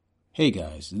Hey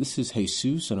guys, this is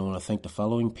Jesus, and I want to thank the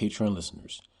following Patreon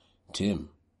listeners: Tim,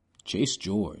 Chase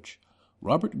George,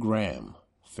 Robert Graham,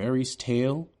 Fairy's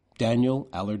Tale, Daniel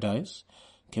Allardyce,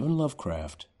 Kevin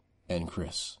Lovecraft, and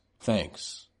Chris.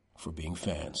 Thanks for being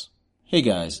fans. Hey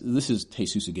guys, this is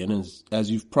Jesus again, and as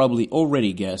you've probably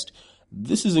already guessed,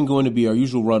 this isn't going to be our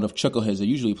usual run of chuckleheads that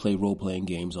usually play role-playing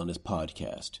games on this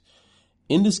podcast.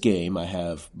 In this game, I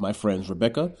have my friends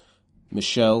Rebecca,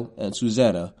 Michelle, and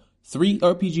Susanna, 3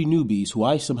 RPG newbies who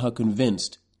I somehow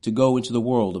convinced to go into the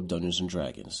world of Dungeons &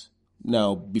 Dragons.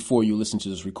 Now, before you listen to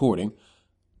this recording,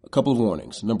 a couple of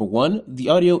warnings. Number 1, the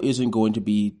audio isn't going to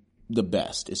be the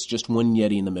best. It's just one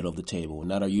Yeti in the middle of the table,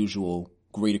 not our usual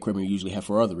great equipment we usually have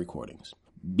for other recordings.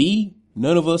 B,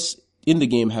 none of us in the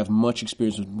game have much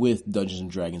experience with Dungeons &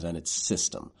 Dragons and its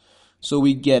system. So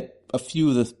we get a few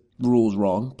of the rules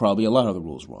wrong, probably a lot of the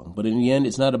rules wrong. But in the end,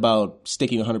 it's not about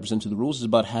sticking 100% to the rules, it's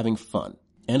about having fun.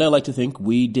 And I like to think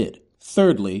we did.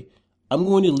 Thirdly, I'm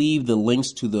going to leave the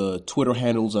links to the Twitter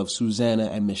handles of Susanna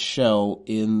and Michelle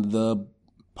in the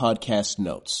podcast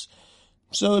notes.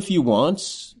 So if you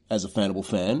want, as a Fanable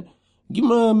fan, give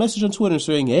them a message on Twitter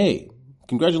saying, hey,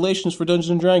 congratulations for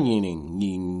Dungeons & Dragons,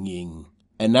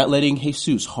 and not letting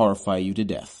Jesus horrify you to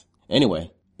death.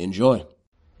 Anyway, enjoy.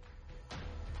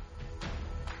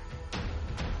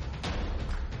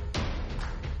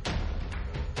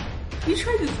 You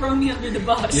tried to throw me under the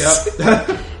bus.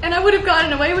 Yep. And I would have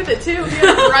gotten away with it too if you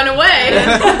hadn't run away.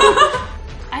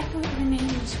 I thought your name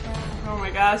was Rob. Oh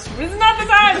my gosh, this is not the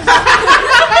time.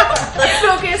 Let's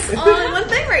focus on one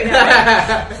thing right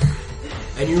now.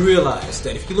 And you realize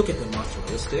that if you look at the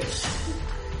mozzarella-sticks,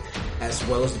 as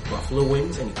well as the buffalo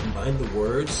wings, and you combine the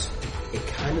words, it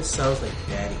kind of sounds like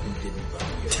Daddy Who Didn't Love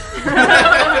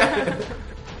You.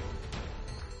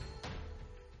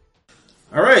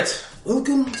 Alright,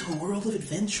 welcome to a world of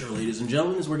adventure, ladies and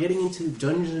gentlemen, as we're getting into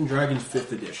Dungeons & Dragons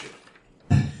 5th edition.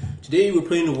 Today we're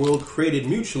playing a world created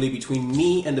mutually between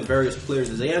me and the various players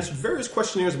as they answered various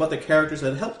questionnaires about their characters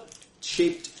that helped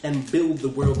shape and build the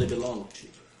world they belong to.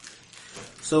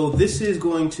 So this is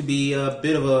going to be a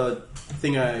bit of a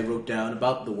thing I wrote down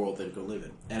about the world that we're going to live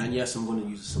in. And yes, I'm going to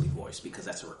use a silly voice because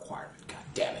that's a requirement. God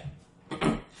damn it.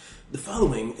 The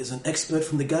following is an excerpt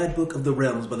from the Guidebook of the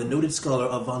Realms by the noted scholar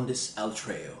Avandis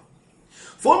Altreo.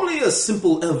 Formerly a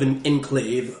simple elven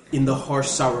enclave in the harsh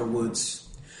sour woods,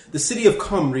 the city of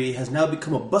Comrie has now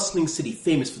become a bustling city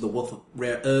famous for the wealth of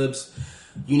rare herbs,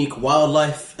 unique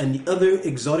wildlife, and the other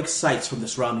exotic sights from the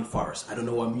surrounding forest. I don't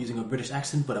know why I'm using a British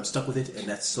accent, but I'm stuck with it, and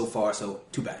that's so far, so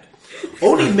too bad.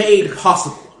 Only made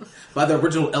possible by the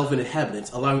original elven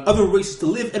inhabitants, allowing other races to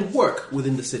live and work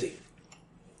within the city.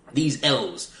 These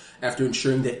elves, after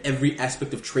ensuring that every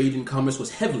aspect of trade and commerce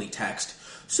was heavily taxed,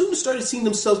 soon started seeing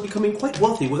themselves becoming quite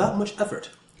wealthy without much effort.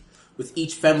 With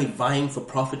each family vying for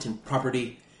profit and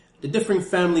property, the differing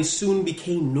families soon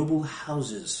became noble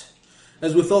houses.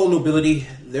 As with all nobility,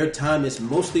 their time is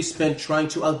mostly spent trying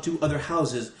to outdo other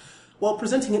houses, while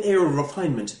presenting an air of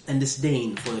refinement and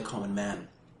disdain for the common man.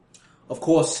 Of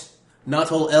course,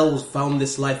 not all elves found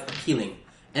this life appealing,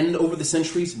 and over the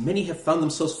centuries, many have found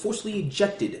themselves forcibly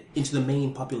ejected into the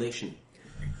main population,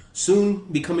 soon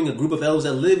becoming a group of elves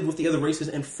that lived with the other races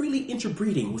and freely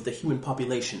interbreeding with the human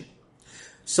population.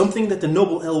 Something that the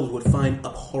noble elves would find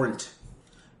abhorrent,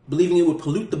 believing it would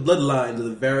pollute the bloodlines of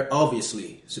the very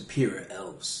obviously superior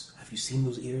elves. Have you seen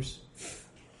those ears?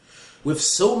 With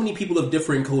so many people of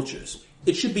differing cultures,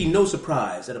 it should be no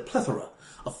surprise that a plethora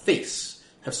of faiths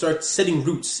have started setting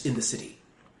roots in the city.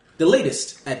 The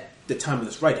latest, at the time of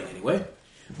this writing anyway,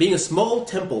 being a small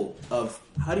temple of,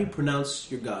 how do you pronounce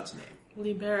your god's name?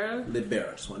 Libera.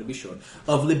 Libera, just want to be sure.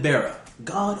 Of Libera,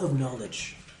 god of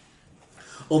knowledge.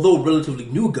 Although a relatively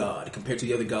new god compared to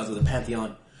the other gods of the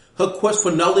pantheon, her quest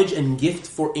for knowledge and gift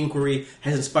for inquiry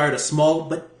has inspired a small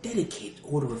but dedicated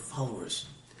order of followers.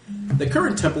 The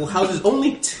current temple houses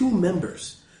only 2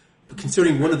 members, but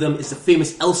considering one of them is the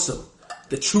famous Elsum,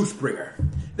 the Truthbringer,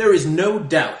 there is no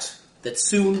doubt that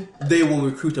soon they will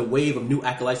recruit a wave of new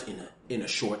acolytes in a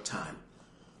short time.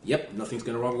 Yep, nothing's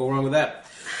going to go wrong with that.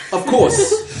 Of course,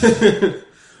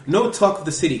 no talk of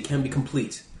the city can be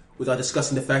complete without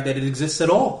discussing the fact that it exists at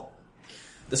all.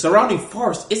 The surrounding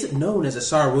forest isn't known as a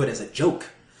Sourwood as a joke.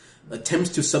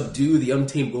 Attempts to subdue the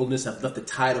untamed wilderness have left a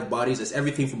tide of bodies as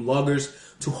everything from loggers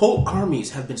to whole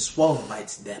armies have been swallowed by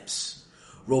its depths.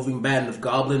 Roving band of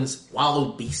goblins,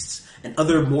 wild beasts, and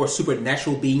other more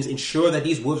supernatural beings ensure that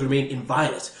these woods remain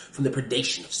inviolate from the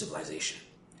predation of civilization.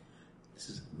 This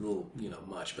is a little,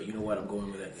 much, but you know what? I'm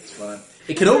going with it. It's fine.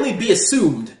 It can only be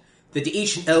assumed that the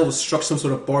ancient elves struck some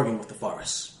sort of bargain with the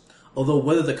forest. Although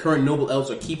whether the current noble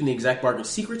elves are keeping the exact bargain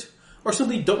secret, or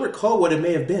simply don't recall what it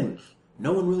may have been.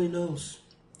 No one really knows.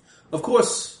 Of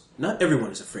course, not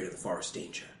everyone is afraid of the forest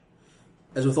danger.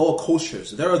 As with all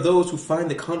cultures, there are those who find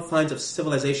the confines of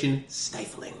civilization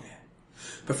stifling,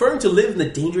 preferring to live in the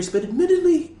dangerous but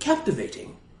admittedly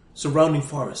captivating surrounding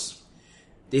forests.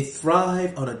 They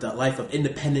thrive on a life of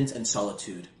independence and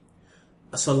solitude.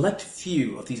 A select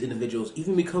few of these individuals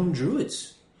even become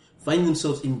druids, finding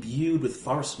themselves imbued with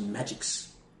forest magics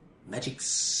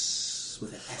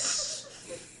with an S,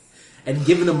 and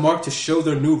given a mark to show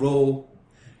their new role,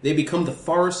 they become the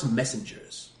forest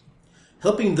messengers,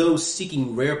 helping those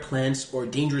seeking rare plants or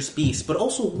dangerous beasts, but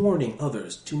also warning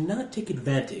others to not take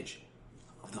advantage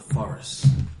of the forest's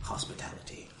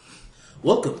hospitality.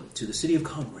 Welcome to the city of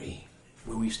Comrie,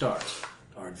 where we start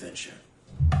our adventure.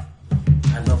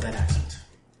 I love that accent.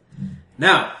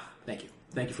 Now, thank you.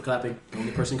 Thank you for clapping. The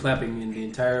only person clapping in the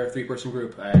entire 3-person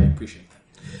group. I appreciate that.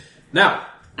 Now,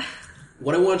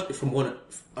 what I want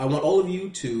I want all of you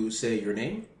to say your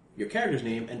name, your character's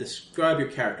name, and describe your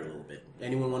character a little bit.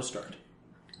 Anyone want to start?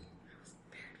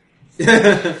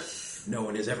 No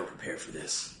one is ever prepared for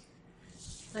this.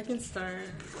 I can start.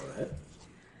 Go ahead.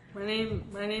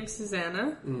 My name's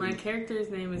Susanna. My character's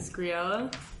name is Griella.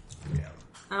 Yeah.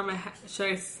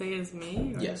 Should I say it's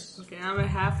me? Or? Yes. Okay, I'm a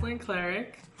halfling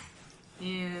cleric,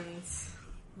 and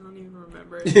I don't even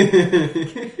remember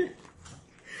it.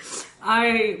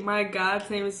 My god's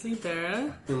name is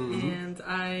Libera, and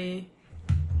I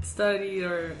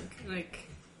studied,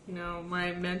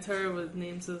 my mentor was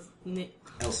named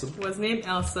Elsum. Was named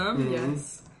Elsum.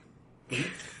 Yes.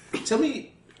 Tell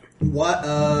me, what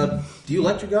do you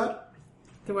like your god?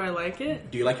 Do I like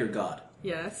it? Do you like your god?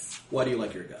 Yes. Why do you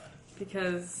like your god?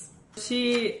 Because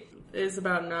she is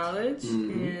about knowledge,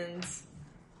 and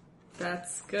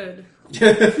that's good.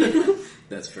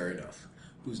 That's fair enough.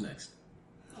 Who's next?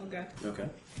 Okay. Okay.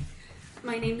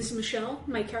 My name is Michelle.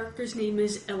 My character's name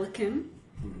is Elikim.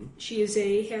 She is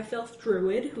a half-elf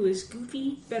druid who is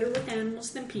goofy, better with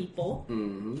animals than people.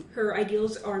 Her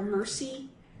ideals are mercy.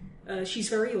 She's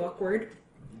very awkward.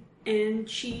 And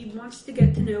she wants to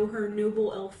get to know her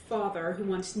noble elf father, who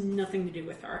wants nothing to do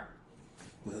with her.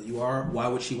 Well, you are. Why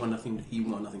would he want nothing to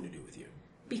do with you?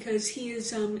 Because he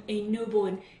is a noble,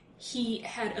 and he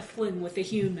had a fling with a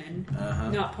human,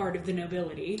 not part of the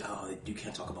nobility. Oh, you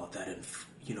can't talk about that in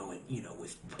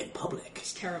public.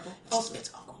 It's terrible.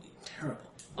 It's ugly, terrible.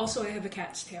 Also, I have a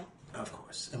cat's tail. Of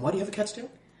course. And why do you have a cat's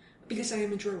tail? Because I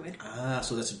am a druid. Ah,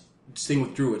 so that's a thing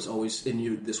with druids. Always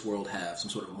in this world have some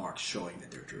sort of mark showing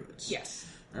that they're druids. Yes.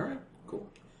 All right. Cool.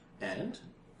 And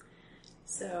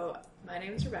so my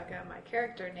name is Rebecca. My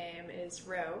character name is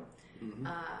Ro.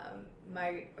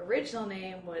 My original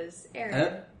name was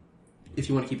Erin. If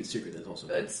you want to keep it secret, that's also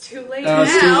good. It's too late now.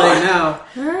 It's too late now.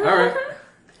 All right.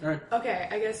 Okay,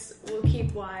 I guess we'll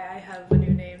keep why I have a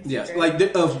new name secret. Yes, but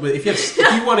if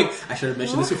you want to, I should have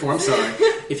mentioned this before. I'm sorry.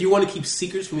 If you want to keep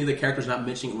secrets from either characters, not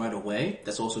mentioning it right away,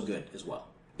 that's also good as well.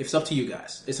 It's up to you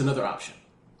guys. It's another option.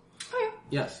 Okay.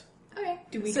 Yes. Okay.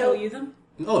 Do we tell you them?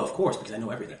 Oh, of course, because I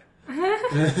know everything.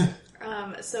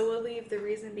 So we'll leave the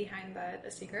reason behind that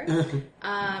a secret.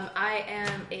 I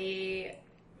am a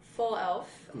full elf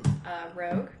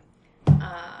rogue,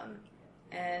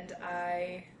 and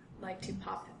I like to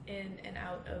pop in and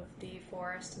out of the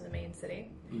forest in the main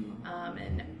city,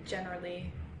 and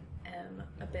generally am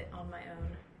a bit on my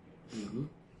own.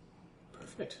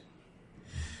 Perfect.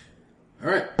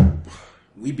 All right.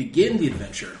 We begin the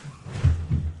adventure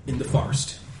in the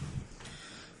forest.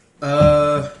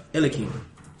 Elikim,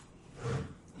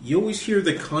 you always hear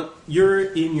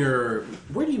you're in your...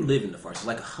 Where do you live in the forest?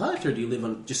 Like a hut, or do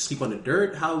you just sleep on the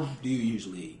dirt? How do you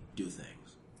usually do things?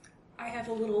 I have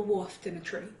a little loft in a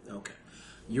tree. Okay.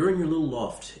 You're in your little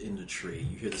loft in the tree.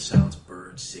 You hear the sounds of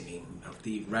birds singing, of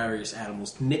the various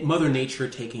animals, Mother Nature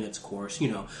taking its course.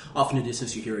 Off in the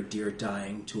distance you hear a deer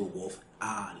dying to a wolf.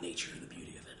 Ah, nature, the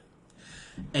beauty of it.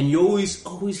 And you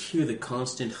always hear the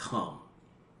constant hum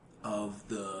of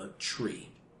the tree,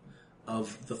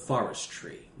 of the forest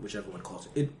tree, whichever one calls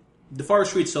it. The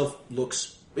forest tree itself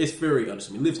it's very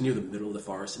unassuming. It lives near the middle of the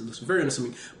forest. It looks very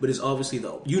unassuming, but it's obviously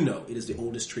it is the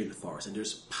oldest tree in the forest, and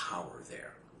there's power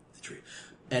there, the tree.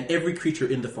 And every creature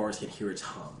in the forest can hear its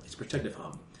hum, its protective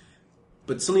hum.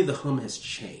 But suddenly the hum has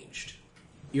changed.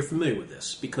 You're familiar with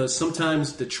this, because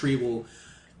sometimes the tree will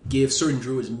give certain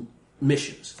druids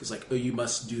missions. It's like, oh, you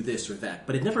must do this or that.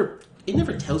 But it never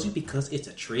tells you, because it's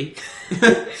a tree.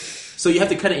 So you have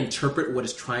to kind of interpret what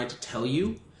it's trying to tell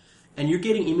you. And you're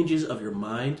getting images of your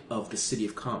mind of the city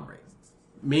of Comrie.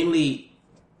 Mainly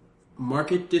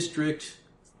market district,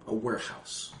 a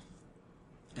warehouse.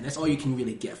 And that's all you can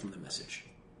really get from the message.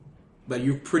 But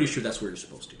you're pretty sure that's where you're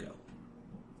supposed to go.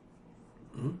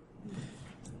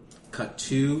 Cut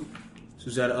to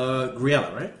Suzette,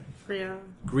 Griella, right? Yeah.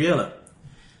 Griella.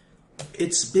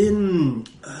 It's been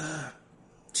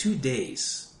 2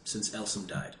 days since Elsum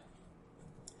died.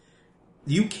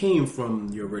 You came from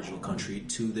your original country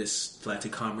to this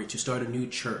Atlantic Comrie to start a new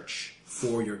church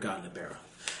for your god Libera.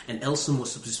 And Elsum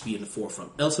was supposed to be in the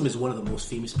forefront. Elsum is one of the most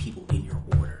famous people in your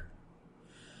order.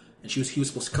 And he was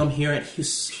supposed to come here, and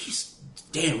he's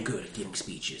damn good at giving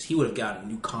speeches. He would have gotten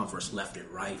new converts left and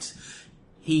right.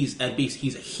 He's a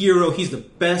hero. He's the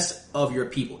best of your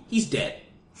people. He's dead.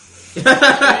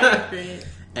 Great.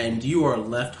 And you are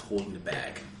left holding the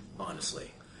bag,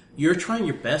 honestly. You're trying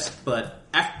your best, but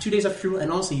after 2 days after funeral,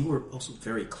 and honestly, you were also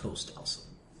very close to Elsa.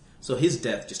 So his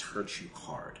death just hurts you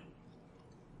hard.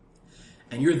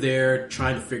 And you're there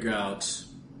trying to figure out,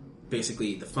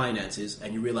 basically, the finances,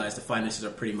 and you realize the finances are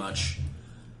pretty much...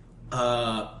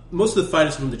 most of the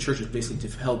finances from the church is basically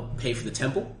to help pay for the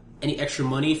temple. Any extra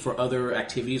money for other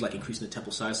activities, like increasing the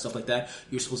temple size, stuff like that,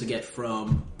 you're supposed to get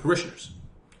from parishioners.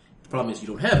 The problem is you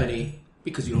don't have any,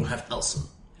 because you don't have Elsum.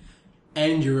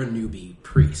 And you're a newbie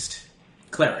priest.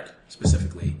 Cleric,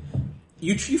 specifically.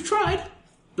 You've tried.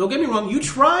 Don't get me wrong. You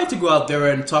tried to go out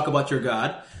there and talk about your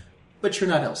god, but you're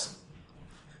not Elsum.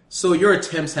 So your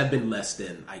attempts have been less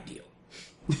than ideal.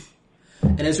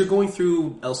 And as you're going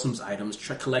through Elsum's items,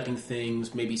 collecting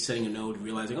things, maybe sending a note,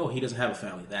 realizing, oh, he doesn't have a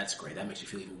family. That's great. That makes you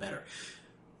feel even better.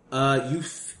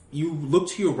 You look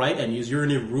to your right, and as you're in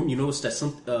your room, you notice that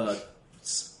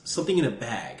something in a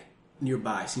bag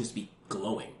nearby seems to be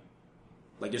glowing.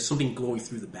 Like there's something glowing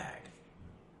through the bag.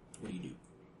 What do you do?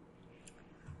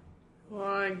 Well,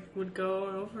 I would go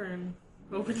over and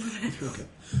open the bag. Okay.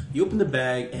 You open the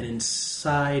bag, and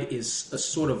inside is a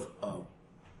sort of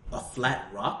a flat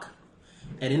rock.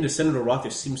 And in the center of the rock,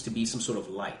 there seems to be some sort of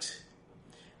light.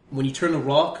 When you turn the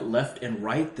rock left and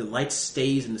right, the light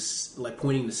stays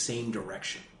pointing in the same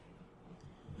direction.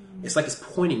 It's like it's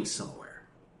pointing somewhere.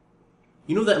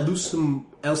 You know that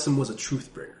Elsum was a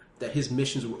truth bringer. That his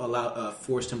missions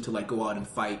forced him to go out and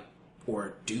fight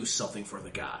or do something for the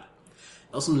god.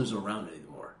 Elsum isn't around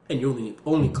anymore, and you're the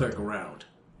only cleric around,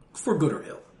 for good or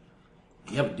ill.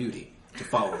 You have a duty to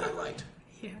follow that light.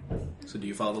 Yeah. So do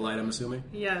you follow the light, I'm assuming?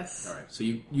 Yes. All right. So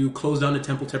you close down the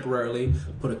temple temporarily,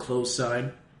 put a closed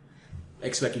sign,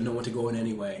 expecting no one to go in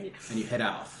anyway, and you head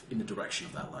off in the direction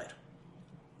of that light.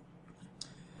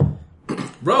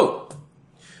 Ro!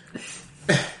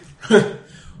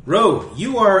 Ro,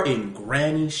 you are in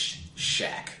Granny's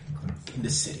shack in the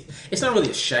city. It's not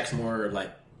really a shack, it's more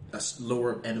like a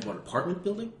lower end of an apartment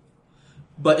building.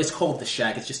 But it's called the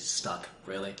shack, it's just stuck,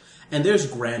 really. And there's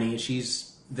Granny, and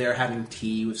she's there having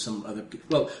tea with some other...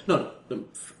 Well, no,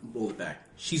 roll it back.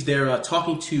 She's there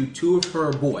talking to two of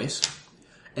her boys.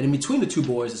 And in between the two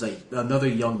boys is another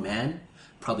young man,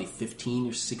 probably 15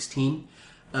 or 16.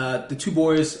 The two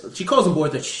boys, she calls them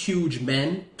boys, they're huge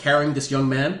men carrying this young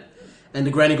man. And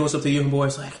the granny goes up to the young boy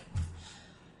and is like,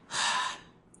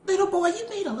 little boy, you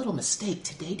made a little mistake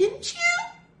today, didn't you?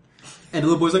 And the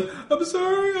little boy's like, I'm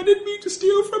sorry, I didn't mean to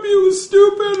steal from you, it was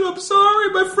stupid, I'm sorry,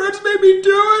 my friends made me do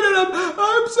it, and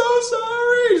I'm so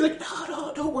sorry. He's like,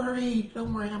 no, don't worry,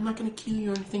 I'm not going to kill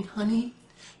you or anything, honey.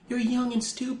 You're young and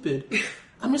stupid.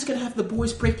 I'm just going to have the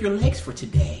boys break your legs for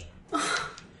today.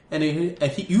 And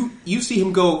you see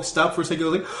him stop for a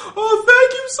second, like, oh,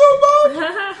 thank you so much!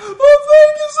 Oh,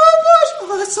 thank you so much!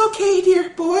 Oh, that's okay, dear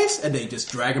boys. And they just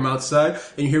drag him outside,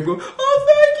 and you hear him go, oh,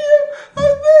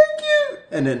 thank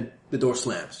you! And then the door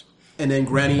slams. And then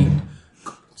Granny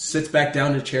sits back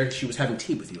down in the chair. She was having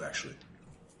tea with you, actually.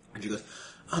 And she goes,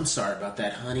 I'm sorry about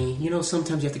that, honey. You know,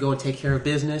 sometimes you have to go and take care of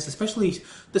business, especially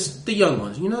the young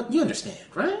ones. You know, you understand,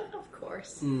 right? Of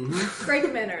course. Mm-hmm. Break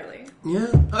them in early. Yeah.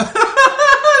 That's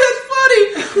funny.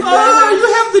 Oh, you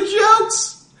have the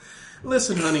jokes.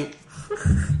 Listen, honey.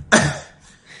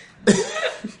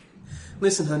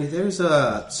 Listen, honey, there's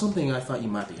something I thought you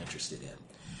might be interested in.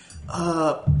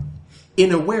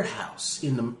 In a warehouse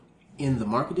in the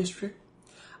market district,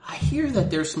 I hear that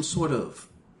there's some sort of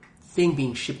thing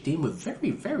being shipped in with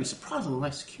very, very surprisingly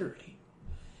nice security.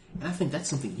 And I think that's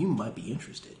something you might be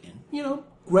interested in. You know,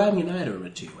 grabbing an item or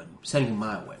two and sending it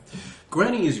my way.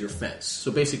 Granny is your fence.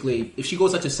 So basically, if she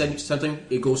goes out to send you something,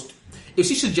 it goes... If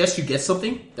she suggests you get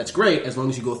something, that's great, as long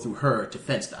as you go through her to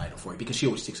fence the item for you, because she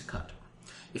always takes a cut.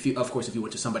 If you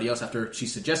went to somebody else after she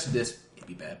suggested this, it'd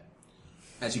be bad.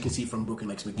 As you can see from Broken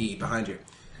Legs McGee behind you.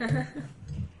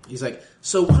 He's like,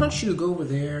 so why don't you go over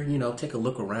there, you know, take a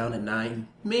look around at night, and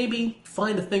maybe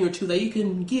find a thing or two that you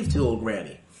can give to old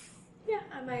Granny. Yeah,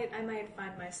 I might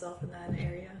find myself in that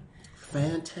area.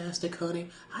 Fantastic, honey.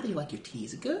 How do you like your tea?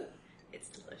 Is it good? It's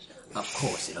delicious. Of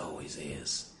course it always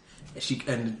is.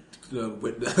 And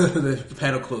the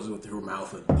panel closes with her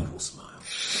mouth with an evil smile.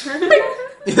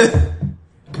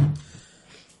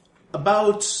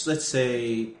 About, let's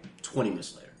say, 20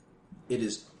 minutes later, it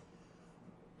is.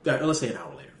 Let's say an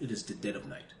hour later, it is the dead of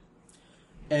night,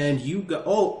 and you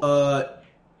got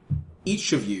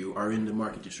each of you are in the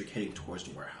market district heading towards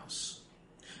the warehouse.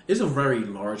 It's a very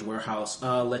large warehouse.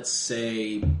 Let's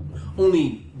say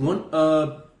only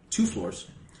 2 floors,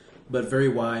 but very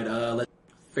wide.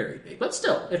 Very big, but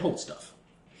still, it holds stuff.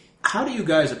 How do you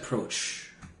guys approach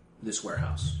this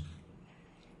warehouse?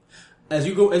 As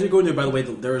you go in there, by the way,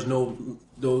 there is no,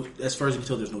 as far as you can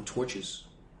tell, there's no torches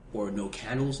or no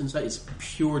candles inside. It's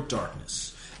pure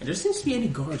darkness, and there seems to be any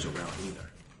guards around either.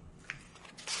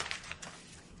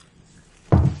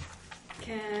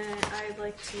 I'd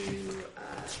like to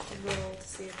roll to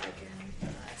see if I can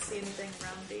see anything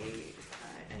around the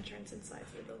entrance inside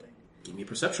the building. Give me a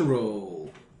perception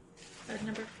roll. Third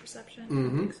number for perception?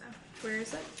 Mm-hmm. I think so. Where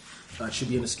is it? It should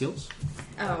be in the skills.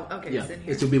 Oh, okay, Yeah, it's in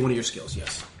here. it will be one of your skills,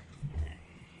 yes.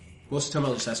 Most of the time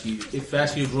I'll just ask you, if I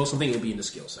ask you to roll something, it'll be in the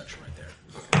skills section right there.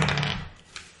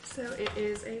 So it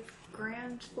is a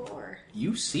grand 4.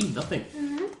 You see nothing.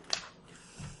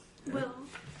 Well,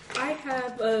 I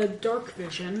have a dark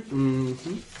vision.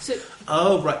 Mm-hmm. So,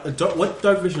 Oh, right. What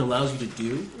dark vision allows you to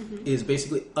do is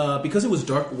basically, because it was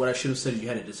dark, what I should have said is you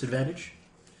had a disadvantage.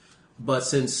 But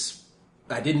since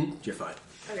I didn't, you're fine.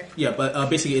 Okay. Yeah, but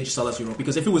basically it just allows you to roll.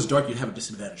 Because if it was dark, you'd have a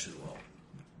disadvantage to the roll.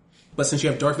 But since you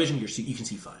have dark vision, you can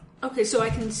see fine. okay, so I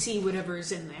can see whatever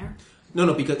is in there.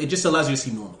 No, because it just allows you to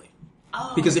see normally.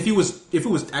 Oh. Because if it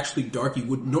was actually dark, you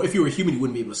would know. If you were a human, you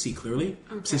wouldn't be able to see clearly.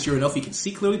 Okay. Since you're an elf, you can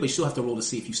see clearly, but you still have to roll to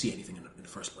see if you see anything in the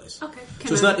first place. Okay.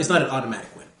 So it's not an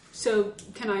automatic win. So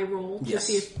can I roll to Yes.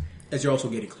 see if? As you're also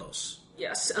getting close.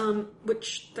 Yes.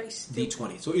 Which dice?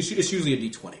 D20. So it's usually a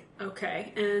D20.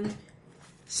 Okay. And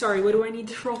sorry, what do I need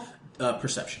to roll?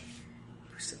 Perception.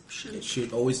 Perception. It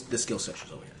should always the skill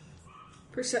section's over here.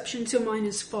 Perception. So mine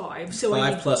is 5. So 5 I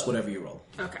need, plus whatever you roll.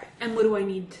 Okay. And what do I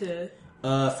need to?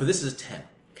 For this is a 10.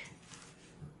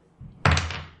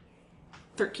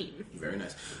 13. Very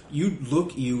nice.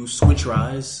 You squint your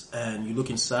eyes, and you look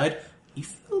inside. You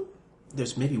feel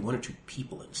there's maybe 1 or 2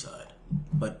 people inside,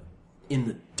 but in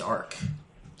the dark.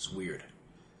 It's weird.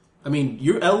 I mean,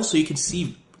 you're elves, so you can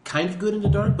see kind of good in the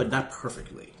dark, but not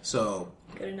perfectly. So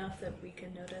Good enough that we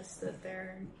can notice that there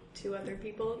are 2 other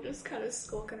people just kind of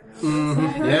skulking around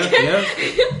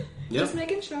outside. yeah. Just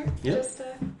making sure. Yeah. Just,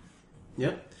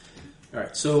 Yeah. All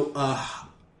right. So, are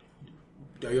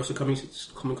you also coming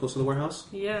close to the warehouse?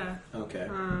 Yeah. Okay.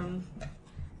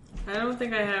 I don't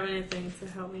think I have anything to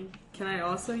help me. Can I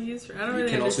also use? I don't really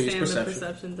can also use understand the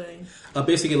perception. perception thing.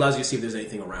 Basically, allows you to see if there's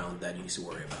anything around that you need to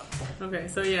worry about. Okay,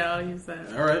 so yeah, I'll use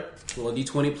that. All right. Well, a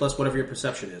D20 plus whatever your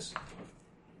perception is.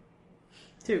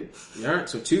 2. All right.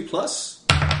 So 2 plus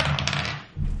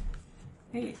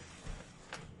Hey,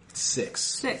 6.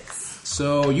 6.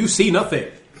 So you see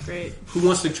nothing. Great. Who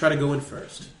wants to try to go in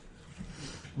first?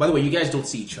 By the way, you guys don't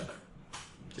see each other.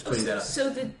 Just putting that up. So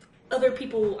the other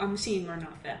people I'm seeing are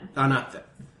not them. Not them.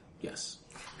 Yes.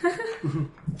 Plot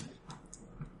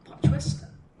twist.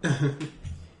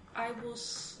 I will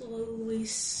slowly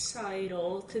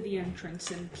sidle to the entrance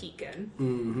and peek in.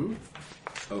 Mm-hmm.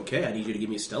 Okay, I need you to give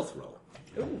me a stealth roll.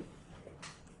 Ooh.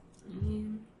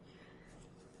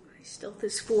 My stealth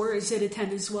is 4. Is it a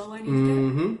 10 as well? I need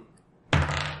Mm-hmm. to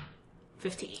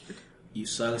 15. You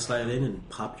slide in and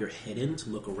pop your head in to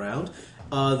look around.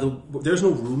 There's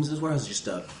no rooms in this warehouse. It's just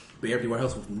a bare empty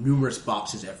warehouse with numerous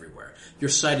boxes everywhere. Your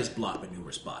sight is blocked by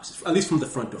numerous boxes. At least from the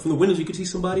front door. From the windows you could see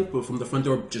somebody, but from the front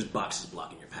door, just boxes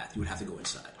blocking your path. You would have to go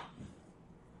inside.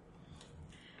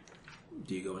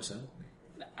 Do you go inside?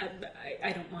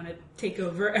 I don't want to take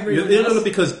over everyone else. No,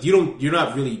 because you're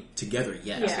not really together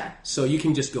yet. Yeah. So you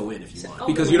can just go in if you So want. I'll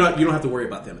Because go you in. don't have to worry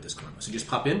about them at this corner. So just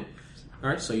pop in. All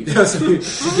right. So she gives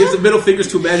the middle fingers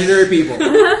to imaginary people,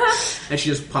 and she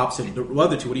just pops in. The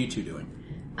other 2, what are you 2 doing?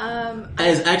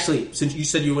 Actually, since you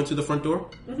said you went to the front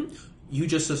door, you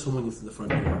just saw someone go through the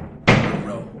front door in a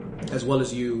row, as well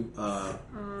as you. While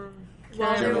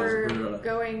they General, were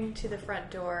going to the front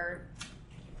door,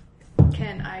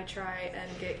 can I try and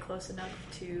get close enough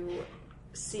to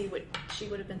see what she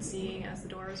would have been seeing as the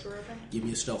doors were open? Give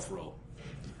me a stealth roll.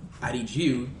 I need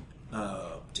you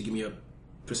to give me a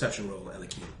perception roll,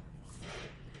 Elikim.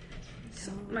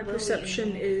 My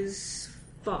perception is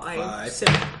 5. So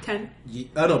 10.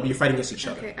 No, you're fighting against each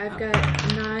other. Okay, I've got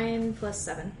 9 plus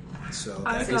 7. So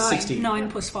I've that is got 16. 9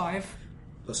 plus 5.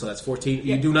 So that's 14.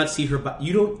 You do not see her.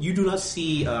 You do not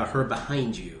see her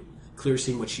behind you. Clear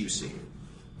seeing what you see.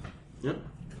 Yep.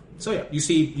 So yeah, you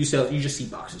just see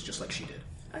boxes just like she did.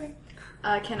 Okay.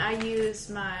 Can I use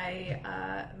my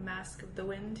Mask of the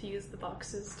Wind to use the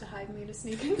boxes to hide me to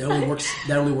sneak inside?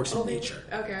 That only works in nature.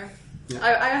 Okay. Yeah.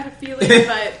 I had a feeling,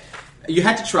 but... You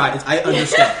had to try it. I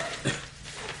understand.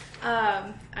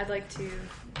 I'd like to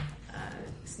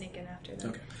sneak in after them.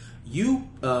 Okay. You,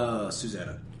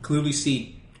 Susanna, clearly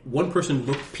see one person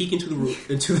peek into the room,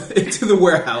 into the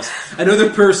warehouse. Another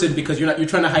person, because you're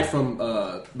trying to hide from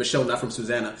Michelle, not from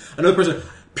Susanna. Another person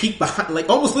peek behind, like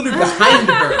almost literally behind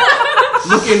her,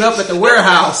 looking up at the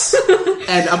warehouse.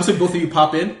 And I'm assuming both of you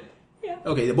pop in. Yeah.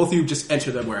 Okay, both of you just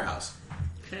enter the warehouse.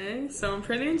 Okay, so I'm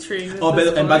pretty intrigued. Oh,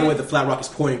 and by the way, the flat rock is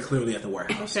pointing clearly at the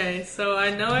warehouse. Okay, so I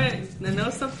know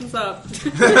something's up.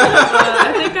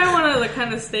 I think I want to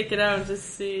kind of stake it out and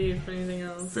just see if anything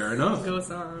else Fair enough.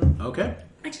 goes on. Okay.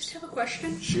 I just have a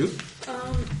question. Shoot.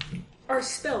 Our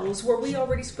spells, were we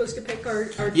already supposed to pick our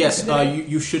Yes,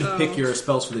 you should pick your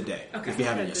spells for the day, if you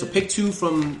haven't yet. So pick 2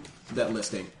 from that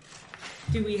listing.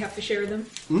 Do we have to share them?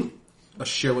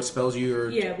 Share what spells you're...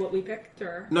 Yeah, what we picked,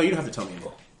 or... No, you don't have to tell me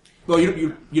anything. Well,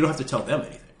 you don't have to tell them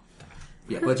anything.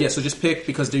 Yeah, but yeah, so just pick,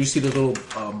 because do you see the little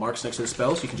marks next to the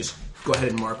spells? You can just go ahead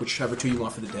and mark whichever 2 you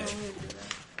want for the day.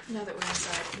 Now that we're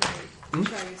inside, can I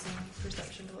try using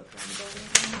perception to look around the building?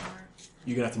 Or...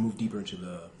 You're going to have to move deeper into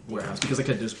the warehouse, because like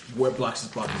I said, there's blocks is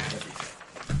blocking everything.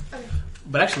 Okay.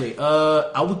 But actually,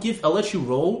 I'll let you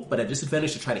roll, but at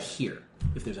disadvantage to try to hear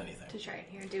if there's anything. To try it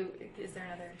here, is there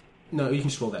another... No, you can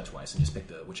just roll that twice and just pick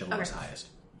whichever one's highest.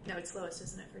 No, it's lowest,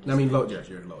 isn't it? I mean, you're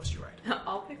lowest, you're right.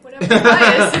 I'll pick whatever the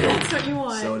highest, if that's what you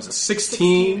want. So it's a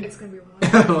 16. It's going to be wrong.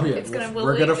 Oh, yeah.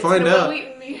 We're going to find out.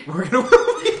 We're going to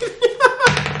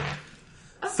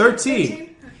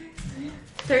 13.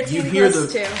 13 You hear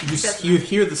plus 2. you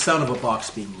hear the sound of a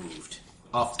box being moved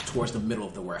off towards the middle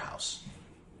of the warehouse.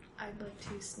 I'd like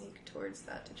to sneak towards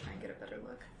that to try and get a better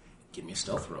look. Give me a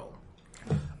stealth roll.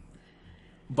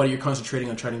 But you're concentrating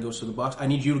on trying to go to the box. I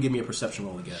need you to give me a perception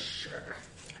roll again. Sure.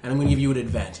 And I'm going to give you an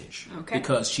advantage. Okay.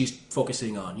 Because she's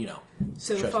focusing on,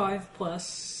 So treasure. 5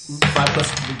 plus... 5 plus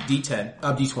D10,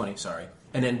 D20, sorry.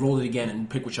 And then roll it again and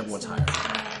pick whichever one's higher.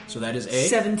 So that is a...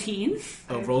 17.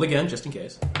 roll again, just in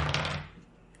case.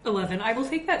 11. I will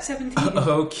take that 17.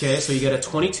 Okay, so you get a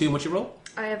 22. What's your roll?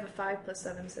 I have a 5 plus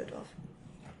 7, so 12.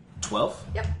 12?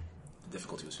 Yep. The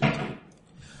difficulty was 15.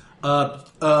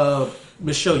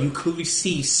 Michelle, you clearly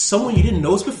see someone you didn't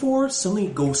notice before suddenly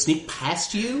go sneak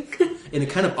past you in a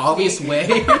kind of obvious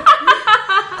way.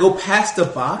 Go past the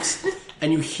box,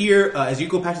 and you hear, as you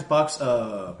go past the box,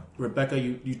 Rebecca,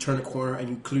 you turn a corner, and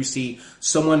you clearly see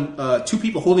someone, 2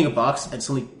 people holding a box, and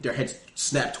suddenly their heads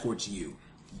snap towards you.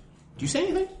 Do you say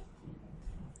anything?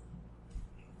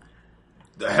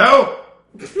 The hell?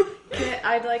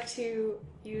 I'd like to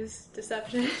use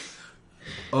deception.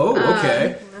 Oh,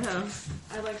 okay.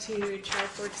 I'd like to try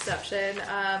for deception.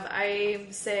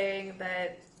 I'm saying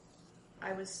that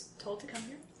I was told to come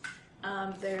here.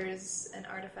 There's an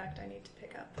artifact I need to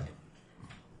pick up.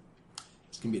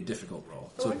 It's going to be a difficult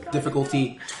roll. Oh So my God,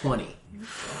 difficulty 20.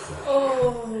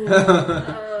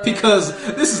 Oh. Because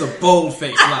this is a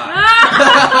bold-faced lie.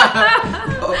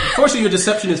 Fortunately, your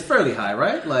deception is fairly high,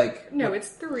 right? Like, No, it's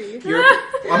 3.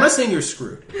 I'm not saying you're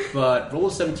screwed, but roll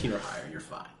a 17 or higher, you're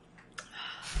fine.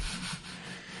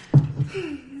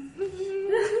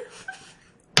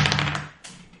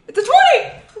 It's a 20!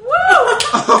 Woo!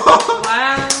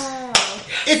 Wow.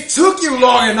 It took you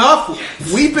long enough.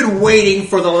 We've been waiting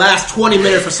for the last 20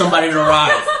 minutes for somebody to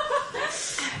arrive.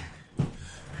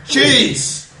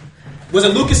 Jeez. Was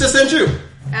it Lucas that sent you?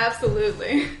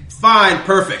 Absolutely. Fine,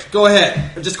 perfect. Go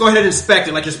ahead. Just go ahead and inspect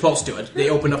it like you're supposed to. They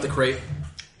opened up the crate.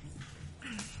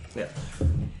 Yeah.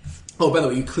 Oh, by the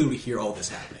way, you clearly hear all this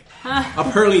happening.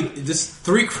 Apparently, this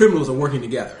 3 criminals are working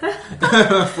together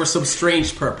for some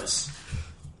strange purpose.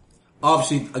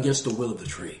 Obviously, against the will of the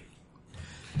tree.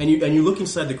 And you look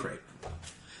inside the crate,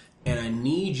 and I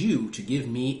need you to give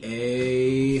me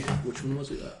a... Which one was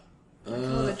it?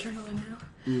 The journal now.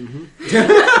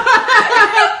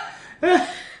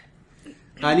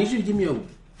 I need you to give me a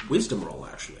wisdom roll,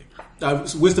 actually.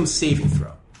 Wisdom saving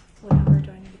throw. What number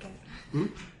do I need to get?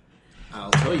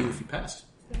 I'll tell you if you pass.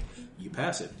 You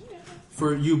pass it.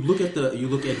 You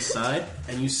look inside,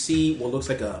 and you see what looks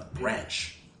like a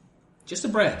branch. Just a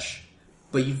branch.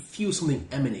 But you feel something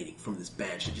emanating from this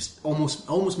branch. It just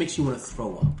almost makes you want to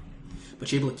throw up.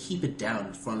 But you're able to keep it down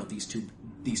in front of these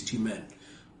two men.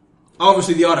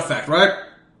 Obviously the artifact, right?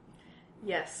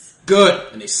 Yes.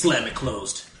 Good. And they slam it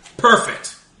closed.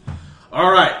 Perfect.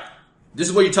 Alright. This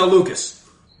is what you tell Lucas.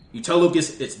 You tell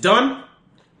Lucas it's done,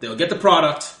 they'll get the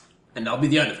product, and that'll be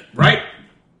the end of it, right?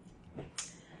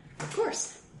 Of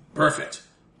course. Perfect.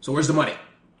 So where's the money?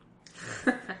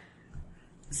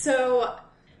 So,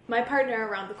 my partner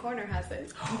around the corner has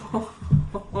it.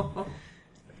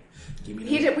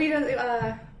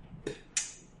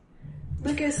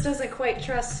 Lucas doesn't quite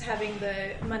trust having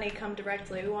the money come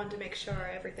directly. We wanted to make sure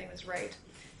everything was right.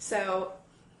 So,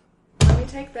 let me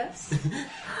take this,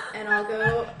 and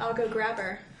I'll go grab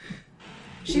her.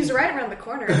 She's right around the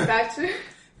corner. In fact,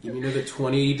 Give me another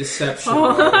 20 deception.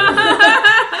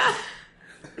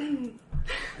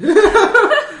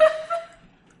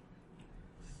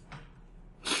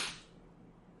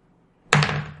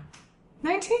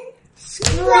 19.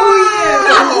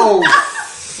 Wow!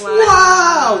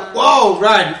 Wow! Whoa!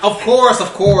 Right. Of course.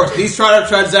 These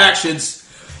transactions,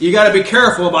 you got to be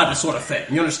careful about this sort of thing.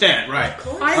 You understand, right?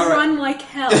 I run like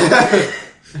hell.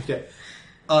 Okay.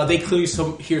 They clearly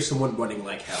hear someone running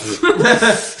like hell.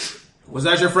 Was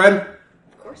that your friend?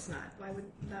 Of course not. Why would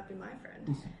that be my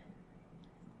friend?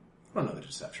 Another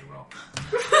deception roll.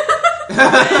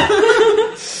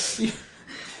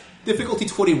 Difficulty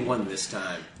 21 this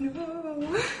time.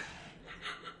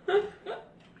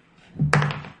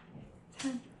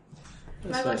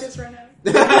 My luck is run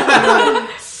out.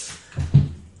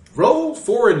 Roll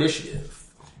for initiative.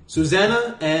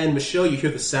 Susanna and Michelle, you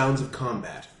hear the sounds of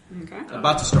combat. Okay.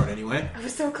 About to start anyway. I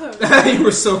was so close. You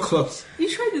were so close. You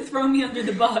tried to throw me under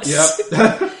the bus.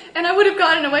 Yep. And I would have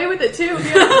gotten away with it too if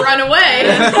you hadn't run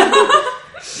away.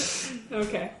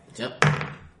 Okay. Yep.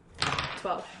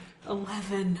 12.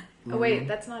 11. Oh wait,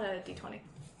 that's not a d20.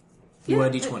 You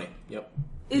want a d20. Yep.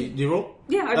 Did you roll?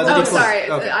 Yeah, I That's rolled. a Oh, D20. sorry.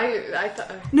 Okay. I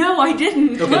thought. No, I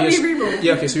didn't. Okay, Let yes. me reroll.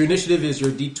 Yeah, okay, so your initiative is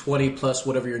your d20 plus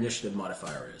whatever your initiative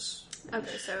modifier is.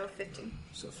 Okay, so 15.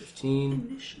 So 15.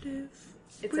 Initiative.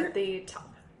 It's at the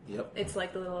top. Yep. It's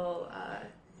like the little.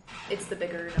 It's the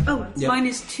bigger number Oh, ones. Yep. mine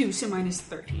is 2, so mine is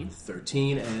 13.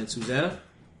 13. And Susanna?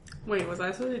 Wait, was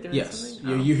I supposed to be doing Yes.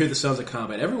 something? You hear the sounds of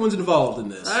combat. Everyone's involved in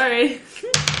this. Alright.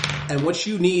 And what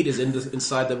you need is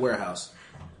inside the warehouse.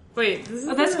 Wait, this is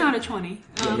Oh, that's good. not a 20.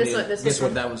 Yeah, This you one- need- this Guess one.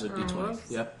 what? That was a d20.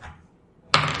 whoops. Yep.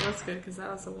 That's good, because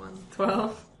that was a 1.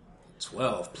 12.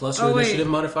 12 plus your Oh, wait. initiative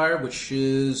modifier, which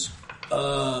is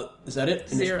that it?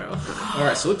 0. All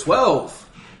right, so 12.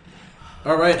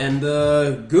 All right, and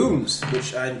the goons,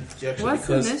 which I actually What's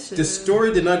because initiative? the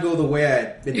story did not go the way I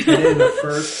had been in the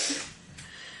first.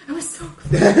 I was so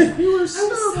close. You were I was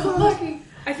so lucky.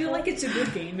 I feel like it's a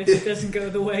good game if it doesn't go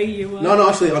the way you want. No,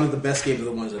 actually, one of the best games are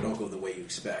the ones that don't go the way you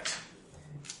expect.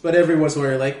 But every once in a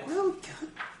while, you're like, well, god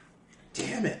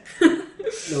damn it.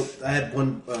 No, I had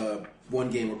one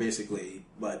game where basically,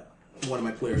 but one of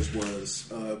my players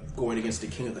was going against the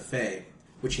King of the Fae,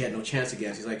 which he had no chance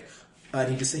against. He's like,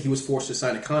 he was forced to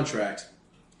sign a contract,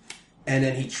 and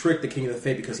then he tricked the King of the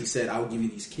Fae because he said, "I will give you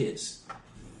these kids,"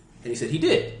 and he said he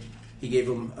did. He gave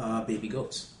them baby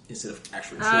goats instead of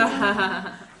actual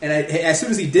children. And as soon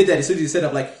as he did that, as soon as he said,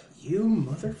 "I'm like, you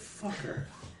motherfucker."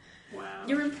 Wow.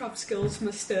 Your improv skills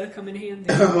must come in handy.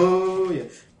 Oh yeah,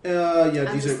 yeah.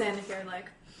 I'm These just are standing here like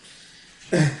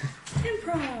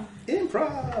Improv.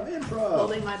 improv.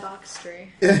 holding my box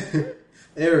tree.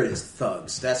 There it is,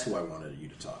 thugs. That's who I wanted you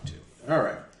to talk to. All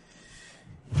right.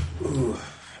 Ooh.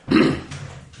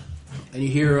 And you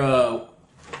hear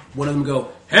one of them go,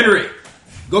 "Henry,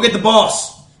 go get the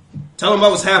boss. Tell him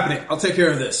about what's happening. I'll take care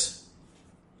of this."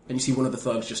 And you see one of the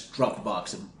thugs just drop the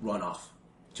box and run off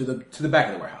to the back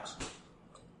of the warehouse.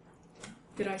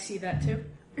 Did I see that too?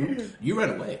 You ran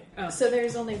away. So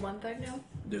there's only one thug now?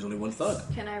 There's only one thug.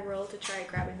 Can I roll to try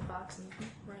grabbing the box and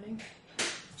running?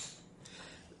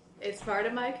 It's part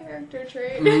of my character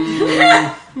trait.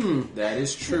 That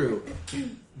is true.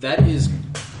 That is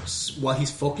while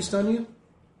he's focused on you.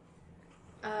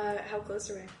 How close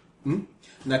are we?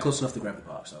 Not close enough to grab the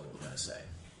box, I will say.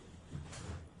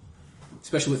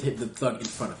 Especially with the thug in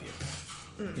front of you.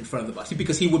 In front of the box.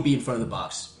 Because he would be in front of the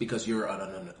box because you're on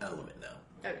an element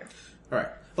now. Okay. Alright.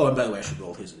 Oh, and by the way, I should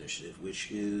roll his initiative, which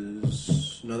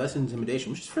is... No, that's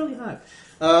intimidation, which is fairly high.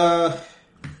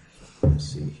 Let's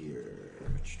see here.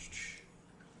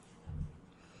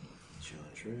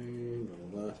 Challenge ring, blah,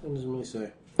 blah, blah. What does it really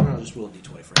say? I'll just roll a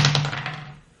d20 for him.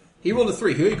 He rolled a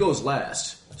 3. Here he goes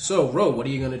last. So, Ro, what are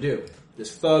you going to do?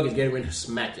 This thug is getting ready to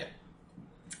smack you.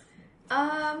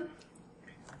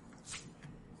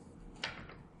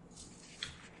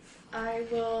 I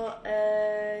will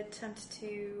attempt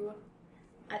to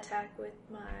attack with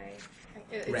my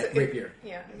Rapier.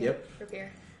 Yeah. Yep.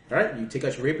 Rapier. Alright, you take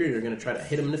out your rapier, you're going to try to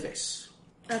hit him in the face.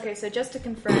 Okay, so just to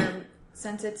confirm,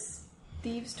 since it's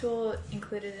thieves' tool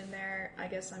included in there, I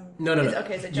guess I'm No.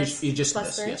 Okay, is it just you just plus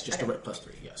miss. 3? Yes, just Okay. a plus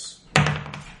 3, yes.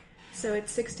 So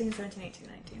it's 16, 17, 18,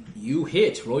 19. You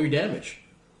hit. Roll your damage,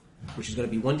 which is going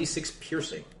to be 1d6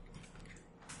 piercing.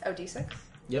 Oh, D6?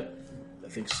 Yep.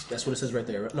 think that's what it says right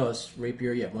there. No, it's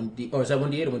rapier. Yeah, 1d. Oh, is that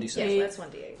 1d8 or 1d6? Yeah, so that's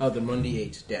 1d8. Oh, the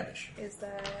 1d8 damage. Is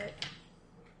that...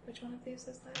 Which one of these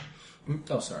is that?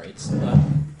 Oh, sorry. It's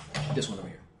this one over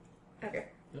here. Okay.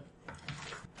 Yep.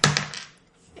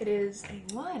 It is a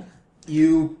 1.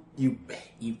 You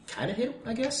kind of hit him,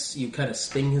 I guess. You kind of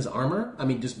sting his armor. I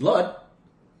mean, there's blood,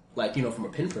 like, from a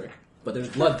pinprick, but there's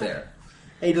blood there.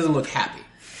 And he doesn't look happy.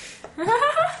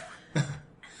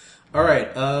 All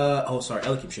right. Sorry.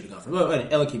 Elikim should have gone first. Well,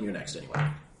 Elikim, you're next anyway.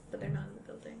 But they're not in the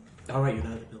building. All right, you're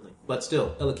not in the building. But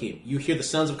still, Elikim, you hear the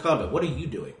sounds of combat. What are you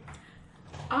doing?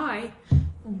 I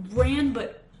ran,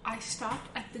 but I stopped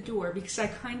at the door because I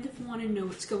kind of want to know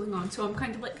what's going on. So I'm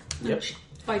kind of like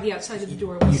by the outside of the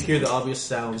door. You hear the obvious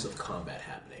sounds of combat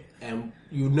happening. And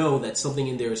you know that something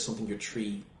in there is something your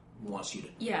tree wants you to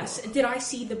Yes. Did I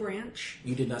see the branch?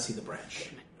 You did not see the branch.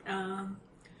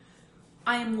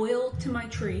 I am loyal to my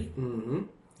tree. Mm-hmm.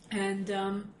 And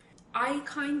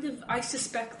I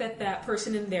suspect that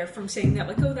person in there, from saying that,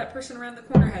 like, oh, that person around the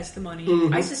corner has the money,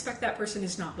 I suspect that person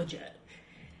is not legit.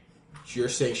 You're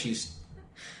saying she's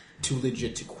too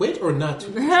legit to quit or not too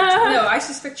legit? No, I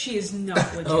suspect she is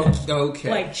not legit. Okay.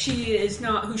 Like, she is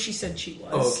not who she said she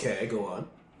was. Okay, go on.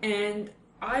 And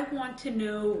I want to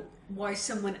know why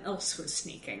someone else was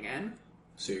sneaking in.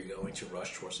 So you're going to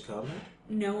rush towards the combat?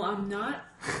 No, I'm not.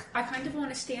 I kind of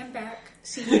want to stand back,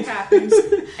 see what happens,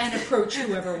 and approach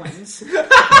whoever wins.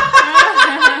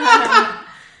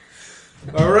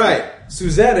 All right,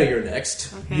 Susanna, you're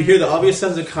next. Okay. You hear the obvious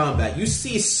sounds of combat. You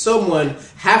see someone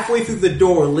halfway through the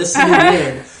door listening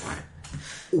in.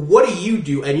 What do you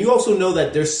do? And you also know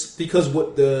that there's because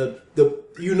what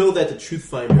you know that the truth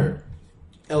finder,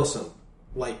 Elsa,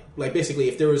 like basically,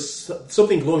 if there was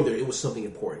something glowing there, it was something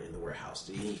important in the warehouse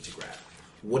that you need to grab.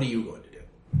 What are you going to do?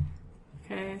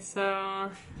 Okay,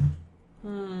 so...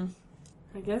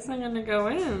 I guess I'm gonna go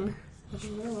in. I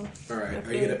don't know. Alright, Okay.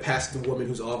 are you going to pass the woman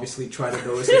who's obviously trying to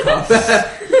notice the combat?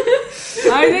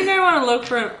 I think I want to look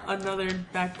for another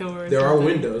back door. Or There are something.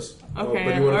 windows. Okay,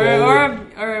 but you want to go all the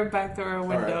way- or a back door or a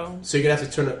window. Alright, so you're going to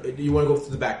have to turn... You want to go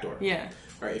through the back door? Yeah.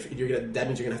 Alright, that means you're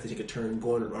going to have to take a turn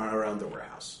going around the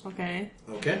warehouse. Okay.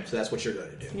 Okay, so that's what you're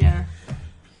going to do. Yeah.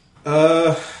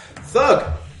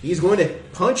 Thug. He's going to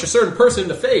punch a certain person in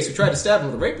the face who tried to stab him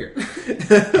with a rapier.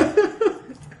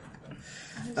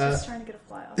 I was just trying to get a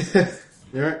fly off.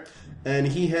 All right, and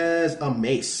he has a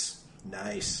mace.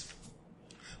 Nice.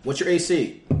 What's your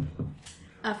AC?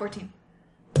 14.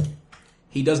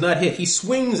 He does not hit. He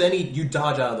swings and you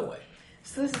dodge out of the way.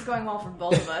 So this is going well for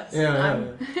both of us. Yeah.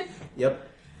 Yep.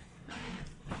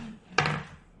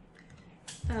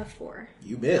 4.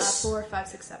 You miss. 4, 5,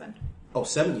 6, 7. Oh,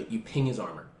 7. You ping his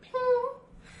armor.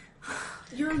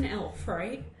 You're an elf,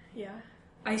 right? Yeah.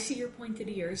 I see your pointed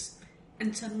ears,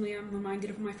 and suddenly I'm reminded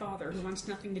of my father, who wants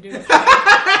nothing to do with it.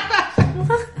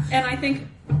 And I think,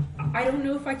 I don't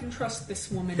know if I can trust this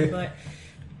woman, but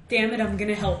damn it, I'm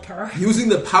gonna help her. Using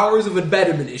the powers of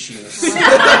abandonment issues.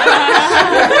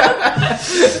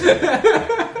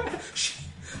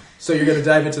 So you're gonna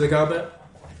dive into the combat?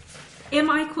 Am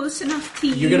I close enough to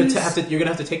You're use... gonna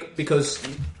have to take because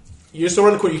you're still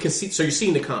around the corner. You can see, so you're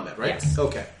seeing the combat, right? Yes.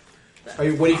 Okay. What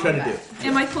are you trying to do?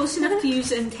 Am I close enough to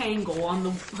use Entangle on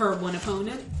her one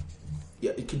opponent?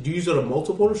 Yeah, do you use it on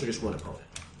multiple opponents or just one opponent?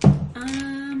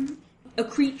 A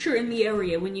creature in the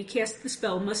area, when you cast the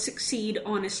spell, must succeed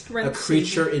on a strength A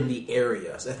creature saving- in the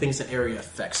area. So I think it's an area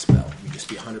effect spell. You just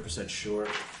be 100% sure.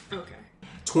 Okay.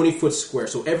 20-foot square,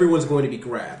 so everyone's going to be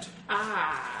grabbed,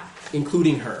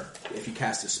 including her, if you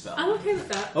cast a spell. I'm okay with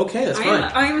that. Okay, that's fine.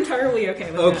 I am entirely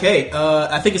okay with that. Okay,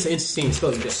 I think it's an instant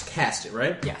spell. You just cast it,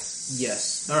 right? Yes.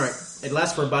 Yes. All right. It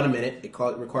lasts for about a minute. It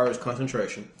requires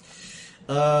concentration.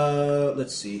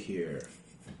 Let's see here.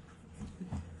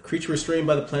 Creature restrained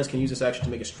by the plants can use this action to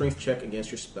make a strength check against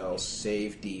your spell.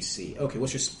 Save DC. Okay,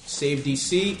 what's your save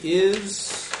DC?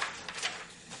 Is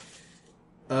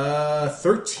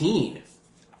 13.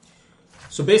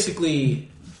 So basically,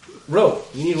 Ro,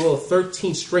 you need to roll a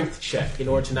 13 strength check in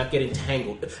order to not get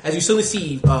entangled. As you suddenly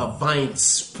see vines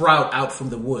sprout out from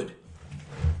the wood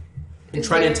and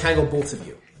try to entangle both of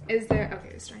you. Is there...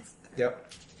 Okay, strength.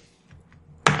 Yep.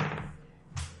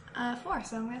 4,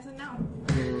 so I'm going to say no.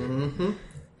 Mm-hmm.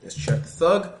 Let's check the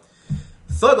thug.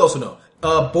 Thug also no.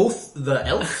 Both the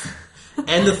elf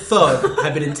and the thug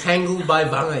have been entangled by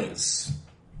vines.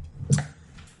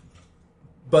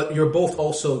 But you're both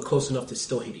also close enough to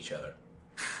still hit each other.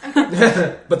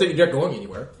 But they're not going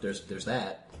anywhere. There's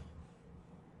that.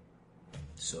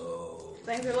 So...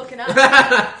 Things are looking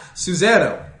up.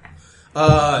 Susanna.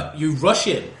 You rush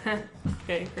in.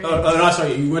 Okay, great. No,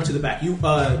 sorry. You run to the back. You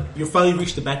finally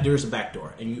reach the back. There's a back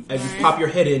door, and as you pop your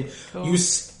head in, Cool.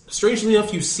 strangely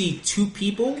enough, you see two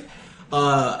people.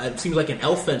 It seems like an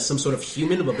elf and some sort of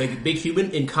human, a big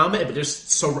human in combat, but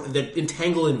they're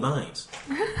entangled in vines.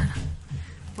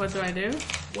 What do I do?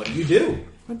 What do you do?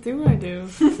 What do I do?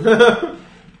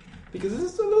 Because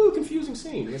this is a little confusing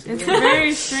scene. It's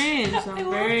very strange. I'm I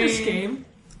love very this game.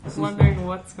 wondering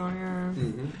what's going on.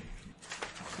 Mm-hmm.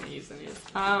 Can't use any of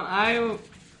this.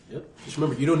 Yep. Just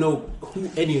remember, you don't know who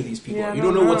any of these people Yeah, are. I You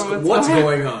don't don't know know what's what's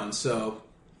going on. So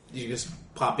you just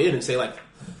pop in and say like,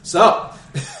 "Sup?"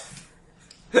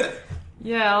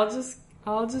 Yeah, I'll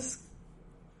just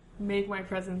make my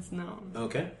presence known.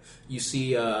 Okay. You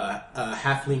see a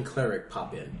halfling cleric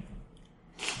pop in.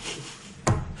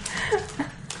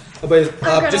 But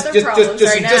got just other problems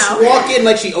right just now. walk in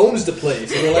like she owns the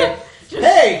place, and you're like,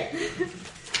 hey.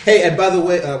 And by the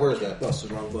way, where is that? Oh, it's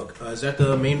the wrong book. Is that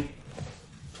the main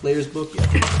player's book? Yeah.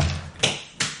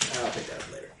 I'll pick that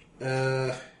up later.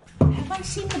 Have I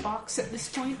seen the box at this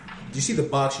point? You see the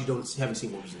box. You haven't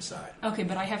seen what was inside. Okay,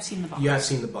 but I have seen the box. You have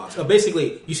seen the box.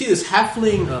 Basically, you see this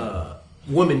halfling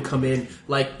woman come in,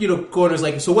 corners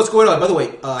like, so what's going on? By the way,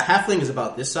 halfling is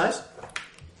about this size.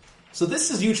 So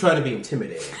this is you trying to be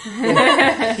intimidating.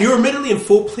 You're admittedly in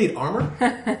full plate armor,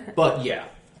 but yeah.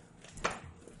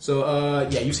 So,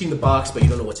 you've seen the box, but you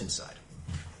don't know what's inside.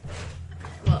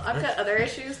 Well, I've got other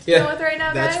issues to deal with right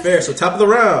now, guys. That's fair. So top of the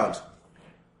round.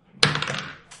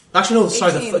 Actually, no,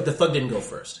 sorry, 18. the thug didn't go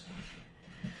first.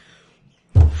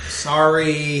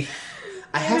 Sorry.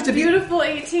 I have to be... Beautiful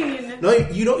 18. No,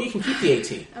 you don't. You can keep the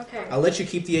 18. Okay. I'll let you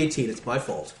keep the 18. It's my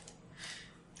fault.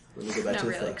 Let me go back Not to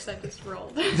the really, thug. because I just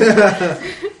rolled.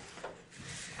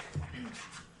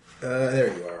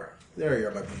 There you are. There you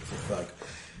are, my beautiful thug.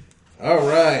 All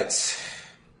right.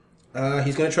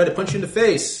 He's going to try to punch you in the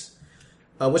face.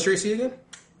 What's your AC again?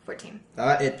 14.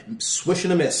 It swish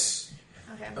and a miss.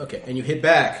 Okay. Okay, and you hit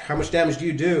back. How much damage do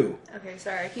you do? Okay,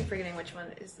 sorry, I keep forgetting which one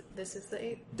is this. Is the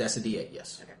 8? That's a D8,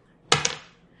 yes.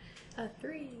 Okay.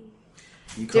 3.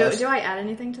 You Do cost... I add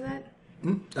anything to that?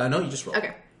 No, you just roll.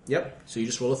 Okay. Yep. So you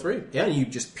just roll a 3. Yeah, and you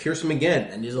just pierce him again,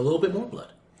 and there's a little bit more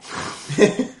blood.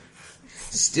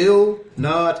 Still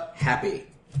not happy.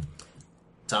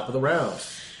 Top of the round.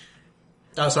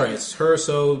 Oh, sorry, it's her,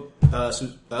 so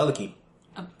Alaki.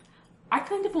 I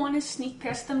kind of want to sneak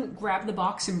past them, grab the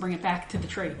box, and bring it back to the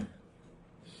tree.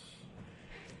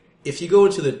 If you go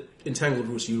into the entangled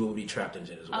roots, you will be trapped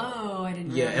into it as well. Oh, I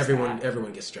didn't Yeah, realize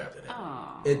everyone gets trapped in it.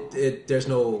 Oh. There's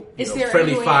no Is there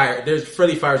friendly any way- fire. There's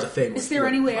friendly fire is a thing. Is there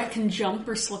any way I can jump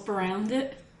or slip around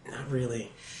it? Not really.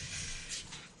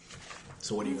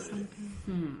 So what are you going to do?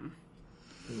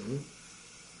 Mm-hmm.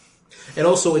 And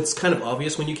also, it's kind of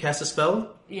obvious when you cast a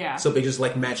spell. Yeah. So they just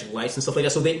like magic lights and stuff like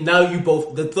that. So now you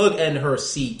both, the thug and her,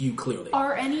 see you clearly.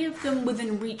 Are any of them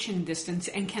within reaching distance,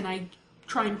 and can I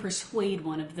try and persuade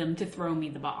one of them to throw me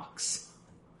the box?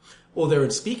 Well, they're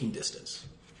in speaking distance,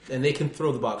 and they can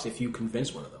throw the box if you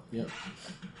convince one of them. Yeah.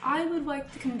 I would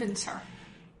like to convince her.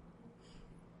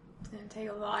 It's going to take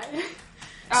a lot.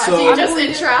 So You just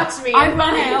entrapped me. I in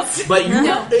run vines. out. But you,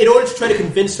 in order to try to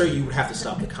convince her, you would have to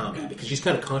stop the combat because she's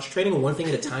kind of concentrating on one thing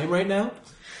at a time right now.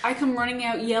 I come running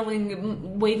out,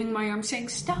 yelling, waving my arm, saying,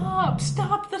 "Stop!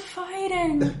 Stop the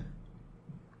fighting!"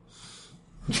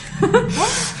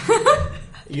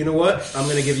 You know what? I'm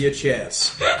going to give you a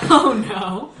chance. Oh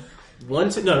no! No,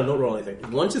 don't roll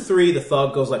anything. 1 to 3, the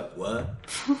thug goes like, what?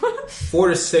 4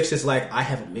 to 6 is like, I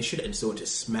have a mission, and so to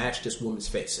smash this woman's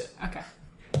face in. Okay.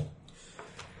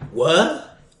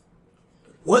 What?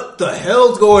 What the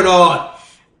hell's going on?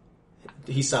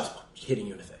 He stops hitting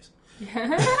you in the face.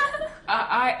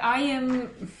 I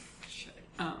am.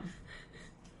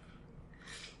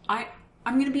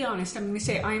 I'm going to be honest. I'm going to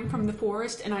say I am from the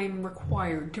forest, and I am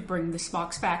required to bring this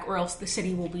box back, or else the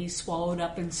city will be swallowed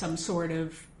up in some sort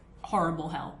of horrible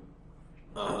hell.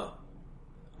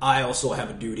 I also have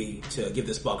a duty to give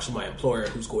this box to my employer,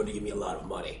 who's going to give me a lot of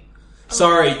money.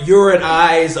 Sorry, your and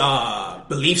I's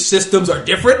belief systems are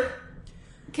different.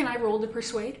 Can I roll to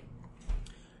persuade?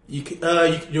 You can,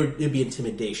 it'd be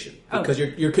intimidation because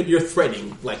you're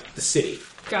threatening like the city.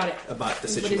 Got it. About the What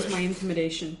situation. is my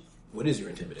intimidation? What is your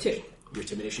intimidation? 2. Your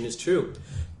intimidation is 2.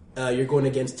 You're going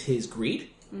against his greed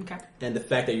Okay. and the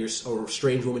fact that you're a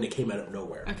strange woman that came out of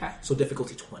nowhere. Okay. So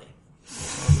difficulty 20.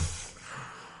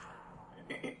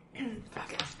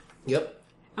 Fuck it. Yep.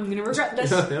 I'm going to regret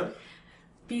this. Yep.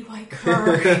 Be like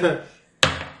her.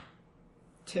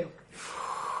 2.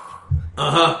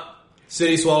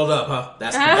 City swallowed up, huh?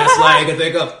 That's the best lie I can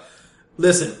think of.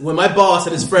 Listen, when my boss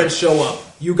and his friends show up,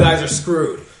 you guys are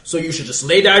screwed. So you should just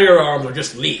lay down your arms or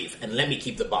just leave and let me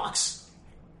keep the box.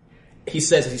 He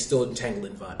says that he's still entangled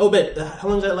in vine. Oh, but how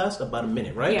long does that last? About a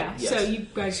minute, right? Yeah, Yes. so you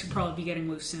guys should probably be getting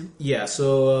loose soon. Yeah,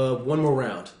 so one more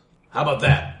round. How about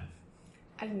that?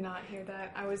 I did not hear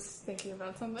that. I was thinking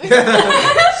about something.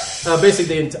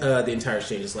 Basically, the entire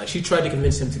exchange is like, she tried to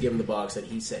convince him to give him the box, and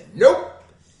he said, nope!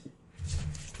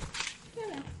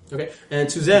 Okay, and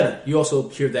Susanna, you also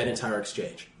hear that entire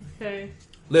exchange. Okay.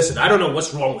 Listen, I don't know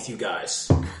what's wrong with you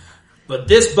guys, but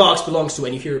this box belongs to,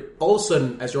 and you hear, all of a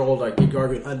sudden, as you're all like, you're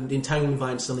arguing, the entangling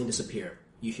vine suddenly disappear.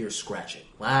 You hear scratching.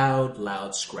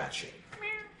 Loud scratching.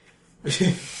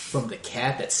 From the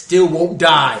cat that still won't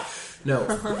die. No,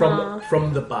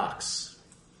 from the box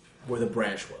where the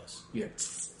branch was. You hear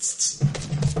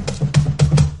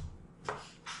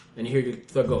and you hear your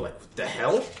thug go like, what the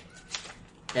hell?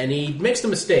 And he makes the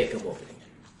mistake of opening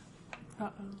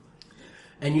it.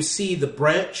 And you see the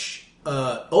branch,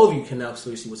 all of you can now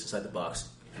clearly see what's inside the box.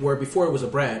 Where before it was a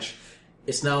branch,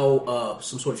 it's now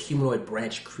some sort of humanoid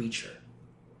branch creature.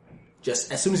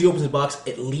 Just as soon as he opens the box,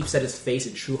 it leaps at his face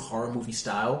in true horror movie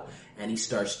style, and he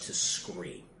starts to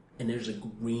scream. And there's a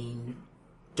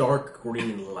dark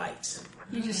green light.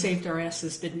 You just saved our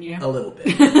asses, didn't you? A little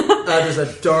bit. There's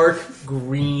a dark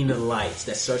green light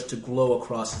that starts to glow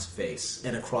across his face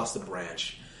and across the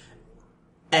branch.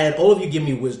 And all of you give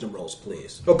me wisdom rolls,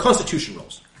 please. Oh, constitution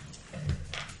rolls.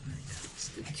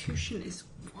 Constitution is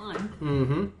 1.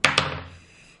 Mm-hmm.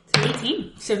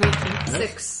 18. So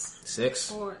 19.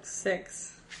 6. 4,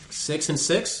 6. 6 and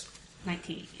 6?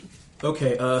 19.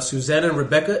 Okay, Susanna and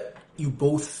Rebecca, you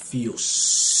both feel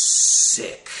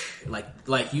sick. Like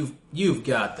you've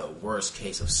got the worst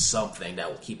case of something that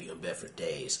will keep you in bed for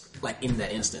days. Like in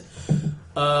that instant.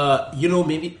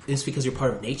 Maybe it's because you're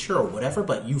part of nature or whatever,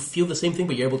 but you feel the same thing,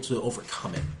 but you're able to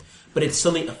overcome it. But it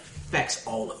suddenly affects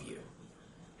all of you.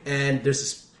 And there's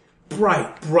this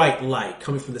bright light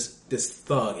coming from this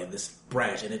thug and this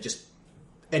branch, and it just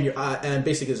and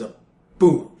basically there's a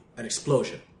boom, an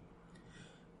explosion.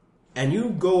 And you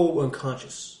go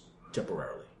unconscious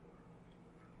temporarily.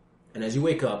 And as you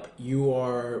wake up, you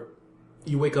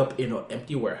wake up in an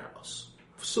empty warehouse.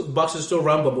 So boxes are still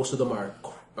around, but most of them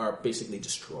are basically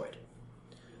destroyed.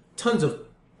 Tons of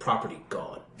property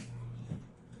gone.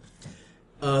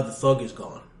 The thug is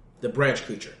gone. The branch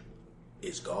creature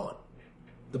is gone.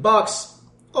 The box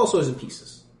also is in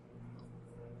pieces.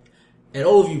 And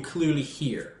all of you clearly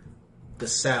hear the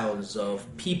sounds of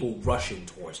people rushing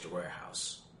towards the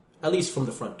warehouse. At least from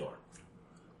the front door.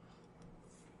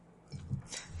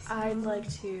 I'd like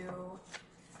to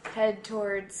head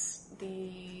towards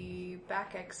the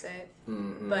back exit,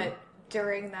 but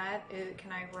during that,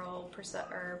 can I roll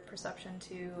perception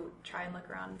to try and look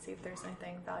around and see if there's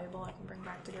anything valuable I can bring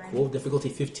back to Granny? Cool. Difficulty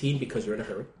 15 because you're in a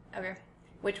hurry. Okay.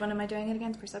 Which one am I doing it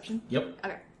against? Perception? Yep.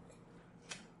 Okay.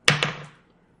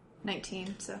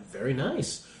 19, so. Very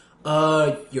nice.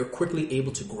 You're quickly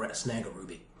able to snag a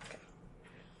ruby.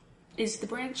 Is the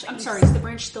branch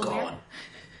still Gone. there?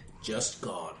 Just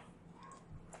gone.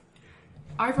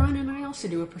 Iron and I also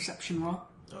do a perception roll.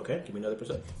 Okay, give me another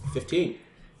perception. 15.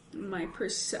 My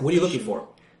perception. What are you looking for?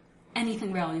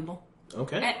 Anything valuable.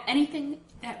 Okay. Anything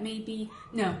that may be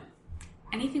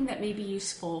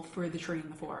useful for the tree in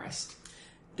the forest.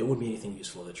 There wouldn't be anything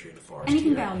useful in the tree in the forest.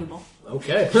 Anything here. valuable.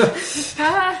 Okay.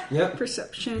 Yep.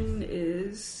 Perception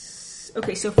is...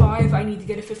 Okay, so 5, I need to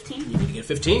get a 15. You need to get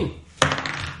 15.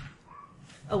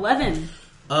 11.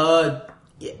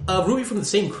 Ruby from the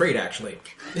same crate, actually.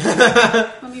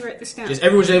 Let me write this down. Just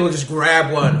everyone's able to just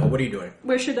grab one. Oh, what are you doing?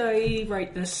 Where should I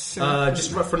write this?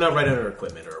 Just for now, right under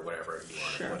equipment or whatever you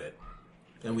want Sure. to put it.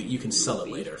 And you can sell it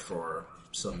later for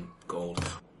some gold.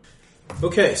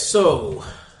 Okay, so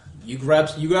you grab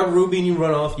a ruby and you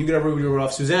run off. You grab a ruby and you run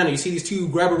off. Susanna, you see these two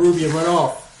grab a ruby and run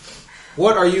off.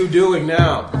 What are you doing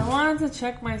now? I wanted to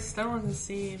check my stone to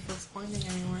see if it's pointing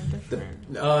anywhere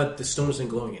different. The stone isn't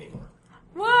glowing anymore.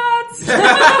 What?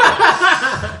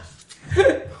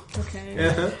 Okay.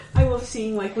 Uh-huh. I love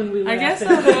seeing when we. I guess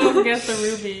I'll go get the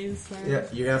rubies. So. Yeah,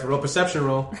 you're gonna have to roll a perception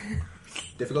roll.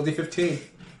 Difficulty 15.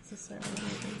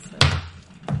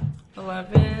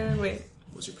 11. Wait.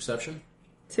 What's your perception?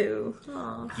 2.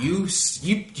 Aw. You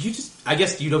just, I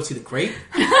guess you don't see the crate.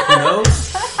 Who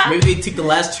knows? Maybe they take the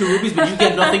last 2 rubies, but you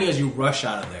get nothing as you rush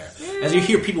out of there. As you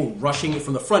hear people rushing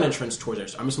from the front entrance towards there.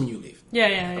 I'm assuming you leave. Yeah.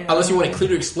 Unless you want to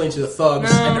clearly explain to the thugs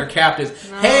and their captives,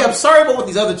 hey, I'm sorry about what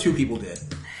these other 2 people did.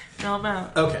 No, I'm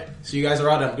out. Okay, so you guys are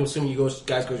out. I'm assuming you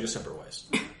guys go your separate ways.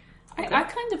 I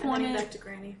kind of want Back to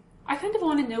Granny. I kind of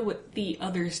want to know what the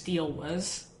other's deal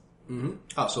was. Mm-hmm.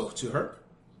 Oh, so to her?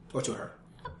 Or to her?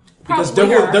 Because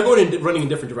Probably her. they're going in, running in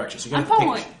different directions. So you're I'm gonna have to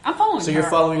following. pick. I'm following. So her. you're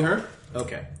following her?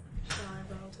 Okay. So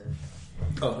I rolled it.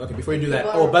 Oh, okay. Before you do that,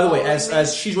 People are by the way, following as me.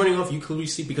 as she's running off, you clearly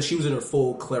see because she was in her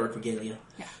full cleric regalia.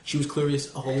 Yeah. She was clearly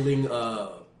holding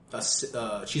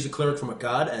she's a cleric from a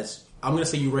god. As I'm going to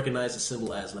say, you recognize the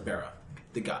symbol as Libera,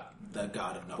 the god of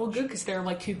knowledge. Well, good because there are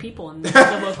like 2 people in the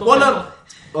local. Well, temple. no.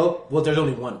 Oh, well, there's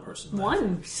only one person.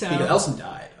 One. So. Because Elson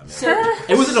died. I mean, So,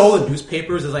 it was in all the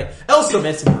newspapers. It's like Elson,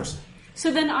 missing person.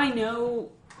 so then I know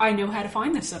how to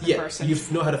find this other Yeah, person. you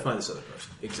know how to find this other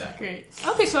person. Exactly. Great.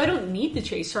 Okay, so I don't need to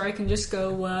chase her. I can just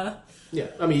go. Yeah,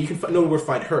 I mean, you can know where to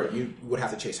find her. You would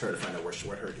have to chase her to find out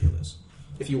where her deal is,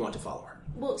 if you want to follow her.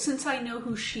 Well, since I know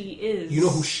who she is, You know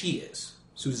who she is.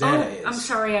 Susanna is. I'm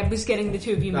sorry, I was getting the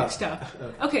 2 of you Oh, mixed up.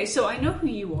 Okay, so I know who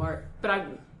you are, but I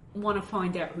want to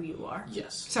find out who you are.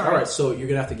 Yes. Sorry. All right, so you're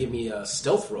gonna have to give me a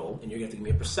stealth roll, and you're gonna have to give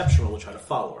me a perception roll to try to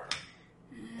follow her.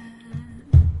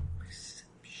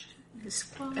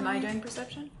 Am I doing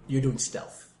perception? You're doing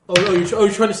stealth. Oh no, you're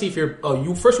trying to see if you're. Oh,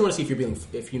 you first want to see if you're being.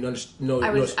 If you know.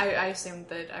 I assumed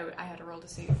that I had a roll to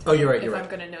see. Oh, you're right. If You're I'm right.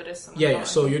 going to notice someone. Yeah.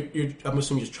 So following. you're. I'm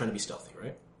assuming you're just trying to be stealthy,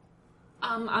 right?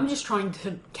 I'm just trying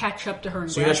to catch up to her.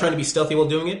 And So you're not trying to be stealthy while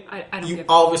doing it. I don't You get-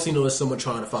 obviously notice someone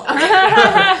trying to follow.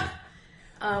 her.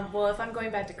 Well, if I'm going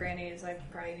back to Granny's, I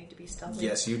probably need to be stealthy.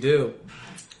 Yes, you do.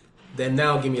 Then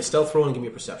now give me a stealth roll and give me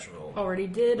a perception roll. Already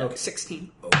did. Okay.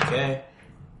 16. Okay.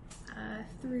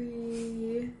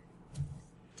 3,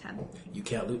 10. You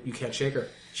can't shake her.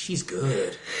 She's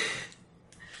good.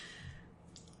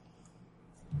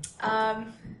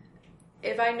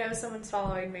 If I know someone's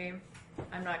following me,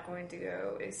 I'm not going to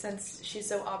go. Since she's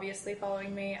so obviously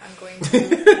following me, I'm going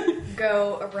to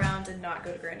go around and not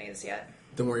go to Granny's yet.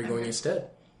 Then where are you going instead?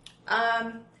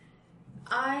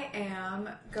 I am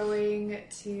going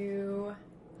to.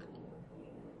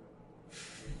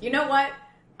 You know what?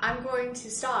 I'm going to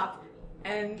stop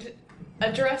and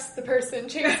address the person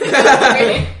chasing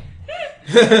me.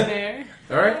 There.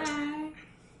 All right.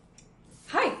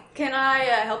 Hi, can I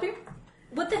help you?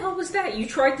 What the hell was that? You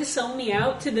tried to sell me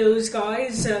out to those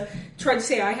guys, tried to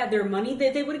say I had their money,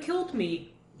 they would have killed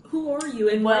me. Who are you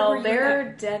and why were Well, you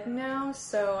they're dead now,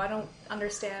 so I don't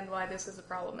understand why this is a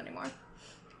problem anymore.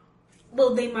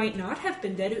 Well, they might not have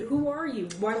been dead. Who are you?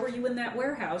 Why were you in that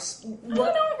warehouse? I don't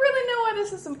really know why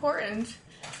this is important.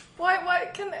 Why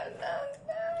can...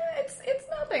 it's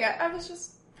nothing. I was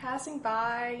just passing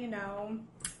by, you know.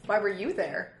 Why were you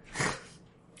there?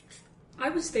 I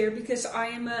was there because I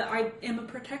am a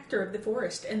protector of the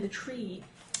forest and the tree.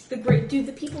 The great. Do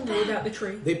the people know about the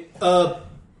tree? They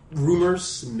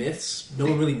rumors, myths. No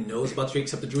one really knows about the tree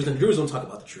except the druids, and the druids don't talk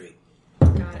about the tree.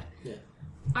 Got it. Yeah.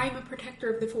 I am a protector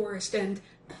of the forest, and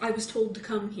I was told to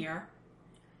come here.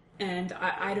 And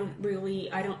I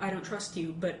don't trust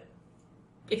you, but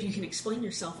if you can explain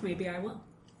yourself, maybe I will.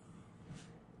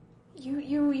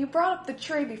 You brought up the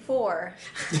tree before.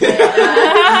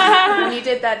 When you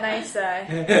did that nice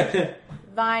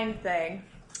vine thing.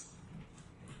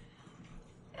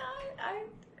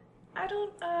 I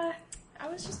don't I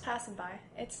was just passing by.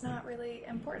 It's not really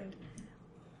important.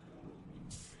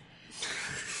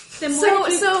 Then why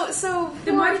did you- So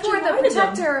then why did you for the lie to them?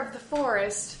 protector of the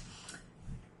forest,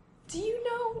 do you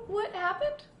know what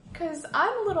happened? Because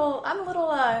I'm a little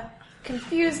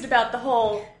confused about the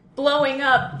whole blowing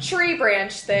up tree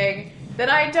branch thing that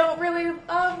I don't really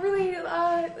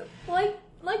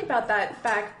like about that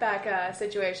back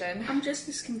situation. I'm just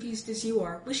as confused as you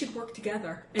are. We should work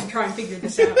together and try and figure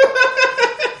this out.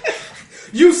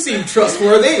 You seem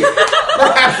trustworthy.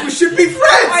 Perhaps we should be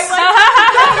friends.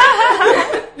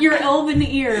 Your elven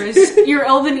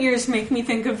ears make me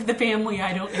think of the family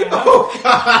I don't have. Oh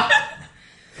God.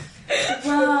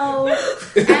 Well,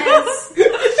 as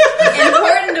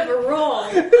important of a role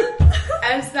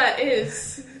as that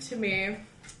is to me,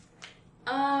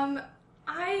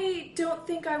 I don't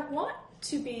think I want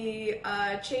to be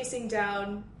chasing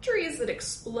down trees that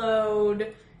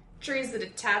explode, trees that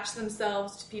attach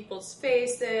themselves to people's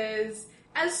faces.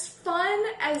 As fun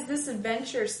as this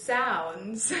adventure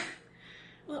sounds,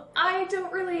 well, I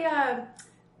don't really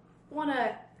want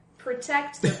to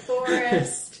protect the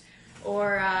forest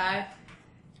or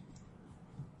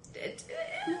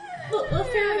Well,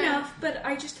 fair enough, but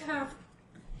I just have...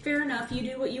 Fair enough, you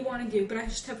do what you want to do, but I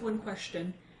just have one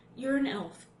question. You're an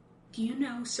elf. Do you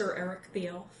know Sir Eric the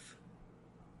Elf?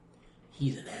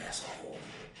 He's an asshole.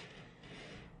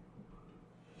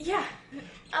 Yeah.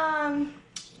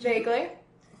 Vaguely.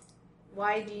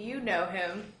 Why do you know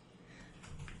him?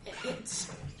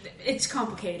 It's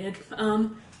complicated.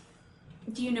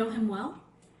 Do you know him well?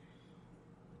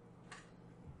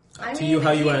 Up to you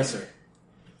how you answer.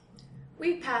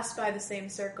 We passed by the same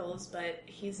circles, but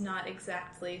he's not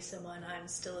exactly someone I'm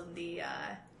still in the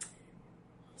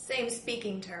same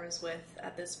speaking terms with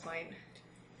at this point.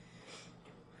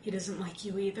 He doesn't like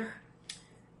you either.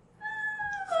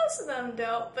 Most of them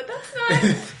don't, but that's not...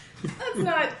 that's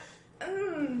not...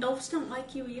 Elves don't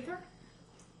like you either?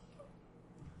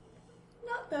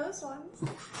 Not those ones.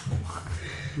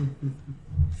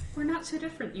 We're not so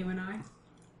different, you and I.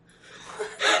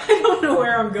 I don't know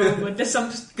where I'm going with this. I'm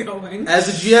just going. As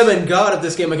the GM and god of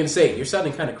this game, I can say, you're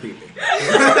sounding kind of creepy.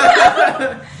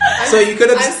 So you could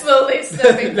have... I'm slowly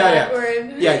stepping No, yeah.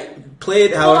 backward. Yeah, play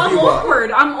it however you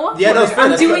want. I'm awkward. Yeah, no, it's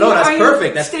fine. That's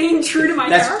perfect. That's staying true to my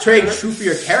That's character. staying true for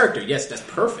your character. Yes, that's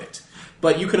perfect.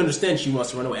 But you can understand she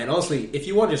wants to run away. And honestly, if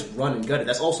you want to just run and gut it,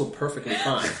 that's also perfectly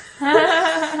fine.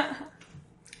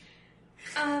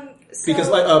 Because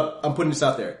I'm putting this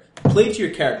out there. Play to your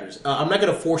characters. I'm not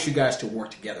going to force you guys to work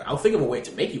together. I'll think of a way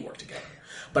to make you work together.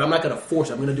 But I'm not going to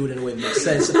force it. I'm going to do it in a way that makes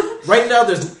sense. Right now,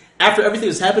 after everything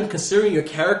that's happened, considering your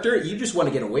character, you just want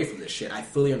to get away from this shit. I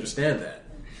fully understand that.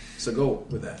 So go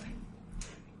with that.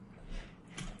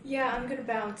 Yeah, I'm gonna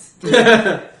bounce. I'm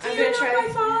gonna try. My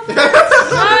father?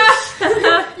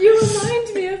 You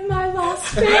remind me of my lost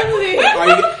family.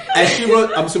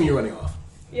 I'm assuming you're running off.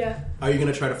 Yeah. Are you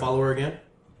going to try to follow her again?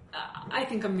 I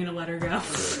think I'm gonna let her go.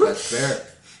 That's fair.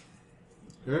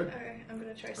 Good. Alright, I'm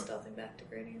gonna try stealthing back to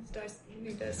Gradius. Do I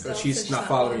need to So stealth she's since not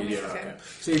following you me? yet. Okay.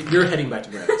 So you're heading back to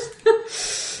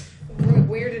Gradius.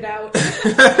 Weirded out.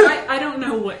 I don't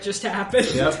know what just happened.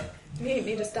 Yep.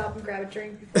 Need to stop and grab a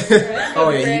drink before I Oh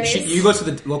yeah, you go to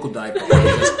the local dive bar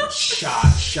and just shot.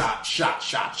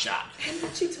 And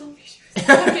then she told me she was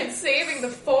fucking saving the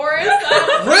forest.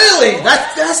 Really?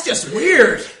 That's just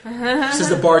weird. Says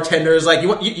the bartender is like,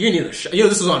 you need a shot.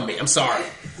 This is on me. I'm sorry.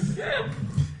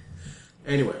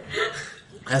 Anyway,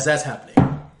 as that's happening,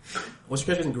 what's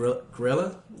your name?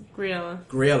 Griella.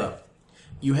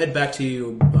 You head back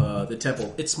to the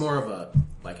temple. It's more of a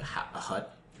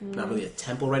hut. Not really a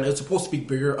temple right now. It's supposed to be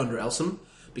bigger under Elsum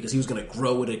because he was going to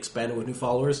grow and expand it with new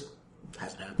followers.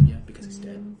 Hasn't happened yet because he's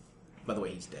dead. By the way,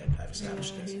 he's dead. I've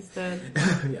established this. He's dead.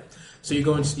 Yeah. So you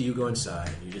go inside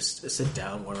and you just sit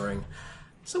down wondering,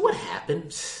 so what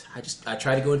happened? I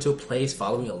tried to go into a place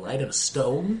following a light on a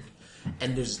stone,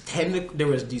 and there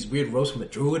was these weird ropes from a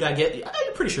druid. I'm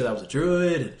pretty sure that was a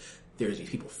druid. And there's these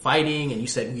people fighting, and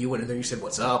you went in there. You said,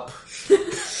 "What's up?"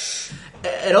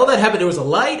 And all that happened. There was a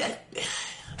light.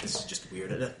 This is just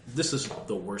weird. This is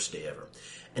the worst day ever.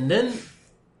 And then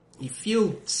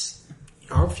your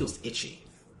arm feels itchy.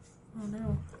 Oh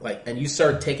no! And you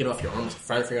start taking off your arms,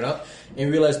 trying to figure it out, and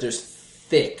you realize there's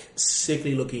thick,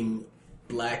 sickly-looking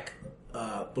black,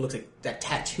 what looks like that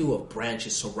tattoo of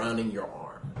branches surrounding your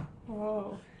arm.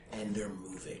 Whoa! And they're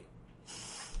moving.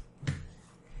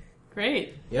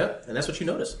 Great. Yep, and that's what you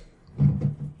notice.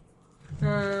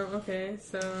 Okay,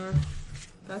 so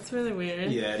that's really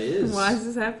weird. Yeah, it is. Why is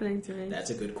this happening to me? That's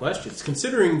a good question.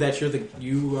 Considering that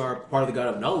you are part of the God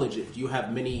of Knowledge, if you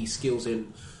have many skills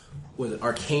in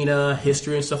arcana,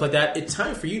 history, and stuff like that, it's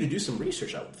time for you to do some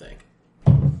research, I would think.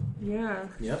 Yeah.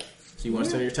 Yep. So you want to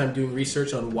spend your time doing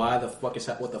research on what the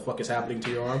fuck is happening to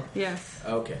your arm? Yes.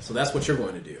 Okay, so that's what you're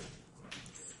going to do.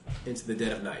 Into the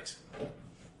dead of night.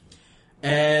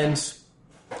 And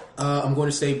I'm going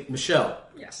to say, Michelle.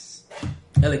 Yes.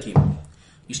 Elikim,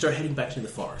 you start heading back to the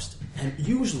forest. And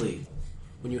usually,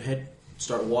 when you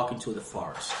start walking to the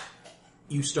forest,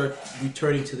 you start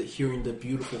returning to hearing the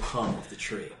beautiful hum of the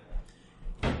tree.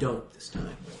 You don't this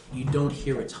time. You don't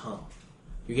hear its hum.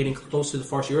 You're getting close to the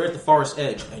forest. You're at the forest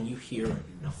edge, and you hear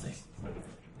nothing.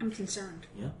 I'm concerned.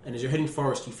 Yeah. And as you're heading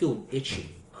forest, you feel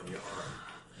itchy on your arm.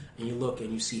 And you look,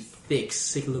 and you see thick,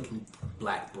 sick-looking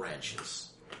black branches.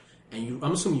 And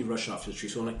I'm assuming you rush off to the tree.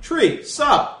 So I'm like, tree,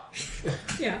 stop!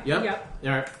 Yeah. Yeah? Yeah.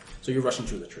 All right. So you're rushing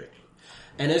to the tree.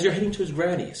 And as you're heading to his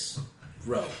Gradius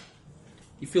row,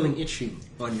 you're feeling itchy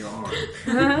on your arm.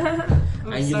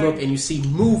 And you look and you see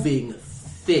moving,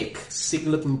 thick,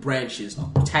 sick-looking branches,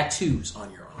 tattoos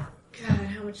on your arm. God,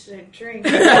 how much did I drink?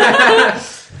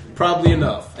 Probably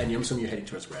enough. And I'm assuming you're heading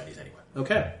towards Gradius anyway.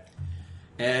 Okay.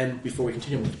 And before we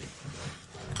continue with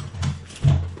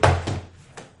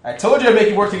I told you I'd make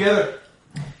you work together.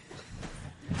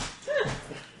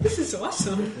 This is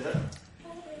awesome.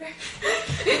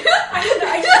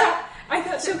 I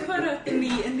got so caught up in the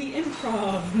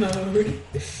improv mode.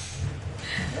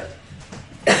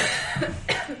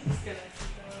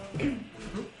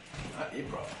 Not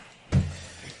improv.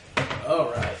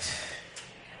 All right.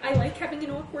 I like having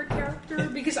an awkward character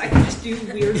because I can just do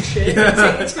weird shit.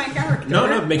 It's my character. No,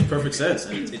 it makes perfect sense.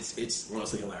 And it's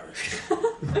honestly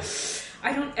hilarious.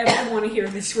 I don't ever want to hear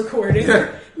this recording.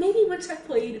 Maybe when since I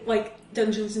played like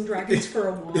Dungeons and Dragons for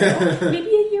a while, maybe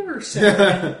a year or so.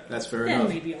 That's fair Then enough.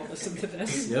 maybe I'll listen to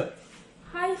this. Yep.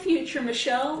 Hi, future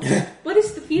Michelle. What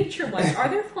is the future like? Are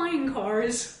there flying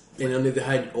cars? And under the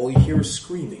hide, all you hear is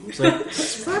screaming. It's like,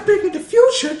 it's not big in the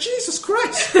future, Jesus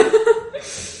Christ!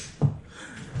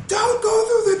 Don't go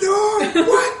through the door!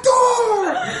 What door?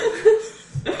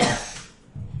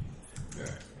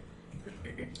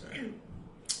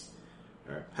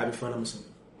 Alright. Having fun, I'm assuming.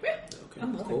 Okay,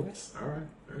 I'm loving cool. this. Alright.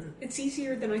 It's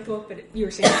easier than I thought, but you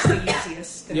were saying it's the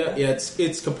easiest. Yeah,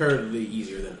 it's comparatively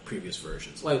easier than the previous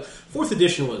versions. Like, 4th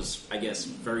edition was, I guess,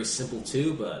 very simple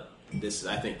too, but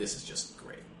I think this is just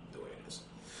great the way it is.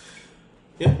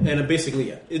 Yeah, and basically,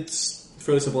 yeah, it's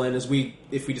fairly simple. And if we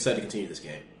decide to continue this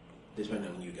game, depending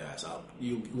on you guys,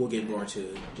 we'll get more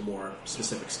into the more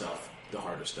specific stuff, the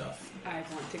harder stuff. I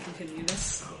want to continue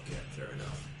this. Okay, fair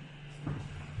enough.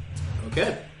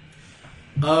 Okay,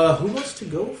 who wants to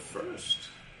go first?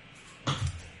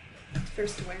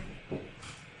 First to where?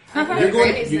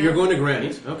 You're going to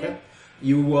Granny's. Okay. Yeah.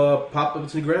 You pop up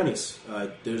to Granny's.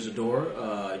 There's a door.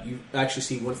 You actually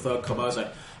see one thug come out. He's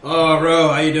like, "Oh, Ro,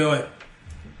 how you doing?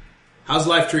 How's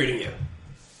life treating you?"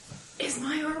 Is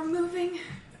my arm moving?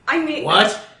 I mean...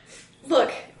 What?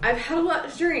 Look, I've had a lot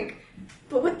to drink,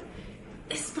 but what...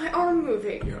 Is my arm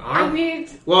moving? Your arm? I mean...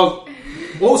 Well,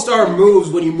 most arm moves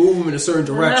when you move them in a certain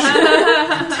direction.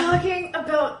 I'm talking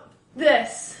about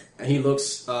this. And he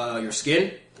looks, your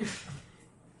skin?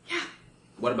 Yeah.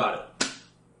 What about it?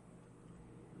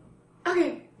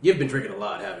 Okay. You've been drinking a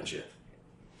lot, haven't you?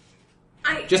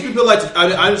 I Just be polite to...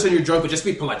 I understand you're drunk, but just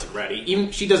be polite to Granny. Even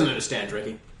she doesn't understand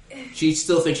drinking. She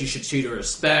still thinks you should treat her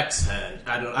respect, and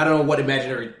I don't know what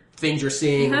imaginary things you're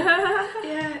seeing.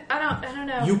 Yeah, I don't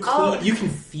know. You can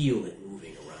feel it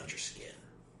moving around your skin.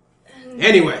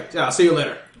 Anyway, I'll see you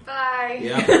later. Bye.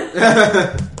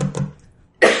 Yeah.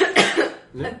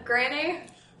 Granny?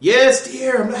 Yes,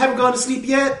 dear. I haven't gone to sleep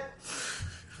yet.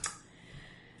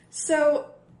 So,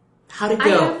 How'd it I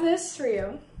go? have this for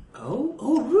you.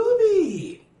 Oh,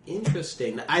 Ruby.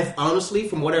 Interesting. I've honestly,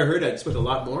 from what I heard, I expect a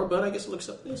lot more, but I guess it looks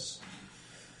like this.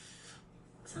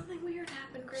 Something weird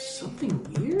happened, Granny. Something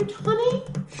weird, honey?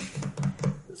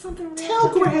 Something weird. Tell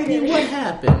Granny what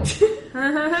happened.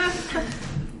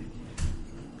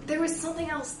 There was something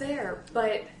else there,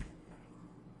 but...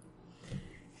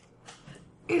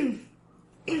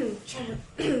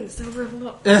 Sober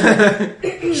up.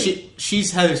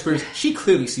 She's had experience. She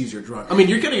clearly sees you're drunk. I mean,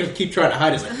 you're gonna keep trying to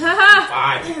hide it. Like,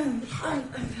 fine. I'm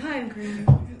fine, Granny.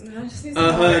 I just need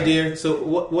some Dear. So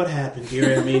what happened,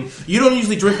 dear? I mean, you don't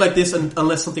usually drink like this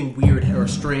unless something weird or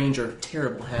strange or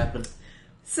terrible happened.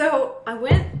 So, I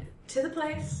went to the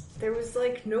place. There was,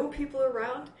 like, no people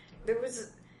around. There was a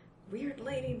weird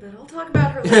lady, but I'll talk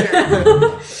about her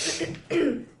later.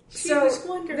 So, was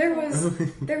wonderful.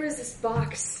 there was this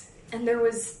box, and there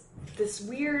was this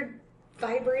weird,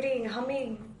 vibrating,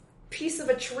 humming piece of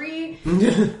a tree.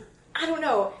 I don't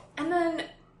know. And then,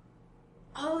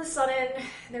 all of a sudden,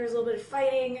 there was a little bit of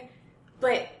fighting,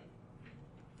 but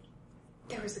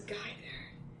there was a guy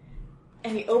there.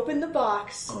 And he opened the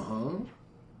box,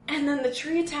 and then the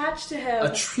tree attached to him.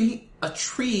 A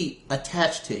tree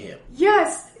attached to him.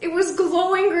 Yes, it was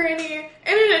glowing, Granny, and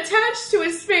it attached to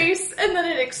his face, and then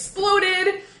it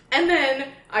exploded, and then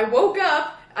I woke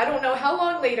up, I don't know how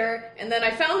long later, and then I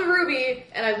found the ruby,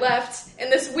 and I left,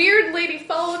 and this weird lady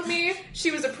followed me. She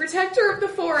was a protector of the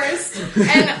forest,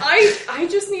 and I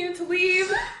just needed to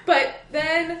leave, but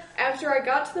then, after I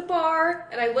got to the bar,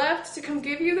 and I left to come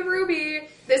give you the ruby,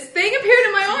 this thing appeared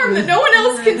in my arm that no one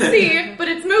else can see, but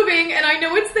it's moving, and I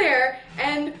know it's there,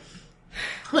 and...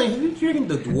 Honey, have you drinking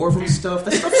the dwarven stuff?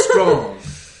 That stuff's strong.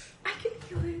 I can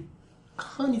feel it.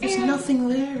 Honey, there's nothing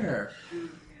there.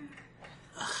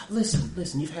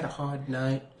 Listen, you've had a hard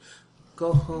night.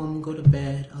 Go home, go to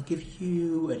bed. I'll give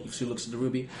you... And she looks at the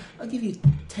ruby. I'll give you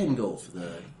 10 gold for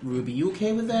the ruby. You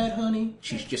okay with that, honey?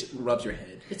 She just rubs your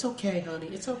head. It's okay, honey.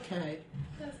 It's okay.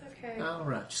 That's okay. All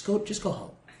right. Just go home.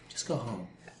 Just go home.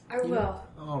 I will.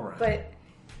 All right. But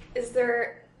is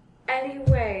there any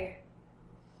way...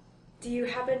 Do you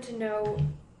happen to know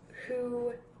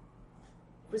who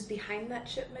was behind that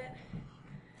shipment?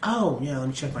 Oh, yeah, let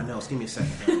me check my notes. Give me a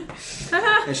second.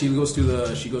 And she goes through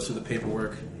the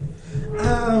paperwork.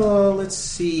 Oh, let's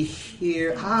see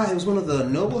here. It was one of the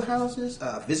noble houses.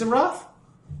 Vizeroth?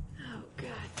 Oh,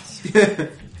 God.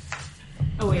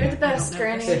 Oh, wait, You're the best,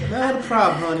 Granny. Not a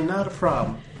problem, honey. Not a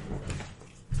problem.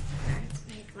 Let's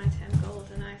make my 10 gold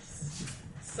and I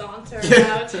saunter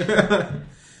out.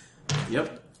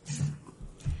 Yep.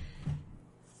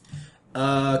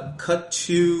 Cut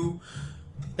to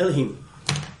Elohim.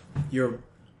 You're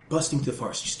busting through the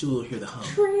forest. You still hear the hum.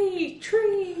 Tree!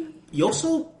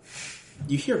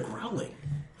 You hear growling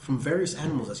from various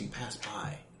animals as you pass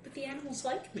by. But the animals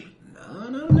like me. No,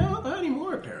 not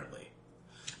anymore, apparently.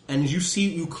 And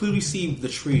you clearly see the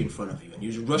tree in front of you, and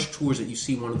you rush towards it. You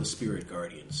see one of the spirit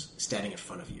guardians standing in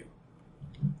front of you,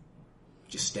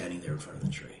 just standing there in front of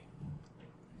the tree.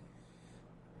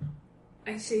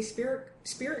 I say,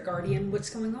 spirit guardian, what's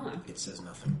going on? It says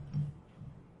nothing.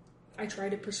 I try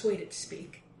to persuade it to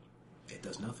speak. It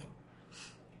does nothing.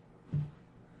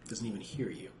 It doesn't even hear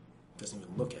you. It doesn't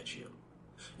even look at you.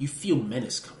 You feel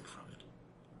menace coming from it.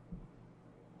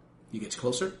 You get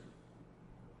closer?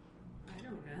 I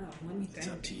don't know. Let me It's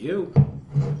think. up to you.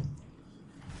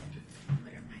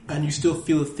 And you still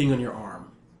feel the thing on your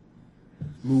arm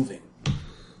moving.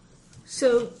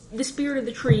 So, the spirit of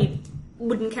the tree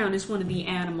wouldn't count as one of the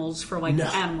animals for, like,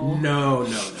 animal. No.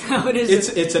 No, it is.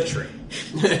 It's a tree.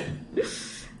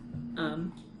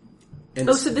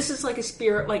 So this is like a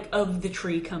spirit, like, of the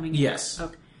tree coming in. Yes.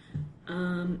 Okay.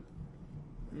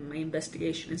 My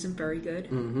investigation isn't very good.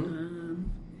 Mm-hmm.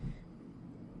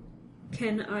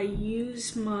 Can I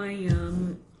use my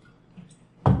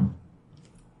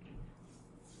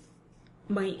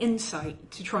my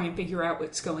insight to try and figure out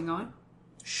what's going on?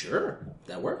 Sure,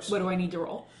 that works. What do I need to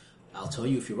roll? I'll tell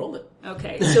you if you roll it.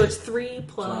 Okay, so it's 3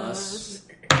 plus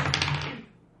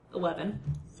 11.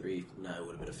 3, no, it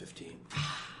would have been a 15.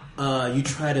 You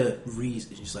try to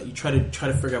reason, you try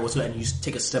to figure out what's going on, and you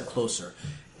take a step closer.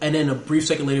 And then a brief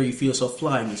second later, you feel yourself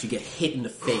flying as you get hit in the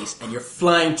face, and you're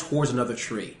flying towards another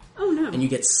tree. Oh no. And you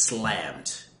get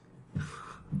slammed.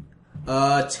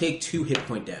 Take 2 hit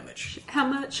point damage. How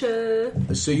much?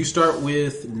 So you start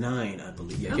with 9, I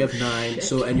believe. Yeah, you have 9. Shit.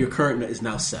 So, and your current is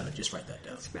now 7. Just write that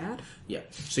down. That's bad. Yeah.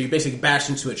 So you basically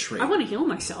bashed into a tree. I want to heal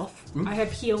myself. I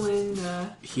have healing.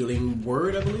 Healing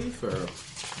word, I believe, or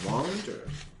wand, or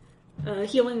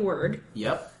Healing word.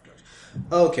 Yep.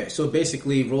 Okay, so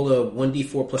basically roll a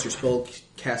 1d4 plus your spell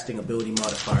casting ability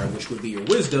modifier, which would be your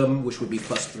wisdom, which would be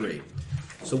plus 3.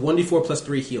 So 1d4 plus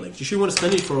 3 healing. You sure you want to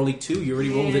spend it for only 2? You already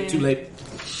rolled it too late.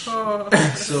 Oh.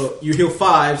 So you heal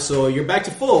 5, so you're back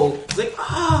to full. It's like,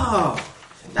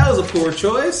 that was a poor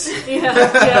choice.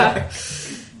 Yeah.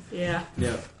 Yeah.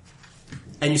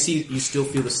 And you still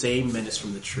feel the same menace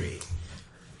from the tree.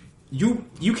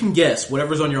 You can guess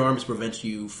whatever's on your arms prevents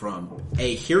you from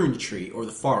A, hearing the tree or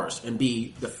the forest, and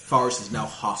B, the forest is now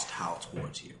hostile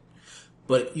towards you.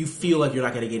 But you feel like you're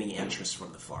not going to get any interest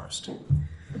from the forest.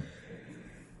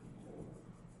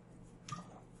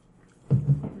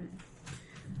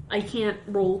 I can't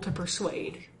roll to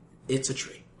persuade. It's a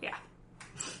tree. Yeah.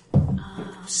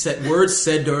 Words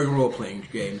said during a role-playing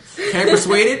game. Can't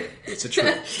persuade it? It's a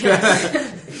tree.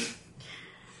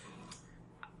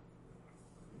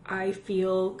 I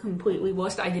feel completely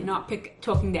lost. I did not pick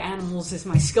talking to animals as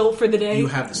my skill for the day. You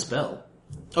have the spell.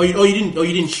 Oh, you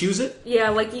didn't choose it? Yeah,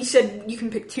 like you said, you can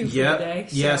pick 2 for the day.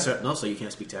 So. Yeah, so, no, so you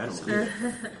can't speak to animals either.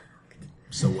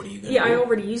 So what are you going to do? Yeah, I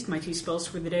already used my 2 spells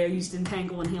for the day. I used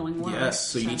Entangle and Healing Word. Yes,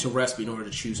 so you need to rest in order to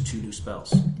choose 2 new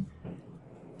spells.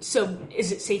 So,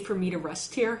 is it safe for me to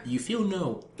rest here? You feel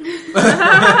no.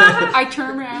 I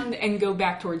turn around and go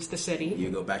back towards the city. You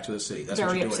go back to the city. That's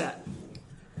Very what you're upset. doing.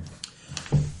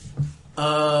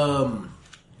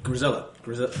 Griella.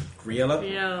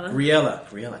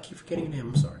 I keep forgetting your name.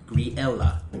 I'm sorry.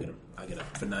 Griella. I gotta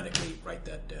phonetically write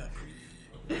that down.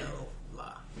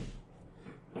 Griella.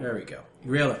 There we go.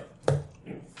 Griella.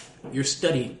 You're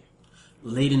studying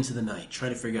late into the night,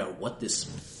 trying to figure out what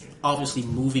this obviously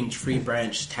moving tree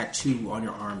branch tattoo on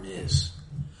your arm is.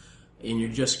 And you're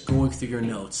just going through your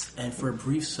notes, and for a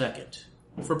brief second,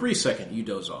 you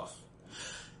doze off.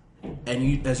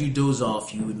 And as you doze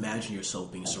off, you imagine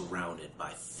yourself being surrounded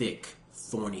by thick,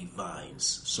 thorny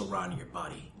vines surrounding your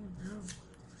body,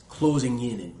 closing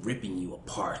in and ripping you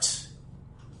apart.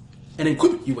 And then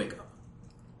you wake up.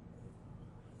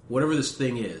 Whatever this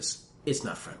thing is, it's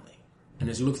not friendly. And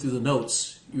as you look through the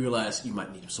notes, you realize you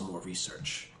might need some more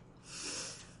research.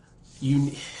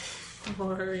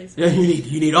 More research.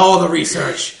 You need all the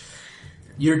research.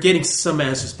 You're getting some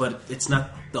answers, but it's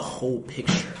not the whole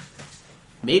picture.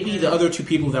 Maybe the other 2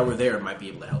 people that were there might be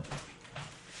able to help.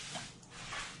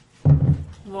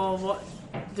 Well, what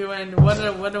do I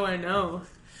know?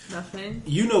 Nothing.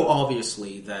 You know,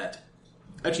 obviously, that...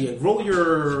 Actually, roll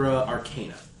your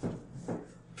Arcana.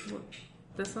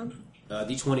 This one?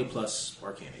 D20 plus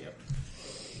Arcana, yep.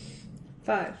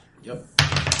 5. Yep.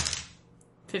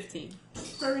 15.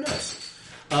 Very nice.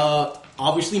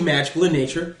 Obviously magical in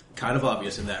nature. Kind of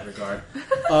obvious in that regard.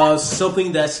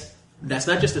 Something that's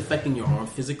not just affecting your arm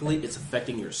physically, it's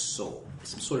affecting your soul.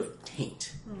 Some sort of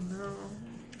taint. Oh no.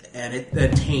 and the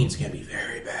taints can be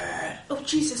very bad. Oh,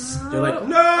 Jesus. They're like,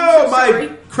 no, I'm so my sorry.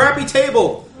 crappy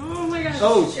table. Oh, my gosh.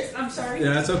 Oh. Shit, I'm sorry.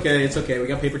 Yeah, it's okay. It's okay. We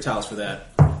got paper towels for that.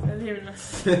 I didn't even know.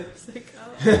 It's like,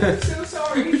 oh. I'm so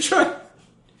sorry. You're trying.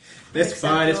 It's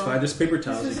fine. It's Acceptable. fine. Just paper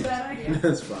towels. This is a bad idea.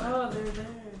 That's fine. Oh, they're there.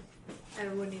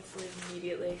 Everyone needs to leave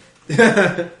immediately.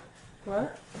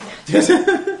 What?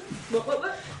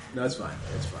 What? No, it's fine.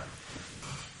 It's fine.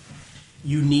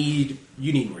 You need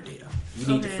more data. You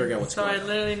need to figure out what's so going I on.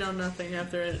 literally know nothing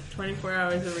after 24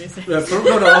 hours of research. No,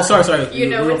 oh, sorry. You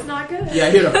know it's not good. Yeah,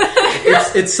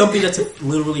 it's something that's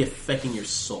literally affecting your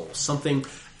soul. Something.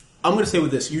 I'm going to say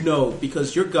with this,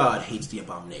 because your god hates the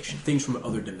abomination, things from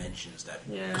other dimensions that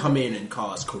come in and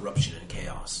cause corruption and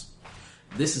chaos.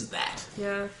 This is that.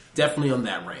 Yeah. Definitely on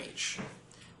that range.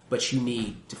 But you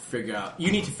need to figure out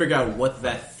what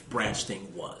that branch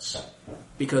thing was.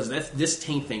 Because this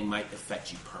taint thing might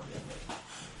affect you permanently.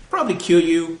 Probably kill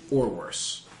you or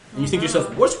worse. And you think to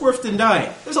yourself, what's worse than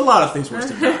dying? There's a lot of things worse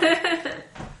than dying.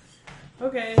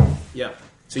 Okay. Yeah.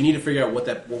 So you need to figure out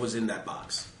what was in that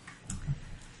box.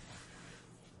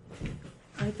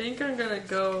 I think I'm gonna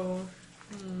go.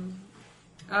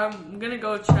 I'm gonna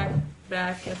go check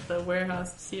back at the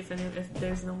warehouse to see if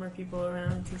there's no more people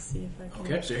around to see if I can.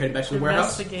 Okay, so you're heading back to the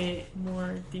warehouse? Investigate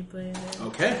more deeply.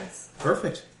 Okay, Yes.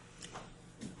 perfect.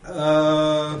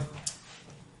 So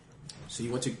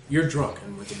you're drunk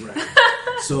and went to grab.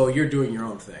 So you're doing your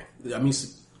own thing. I mean,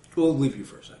 we'll leave you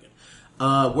for a second.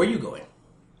 Where are you going?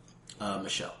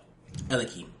 Michelle.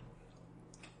 Elikim.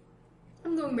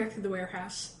 I'm going back to the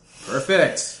warehouse.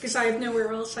 Perfect. Because I have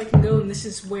nowhere else I can go, and this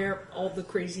is where all the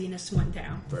craziness went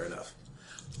down. Fair enough.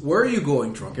 Where are you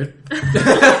going, drunkard?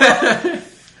 I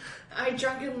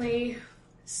drunkenly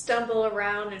stumble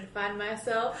around and find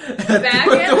myself back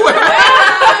in the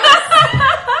warehouse.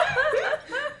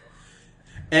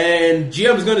 And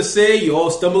GM's going to say you all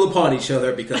stumble upon each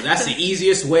other because that's the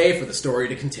easiest way for the story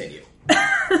to continue.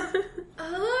 Oh,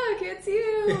 look, it's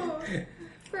you,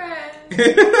 friend.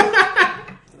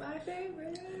 My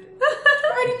favorite.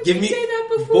 Why didn't Give you me say that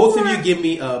before? both of you. Give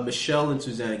me Michelle and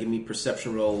Susanna. Give me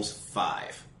perception rolls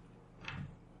 5.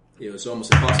 It was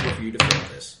almost impossible for you to fail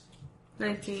this.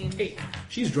 19. 8.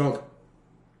 She's drunk.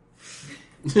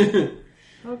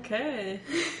 Okay.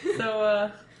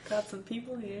 So, got some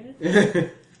people here.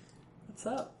 What's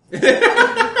up?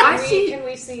 Can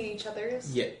we see each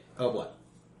other's? Yeah. Oh, what?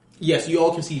 Yes, you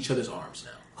all can see each other's arms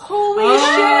now. Holy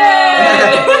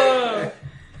shit!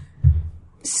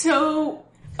 So,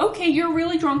 okay, you're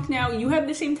really drunk now. You have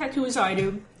the same tattoo as I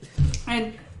do.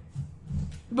 And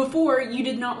before, you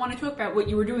did not want to talk about what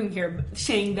you were doing here,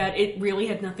 saying that it really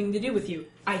had nothing to do with you.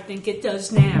 I think it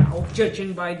does now,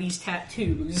 judging by these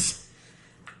tattoos.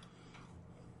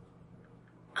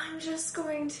 I'm just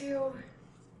going to...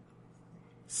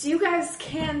 So you guys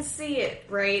can see it,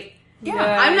 right?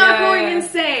 Yeah, I'm not going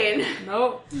insane.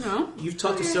 Nope. No. You've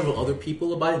talked to several other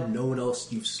people about it. No one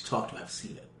else you've talked to have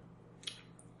seen it.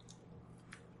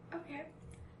 Okay.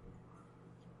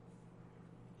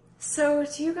 So,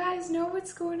 do you guys know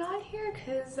what's going on here?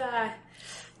 Because,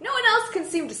 no one else can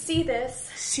seem to see this.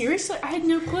 Seriously? I had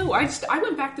no clue. I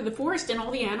went back to the forest and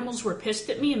all the animals were pissed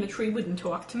at me and the tree wouldn't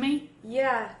talk to me.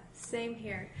 Yeah, same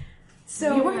here.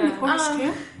 So, You were in the forest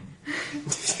too?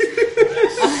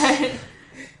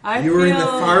 You were in the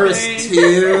forest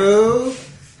too?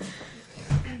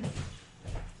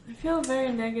 I feel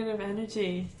very negative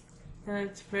energy, and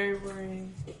it's very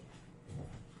worrying.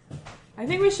 I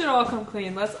think we should all come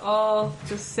clean. Let's all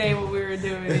just say what we were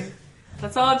doing.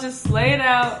 Let's all just lay it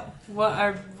out, what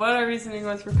our reasoning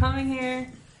was for coming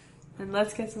here, and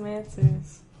let's get some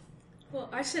answers. Well,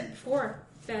 I said before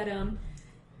that,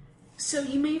 so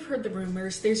you may have heard the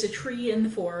rumors. There's a tree in the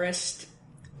forest,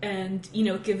 and,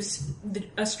 it gives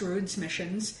us druids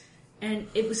missions, and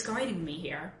it was guiding me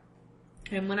here.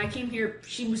 And when I came here,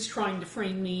 she was trying to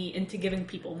frame me into giving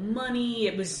people money.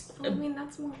 It was... I mean,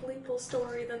 that's a more believable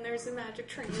story than there's a magic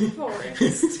tree in the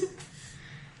forest.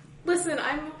 Listen, I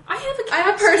have a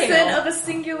I'm a person scale. of a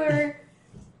singular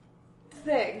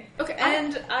thing. Okay,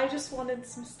 and I just wanted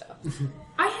some stuff.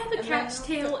 I have a And cat's then-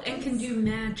 tail and can do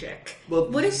magic. Well-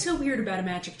 What is so weird about a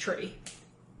magic tree?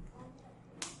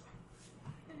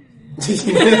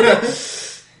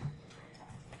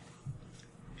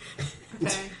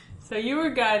 Okay, so you were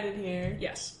guided here.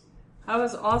 Yes. I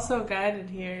was also guided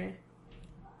here.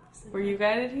 Were you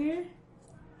guided here?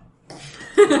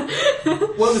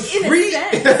 Well, the tree...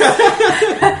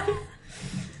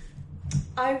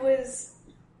 I was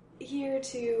here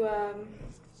to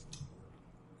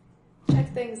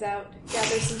check things out,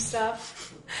 gather some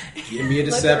stuff. Give me a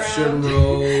deception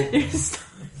roll. You're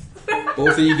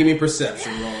Both of you give me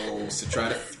perception rolls to try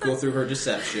to go through her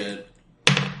deception.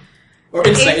 Or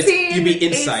insight. 18, You'd be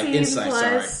insight. 18 Insight,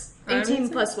 plus, sorry. 18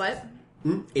 plus what?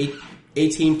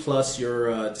 18 plus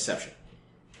your deception.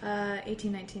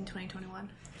 18, 19, 20, 21.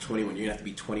 21. You're going to have to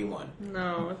be 21.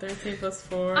 No, 13 plus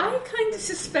 4. I kind of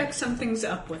suspect something's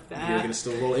up with You're that. going to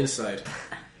still roll insight.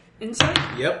 Insight?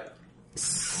 Yep.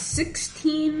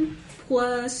 16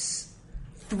 plus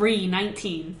 3,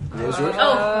 19. What was yours?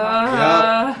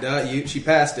 Uh, No, she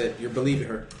passed it. You're believing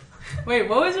her. Wait,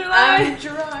 what was your line? I'm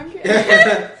drunk.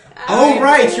 Oh,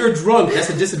 right. You're drunk. That's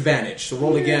a disadvantage. So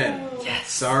roll again. Yes.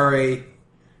 Sorry.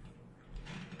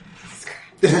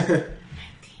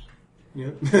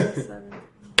 Yep. 7,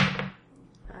 5.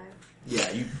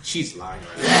 Yeah, she's lying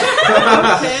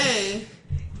right Okay.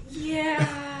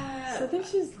 Yeah. I think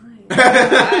she's lying.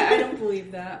 I don't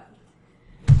believe that.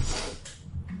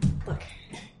 Look,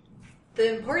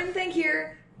 the important thing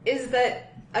here is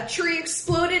that a tree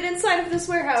exploded inside of this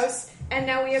warehouse, and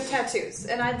now we have tattoos,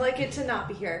 and I'd like it to not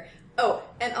be here. Oh,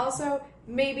 and also,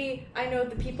 maybe I know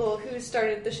the people who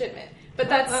started the shipment, but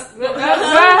that's... Wait a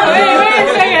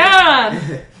second, hold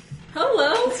on.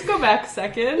 Hello? Let's go back a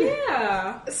second.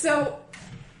 Yeah. So,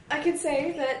 I could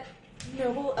say that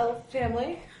noble elf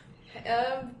family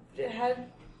had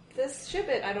this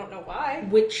shipment. I don't know why.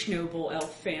 Which noble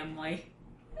elf family?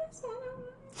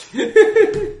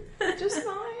 Just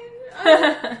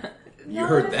mine. You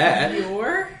heard that.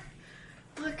 Your?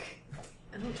 Look,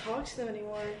 I don't talk to them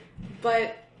anymore.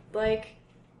 But, like,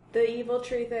 the evil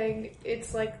tree thing,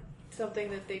 it's like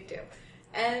something that they do.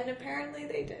 And apparently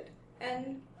they did.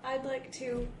 And I'd like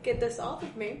to get this off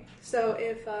of me. So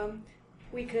if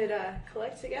we could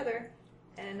collect together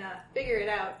and figure it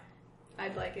out,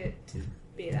 I'd like it to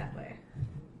be that way.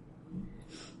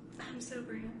 I'm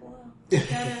sobering up below.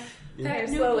 That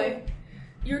Slowly.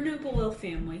 Your noble elf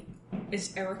family.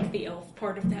 Is Eric the elf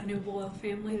part of that noble elf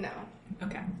family? No.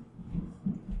 Okay.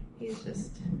 He's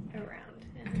just around.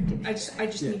 And I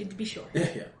just needed to be sure.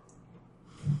 Yeah.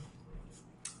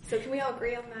 So can we all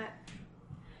agree on that?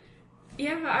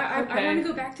 Yeah, I Okay. want to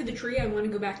go back to the tree. I want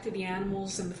to go back to the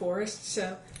animals and the forest.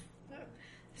 So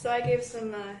I gave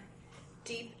some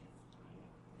deep,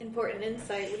 important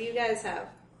insight. What do you guys have?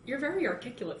 You're very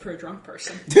articulate for a drunk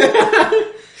person.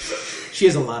 She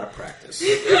has a lot of practice.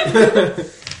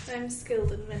 I'm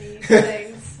skilled in many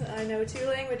things. I know 2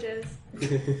 languages,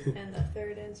 and the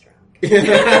third is drunk.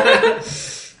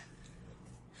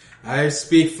 I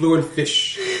speak fluent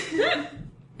fish.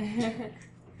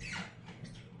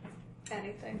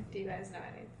 Anything? Do you guys know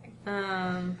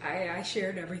anything? I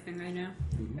shared everything I know.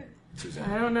 Suzanne,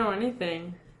 I don't know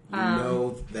anything. you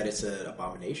know that it's an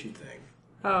abomination thing.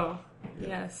 Oh,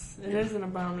 yes. It is an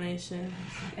abomination.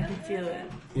 I can feel it.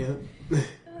 Yeah.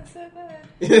 Oh, so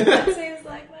good. That seems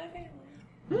like my family.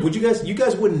 Would you guys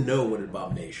wouldn't know what an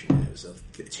abomination is, of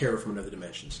terror from another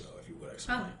dimension, so if you would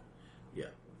explain. Oh. Yeah.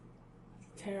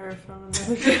 Terror from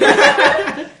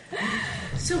another.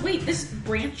 So wait, this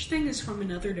branch thing is from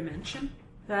another dimension?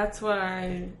 That's what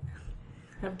I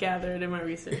have gathered in my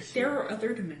research. There are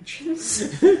other dimensions?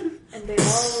 And they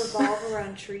all revolve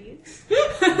around trees.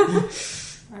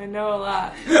 I know a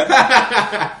lot.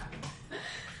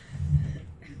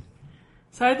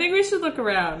 So I think we should look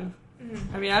around.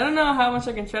 I mean, I don't know how much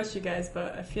I can trust you guys,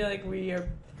 but I feel like we are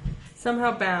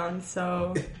somehow bound.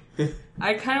 So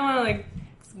I kind of want to like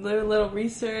do a little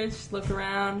research, look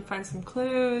around, find some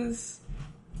clues,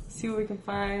 see what we can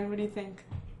find. What do you think?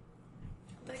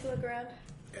 Take a look around.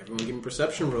 Everyone give me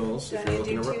perception rolls. Do I if you're need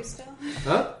to looking do around. 2 still?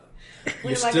 Huh? You're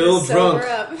When am I still gonna sober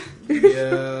drunk. up?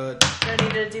 Yeah. I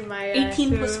need to do my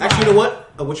 18 plus 5. Actually, you know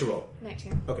what? What's your roll?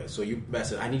 19. Okay, so you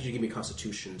messed it. I need you to give me a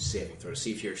Constitution saving throw to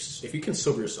see if you can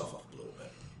sober yourself up a little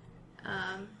bit.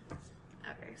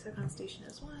 Okay, so Constitution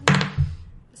is 1.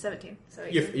 17. So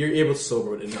You're able to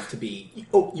sober it enough to be.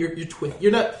 Oh, you're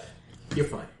You're not. You're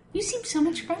fine. You seem so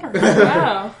much better.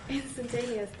 Wow.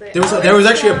 instantaneous. But There was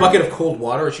actually a bucket of cold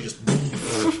water, and she just.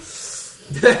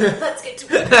 Let's get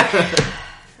to it.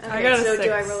 Okay, I got a so 6,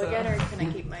 do I roll so- again, or can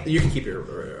I keep my... You can keep your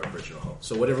original roll.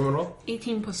 So what did everyone roll?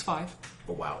 18 plus 5.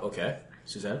 Oh wow. Okay,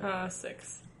 Suzanne.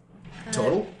 6.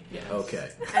 Total. Yes. Okay.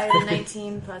 I have a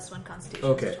 19 plus 1 Constitution.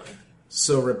 Okay. So 20.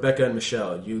 So Rebecca and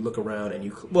Michelle, you look around and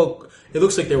it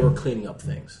looks like they were cleaning up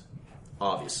things.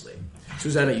 Obviously,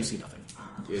 Susanna, you see nothing.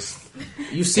 You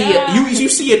see it. You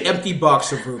see an empty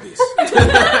box of rubies.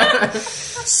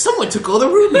 Someone took all the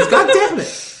rubies. God damn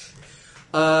it!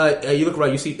 You look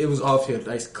around. You see it was obviously a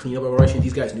nice cleanup operation.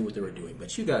 These guys knew what they were doing,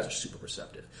 but you guys are super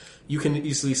perceptive. You can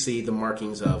easily see the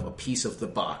markings of a piece of the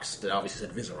box that obviously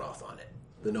said Vizaroth on it,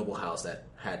 the noble house that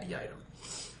had the item.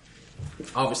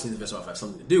 Obviously, the Visarov has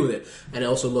something to do with it. And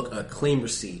also look a claim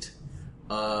receipt,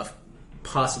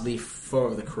 possibly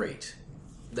for the crate.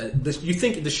 You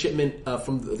think the shipment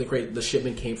from the crate, the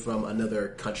shipment came from another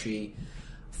country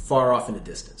far off in the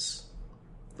distance,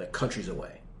 like countries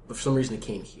away. But for some reason, it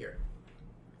came here.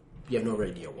 You have no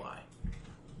idea why.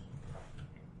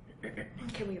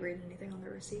 Can we read anything on the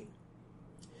receipt?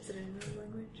 Is it in another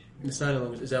language? It's not a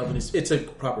language. It's Alvin. It's a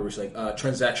proper receipt, like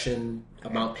transaction,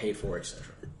 amount paid for,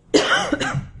 etc.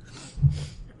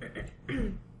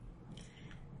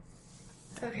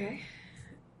 Okay.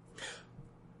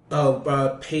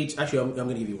 Paid. Actually, I'm going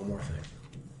to give you one more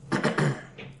thing.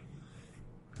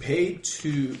 Paid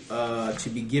to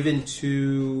be given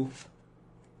to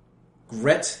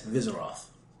Gret Vizaroth.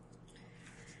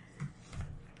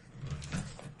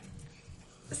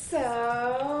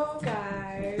 So,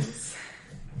 guys,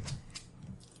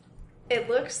 it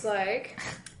looks like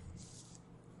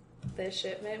this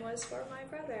shipment was for my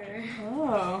brother.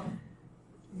 Oh.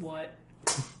 What?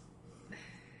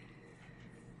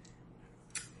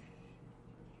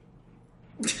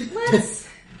 Let's.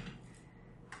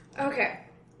 Okay.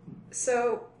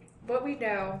 So, what we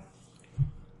know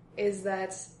is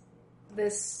that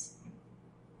this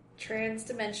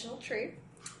trans-dimensional tree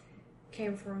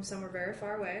came from somewhere very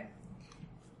far away.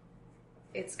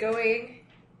 It's going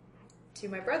to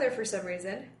my brother for some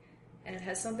reason, and it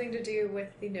has something to do with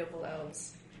the noble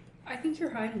elves. I think you're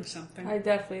hiding something. I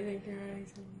definitely think you're hiding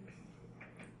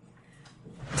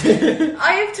something.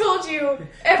 I have told you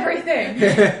everything.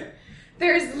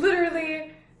 There's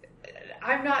literally...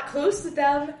 I'm not close to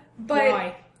them, but...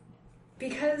 Why?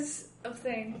 Because of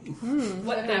things.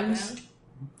 What happened? things?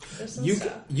 There's some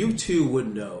stuff. You two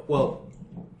would know. Well,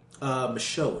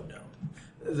 Michelle would know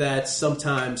that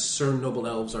sometimes certain noble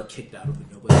elves are kicked out of the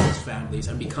noble elves' families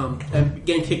and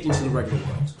getting kicked into the regular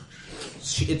world.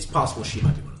 It's possible she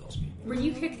might be one of those people. Were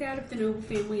you kicked out of the noble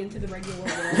family into the regular world?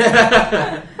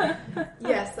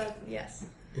 Yes, yes.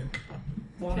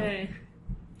 Okay.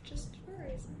 Just for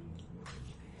reasons.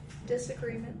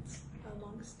 Disagreements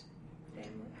amongst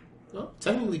family. Well,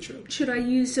 technically true. Should I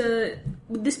use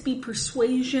would this be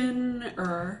persuasion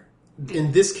or?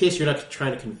 In this case, you're not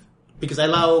trying to because I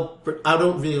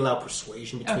don't really allow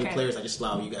persuasion between Okay. players. I just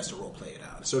allow you guys to role play it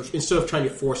out. So instead of trying to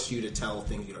force you to tell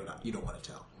things you don't want to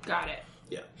tell. Got it.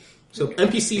 Yeah. So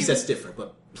NPCs, that's different,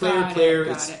 but Got player,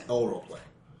 it. it's all role play.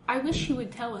 I wish you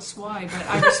would tell us why, but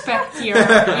I respect your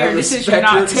decision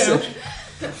not to.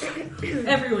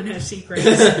 Everyone has secrets.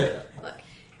 Look,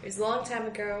 it was a long time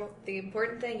ago. The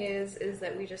important thing is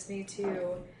that we just need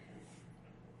to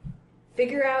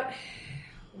figure out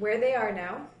where they are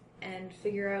now and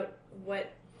figure out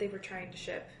what they were trying to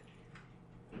ship.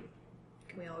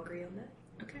 Can we all agree on that?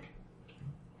 Okay.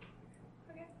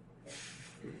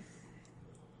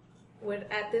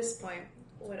 At this point,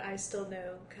 would I still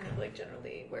know kind of like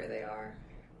generally where they are?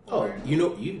 Oh, Or-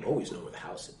 you always know where the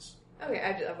house is. Okay,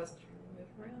 I wasn't trying to move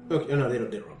around. Okay, no, they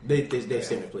don't. They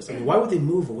stay in their place. I mean, why would they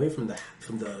move away from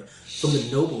the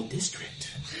noble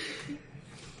district?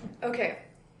 Okay,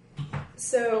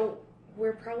 so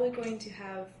we're probably going to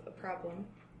have a problem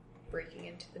breaking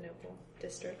into the noble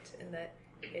district in that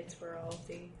it's where all of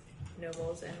the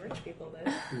nobles and rich people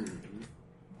live.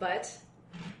 But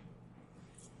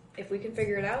if we can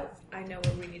figure it out, I know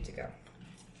where we need to go.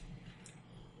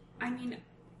 I mean,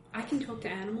 I can talk to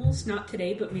animals, not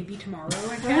today, but maybe tomorrow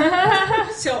I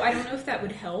can. So I don't know if that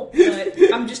would help, but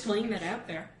I'm just laying that out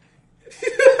there.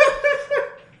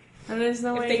 And there's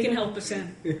no If way they you can help us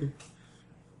in.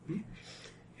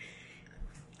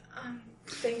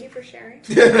 Thank you for sharing.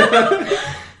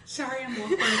 Sorry, I'm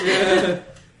awkward.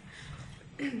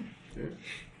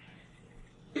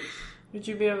 Would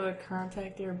you be able to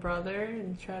contact your brother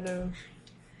and try to...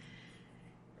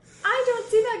 I don't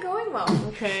see that going well.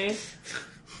 Okay.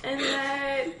 And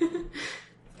that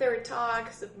there were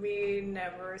talks of me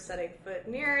never setting foot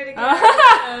near it again.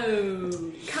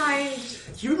 Oh. Kind.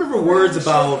 Do you remember words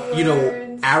about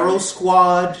words. arrow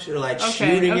squad or like Okay,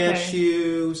 shooting okay. at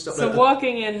you? Stuff So like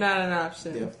walking in, not an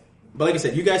option. Yeah. But like I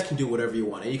said, you guys can do whatever you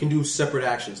want, and you can do separate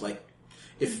actions. Like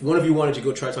if one of you wanted to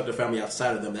go try to talk to the family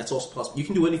outside of them, that's also possible. You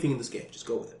can do anything in this game. Just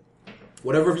go with it.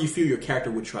 Whatever you feel your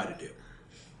character would try to do.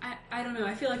 I don't know.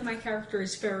 I feel like my character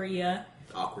is very,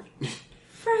 Awkward.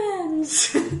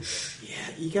 friends. Yeah,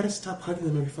 you gotta stop hugging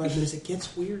them every 5 minutes. It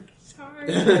gets weird.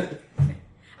 Sorry.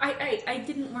 I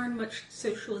didn't learn much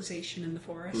socialization in the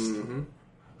forest. Mm-hmm.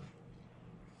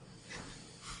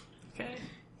 Okay.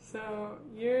 So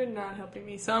you're not helping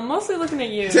me. So I'm mostly looking at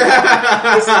you.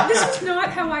 This is not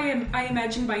how I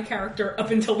imagined my character up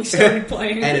until we started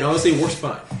playing. And it honestly works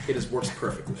fine. It just works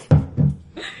perfectly.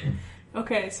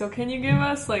 Okay, so can you give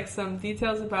us like some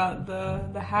details about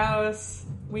the house,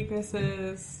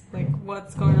 weaknesses, like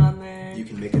what's going on there? You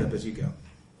can make it up as you go.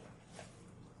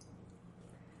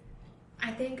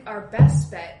 I think our best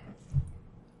bet.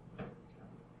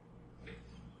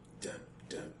 Dun,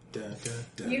 dun, dun, dun,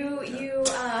 dun, You.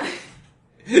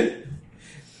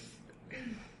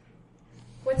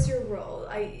 What's your role?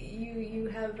 You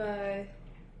have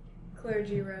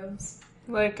clergy robes.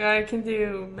 Like I can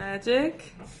do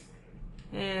magic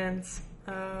and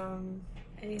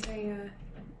Anything?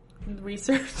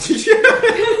 research.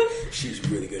 She's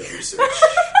really good at research.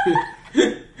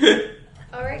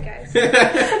 All right, guys.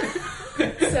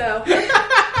 So.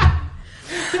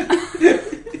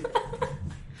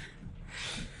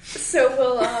 So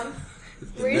we'll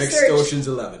The research. next Ocean's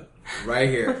 11, right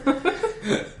here.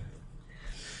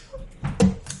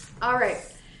 All right.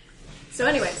 So,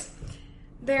 anyways,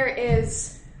 there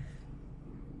is.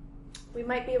 We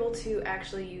might be able to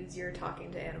actually use your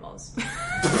talking to animals.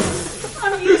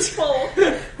 I'm useful.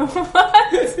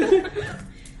 What?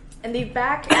 In the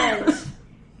back end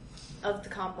of the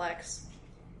complex,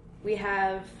 we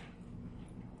have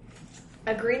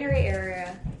a greenery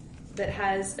area that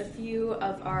has a few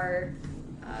of our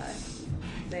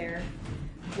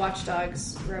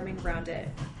watchdogs roaming around it.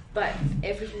 But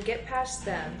if we can get past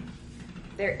them,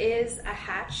 there is a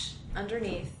hatch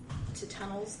underneath to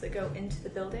tunnels that go into the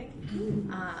building.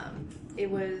 It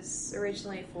was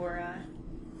originally for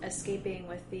escaping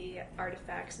with the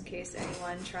artifacts in case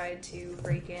anyone tried to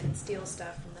break in and steal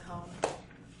stuff from the home.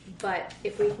 But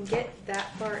if we can get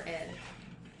that far in,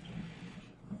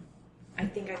 I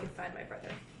think I can find my brother.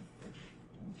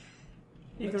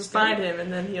 You can find him,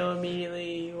 and then he'll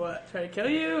immediately try to kill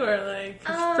you, or like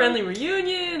friendly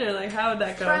reunion, or like how would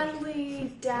that go?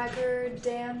 Friendly dagger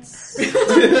dance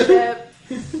friendship.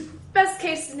 Best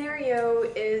case scenario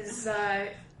is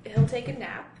he'll take a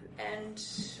nap, and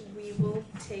we will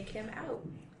take him out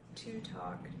to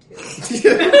talk to.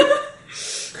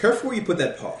 Careful where you put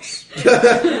that pause.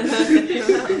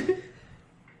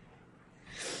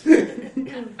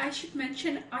 I should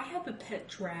mention, I have a pet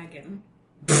dragon.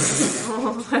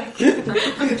 Oh my god!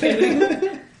 I'm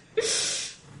kidding.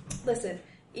 Listen,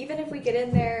 even if we get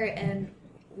in there and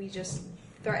we just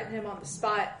threaten him on the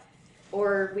spot,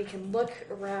 or we can look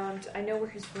around, I know where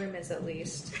his room is at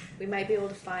least. We might be able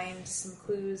to find some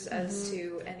clues as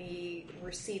to any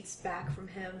receipts back from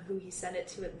him, who he sent it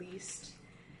to at least.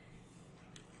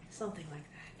 Something like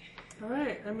that.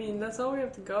 Alright, I mean, that's all we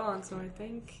have to go on, so I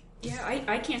think... Yeah,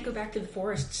 I can't go back to the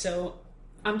forest, so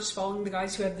I'm just following the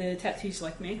guys who have the tattoos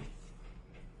like me.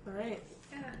 Alright.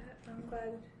 Yeah, I'm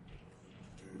glad.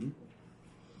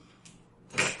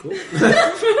 Cool.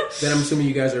 Then I'm assuming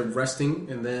you guys are resting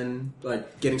and then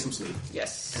like getting some sleep.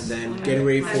 Yes. And then getting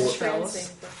ready I'm for trancing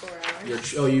for 4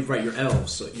 hours. you're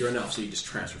elves, so you're an elf, so you just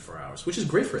transfer for hours, which is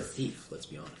great for a thief, let's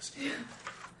be honest.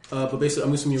 But basically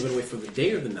I'm assuming you're gonna wait for the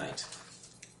day or the night.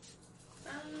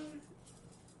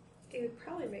 It would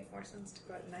probably make more sense to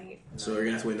go at night. So you're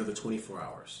gonna have to wait another 24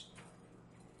 hours.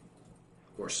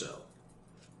 Or so.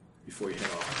 Before you head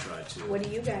off and try to What do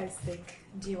you guys think?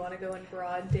 Do you want to go in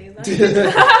broad daylight?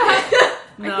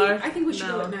 No, I think we should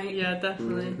go at night. Yeah,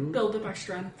 definitely. Build up our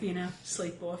strength,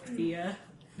 sleep off the, I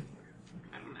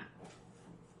don't know.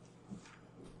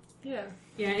 Yeah.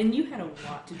 Yeah, and you had a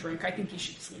lot to drink. I think you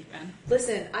should sleep in.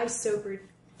 Listen, I sobered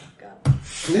up.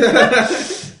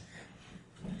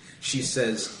 She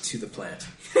says to the plant.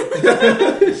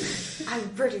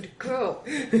 I'm ready to go.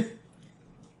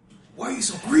 Why are you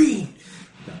so green?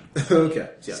 Okay.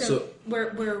 Yeah, so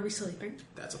where are we sleeping?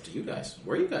 that's up to you guys.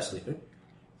 Where are you guys sleeping?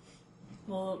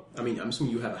 Well, I mean, I'm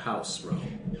assuming you have a house room.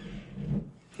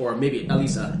 Or maybe at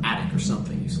least an attic or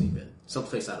something you sleep in.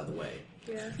 Someplace out of the way.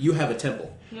 Yeah. You have a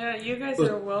temple. Yeah, you guys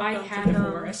Look, are welcome I had to a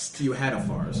come. forest. You had a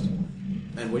forest.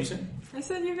 And what do you say? I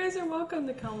said you guys are welcome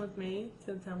to come with me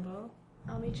to the temple.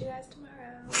 I'll meet you guys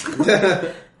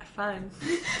tomorrow. Fine.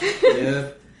 Yeah.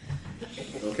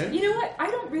 Okay. You know what? I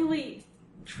don't really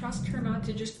trust her not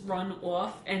to just run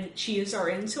off, and she is our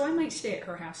inn, so I might stay at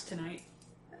her house tonight.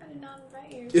 I did not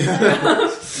invite you.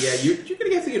 Yeah, you're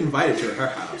gonna have to get invited to her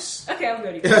house. Okay, I'll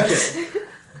go to yours. Okay.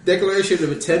 Declaration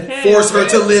of intent. Okay. Force her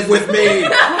to live with me.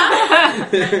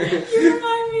 You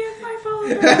remind me of my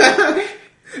father.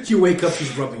 You wake up,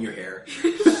 he's rubbing your hair.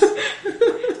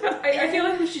 I feel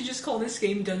like we should just call this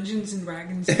game Dungeons and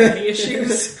Dragons Daddy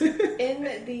Issues. In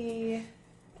the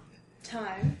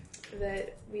time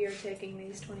that we are taking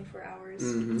these 24 hours,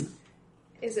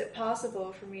 is it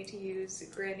possible for me to use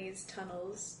Granny's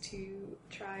tunnels to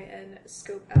try and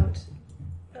scope out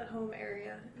the home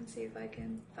area and see if I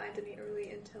can find any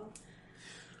early intel?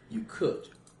 You could.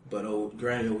 But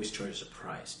Granny always charges a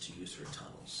price to use her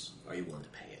tunnels. Are you willing to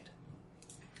pay it?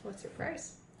 What's your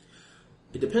price?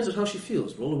 It depends on how she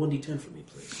feels. Roll a 1d10 for me,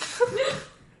 please.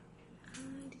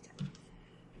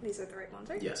 These are the right ones,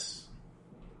 right? Yes.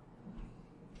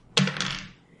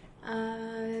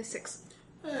 6.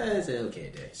 It's an okay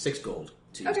day. 6 gold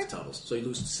to use Okay. the tunnels. So you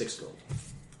lose 6 gold.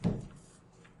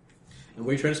 And where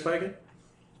are you trying to spy again?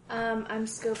 I'm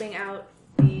scoping out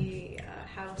the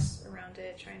house around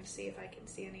it, trying to see if I can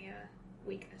see any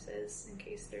weaknesses in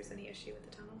case there's any issue with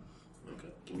the tunnel. Okay.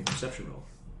 Give me a perception roll.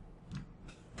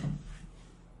 I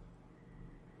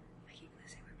keep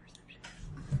losing my perception.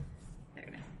 There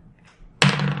we go.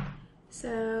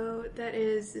 So that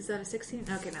is that a 16?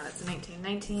 Okay, no, that's a 19.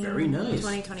 19. Very nice.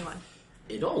 20, 21.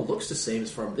 It all looks the same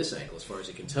from this angle, as far as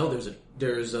you can tell.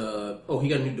 There's a. Oh, he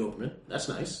got a new Doberman. That's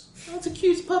nice. Oh, it's a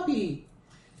cute puppy.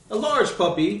 A large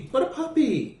puppy, but a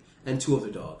puppy. And 2 other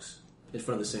dogs in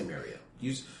front of the same area.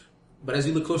 But as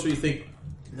you look closer, you think,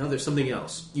 no, there's something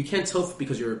else. You can't tell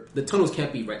because the tunnels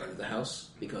can't be right under the house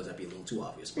because that'd be a little too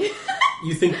obvious. But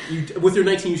you think with your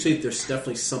 19, you say there's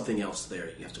definitely something else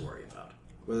there you have to worry about.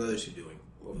 What are others you doing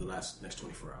over the next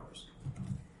 24 hours?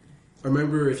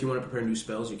 Remember, if you want to prepare new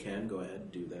spells, you can go ahead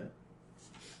and do that.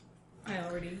 I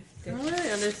already I did. don't really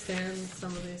understand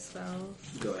some of these spells.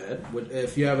 Go ahead.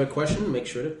 If you have a question, make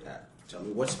sure to tell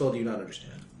me. What spell do you not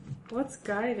understand? What's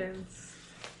guidance?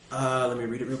 Let me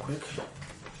read it real quick.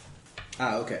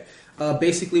 Okay.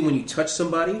 Basically, when you touch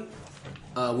somebody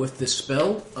with this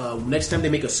spell, next time they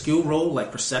make a skill roll,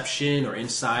 like perception or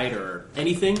insight or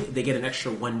anything, they get an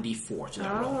extra 1d4 to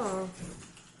that roll. Oh.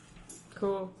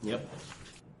 Cool. Yep.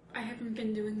 I haven't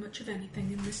been doing much of anything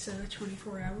in this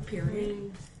 24-hour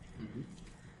period.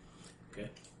 Okay.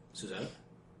 Suzanne?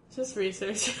 Just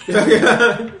research.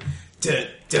 Research.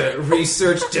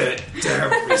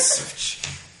 Research.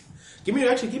 Give me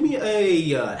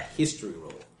a history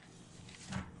roll.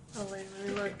 Oh wait, let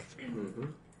me look.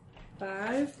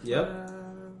 5. Yep.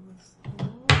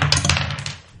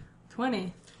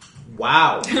 20.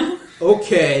 Wow.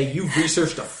 Okay, you've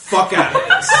researched the fuck out of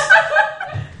this.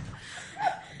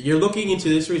 You're looking into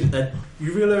this reason, and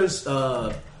you realize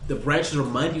the branches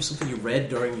remind you of something you read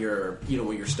during your,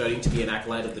 when you're studying to be an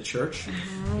acolyte of the church.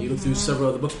 You look through several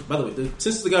other books. By the way,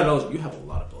 since the guy knows you have a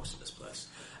lot of books in this place,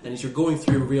 and as you're going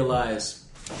through, you realize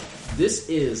this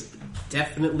is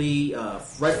definitely a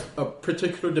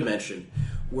particular dimension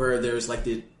where there's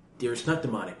there's not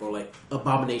demonic, but like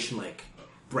abomination, like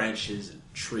branches and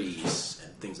trees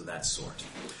and things of that sort.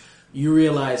 You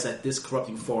realize that this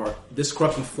corrupting form,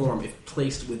 if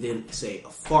placed within, say, a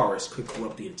forest, could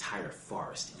corrupt the entire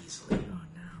forest easily. Oh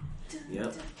no!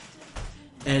 Yep.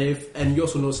 And you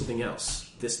also know something else.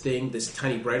 This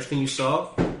tiny branch thing you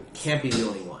saw, can't be the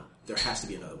only one. There has to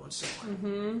be another one somewhere.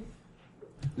 Mm-hmm.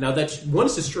 Now that one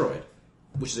is destroyed,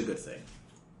 which is a good thing.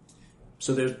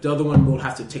 So the other one will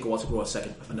have to take a while to grow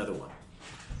another one.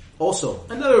 Also,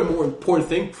 another more important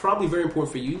thing, probably very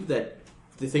important for you, that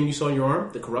the thing you saw in your arm,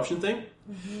 the corruption thing,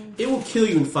 it will kill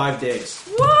you in 5 days.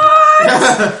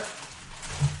 What?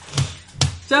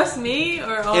 Just me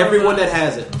or all Everyone of us? that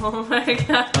has it. Oh my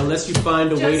god. Unless you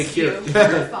find a way to cure it.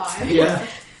 Yeah.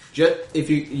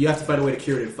 You have to find a way to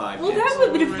cure it in 5 Well, days. that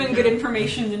would have been good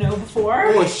information to know before.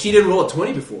 Oh, she didn't roll a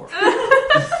 20 before.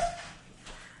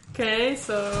 Okay,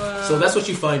 so So that's what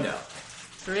you find out.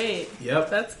 great. Yep.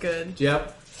 That's good.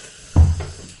 Yep.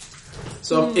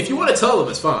 So if you want to tell them,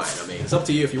 it's fine. I mean, it's up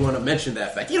to you if you want to mention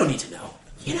that fact. You don't need to know.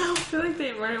 I feel like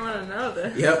they might want to know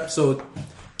this. Yep. So,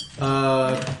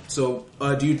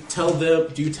 do you tell them?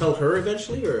 Do you tell her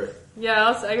eventually, or?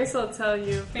 Yeah, I guess I'll tell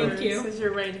you Thank first, you. since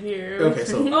you're right here. Okay.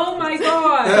 So. Oh my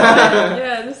god!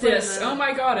 Yeah, just This. let Oh me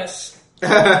my goddess.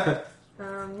 know.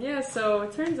 Yeah, so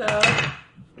it turns out.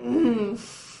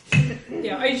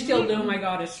 Yeah, I just yelled oh my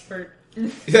goddess for...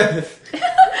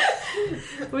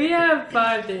 We have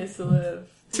 5 days to live.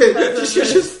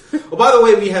 Oh, by the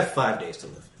way, we have 5 days to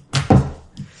live.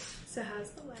 So how's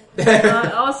the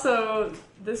weather? Also,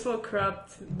 this will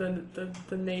corrupt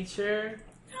the nature,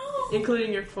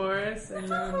 including your forest, and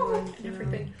then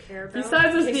Everything you care about.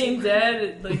 besides us being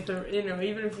dead, like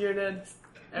even if you're dead,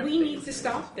 We need to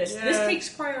stop this. Yeah. This takes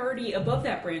priority above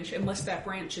that branch unless that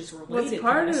branch is related What's to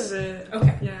part us. of it?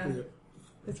 Okay. Yeah,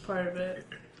 it's part of it.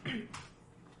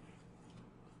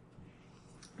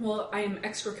 Well, I am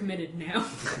extra committed now.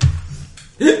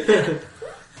 I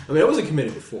mean, I wasn't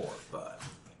committed before, but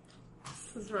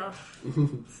This is rough.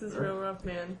 This is real rough,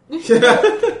 man. What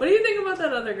do you think about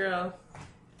that other girl?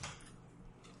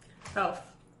 Elf.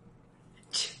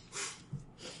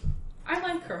 I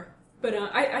like her. But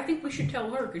I think we should tell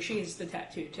her because she has the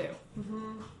tattoo too.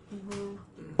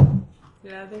 Yeah.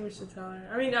 Yeah, I think we should tell her.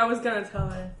 I mean, I was gonna tell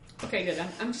her. Okay, good.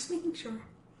 I'm just making sure.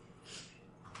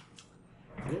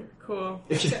 Cool.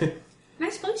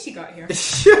 Nice place you got here.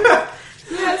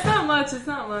 Yeah, it's not much,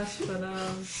 but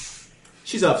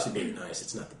She's obviously being nice.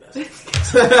 It's not the best.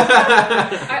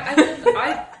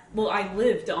 I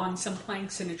lived on some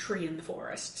planks in a tree in the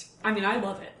forest. I mean, I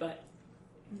love it, but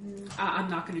I'm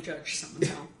not going to judge someone's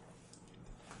home.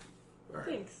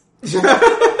 thanks.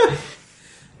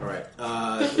 All right.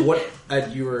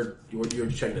 You were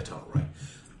checking the tunnel,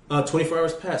 right? 24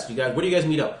 hours passed. Where do you guys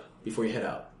meet up before you head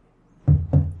out?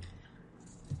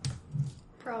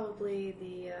 Probably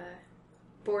the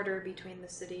border between the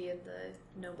city and the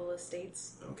noble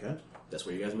estates. Okay, that's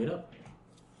where you guys meet up.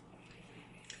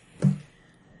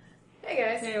 Hey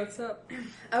guys. Hey, what's up?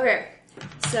 Okay,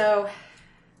 so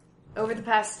over the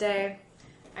past day,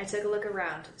 I took a look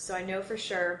around, so I know for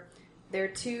sure there are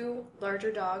 2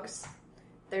 larger dogs.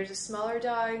 There's a smaller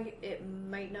dog. It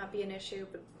might not be an issue,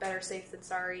 but better safe than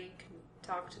sorry. You can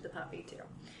talk to the puppy too.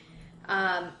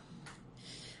 I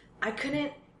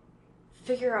couldn't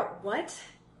figure out what,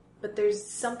 but there's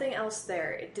something else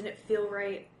there. It didn't feel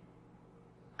right.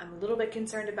 I'm a little bit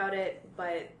concerned about it,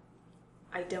 but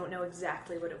I don't know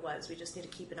exactly what it was. We just need to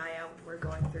keep an eye out when we're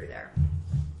going through there.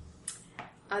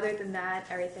 Other than that,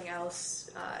 everything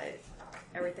else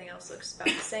looks about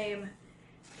the same.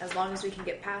 As long as we can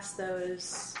get past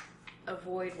those,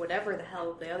 avoid whatever the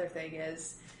hell the other thing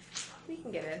is, we can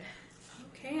get in.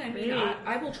 Okay, I mean,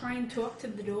 I will try and talk to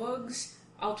the dogs.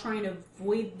 I'll try and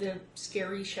avoid the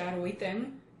scary, shadowy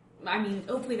thing. I mean,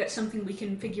 hopefully that's something we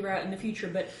can figure out in the future,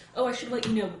 but, I should let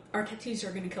you know, our tattoos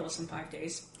are going to kill us in 5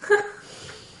 days.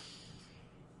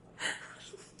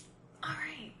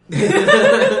 Alright.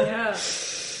 Yeah.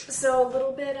 So a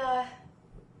little bit,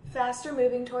 faster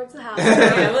moving towards the house.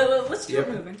 Yeah, let's start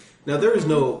moving. Now there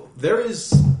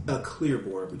is a clear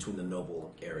border between the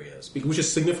noble areas, which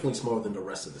is significantly smaller than the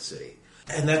rest of the city,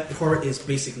 and that part is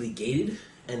basically gated.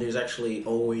 And there's actually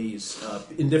always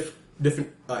in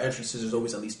different entrances. There's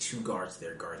always at least 2 guards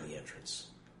there guarding the entrance.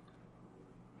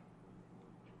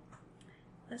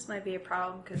 This might be a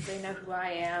problem because they know who I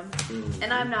am,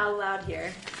 and I'm not allowed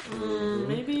here.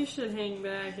 Maybe you should hang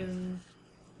back and.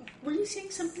 Were you saying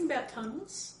something about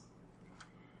tunnels?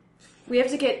 We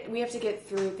have to get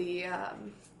through the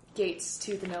gates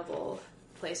to the noble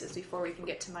places before we can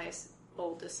get to my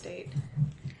old estate.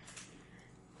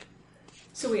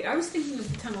 So wait, I was thinking of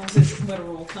the tunnels as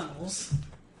literal tunnels.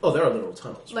 Oh, there are literal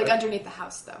tunnels, Like right? underneath the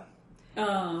house, though.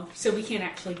 Oh, so we can't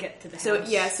actually get to the house. So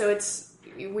yeah, so it's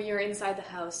when you're inside the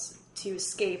house to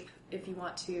escape. If you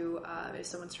want to, if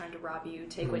someone's trying to rob you,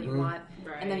 take what you want,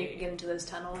 and then you can get into those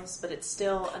tunnels. But it's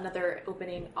still another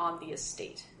opening on the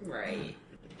estate. Right.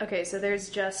 Okay, so there's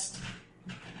just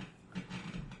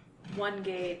 1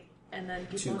 gate, and then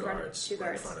people 2 in front guards, 2 right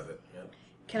guards. in front of it. Yep.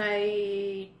 Can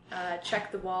I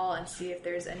check the wall and see if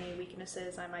there's any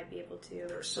weaknesses I might be able to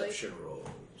Perception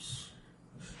rolls.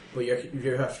 But you have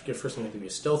to get first. You have to be a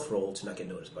stealth roll to not get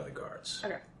noticed by the guards.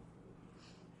 Okay.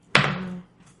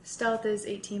 Stealth is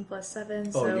 18 plus 7.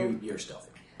 Oh, so you're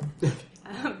stealthy.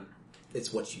 um,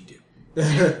 It's what you do.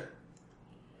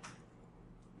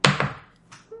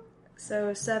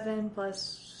 so 7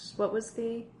 plus what was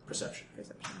the Perception.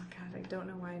 perception? Oh god, I don't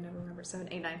know why I never remember 7,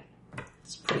 8, 9.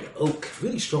 It's pretty oak,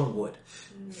 really strong wood.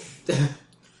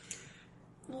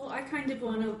 Well, I kind of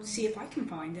want to see if I can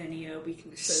find any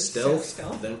weaknesses.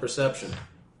 Stealth, then perception.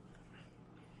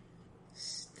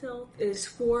 Stealth is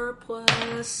 4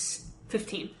 plus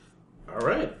 15. All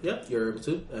right. Yep, you're able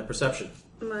to. Perception.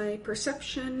 My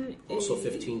perception Also is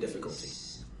 15 difficulty.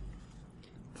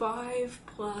 5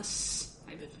 plus...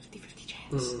 I have a 50-50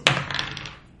 chance.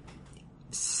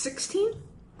 16?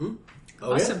 Oh,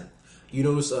 Awesome. yeah. You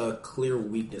notice a clear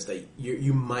weakness that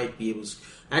you might be able to...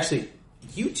 Actually,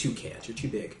 you 2 can't. You're too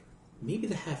big. Maybe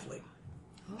the halfling.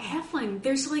 Halfling.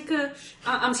 There's like a...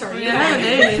 I'm sorry. Yeah,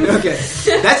 name. Okay.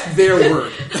 That's their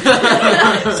word.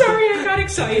 Sorry, I got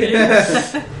excited.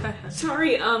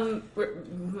 Sorry,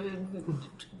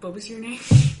 what was your name?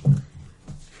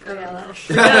 Griella.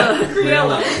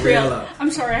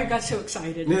 I'm sorry, I got so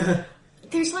excited.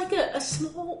 There's like a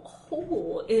small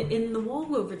hole in the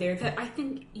wall over there that I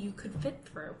think you could fit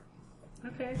through.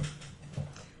 Okay.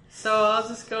 So I'll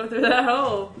just go through that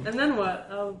hole. And then what?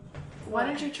 Why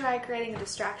don't you try creating a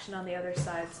distraction on the other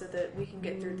side so that we can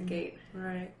get through the gate?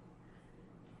 Right.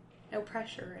 No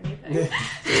pressure or anything.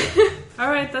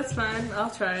 Alright, that's fine. I'll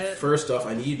try it. First off,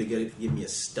 I need you to give me a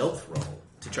stealth roll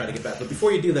to try to get back. But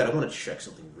before you do that, I want to check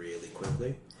something really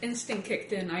quickly. instinct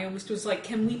kicked in. I almost was like,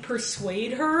 can we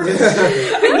persuade her?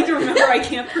 I need to remember I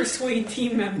can't persuade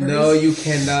team members. No, you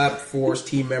cannot force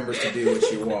team members to do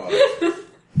what you want.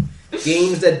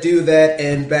 Games that do that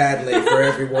end badly for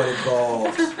everyone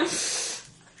involved.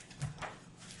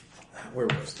 Where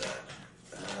was that?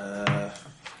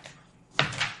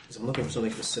 Because I'm looking for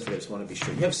something specific. I just want to be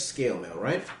sure. You have scale mail,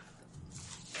 right?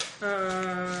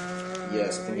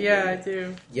 Yes. I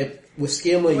do. Yep. With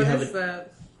scale mail, you have What is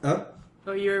that? Huh?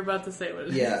 Oh, you were about to say what it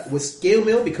is. Yeah. With scale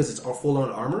mail, because it's all full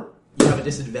on armor, you have a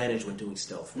disadvantage when doing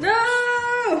stealth.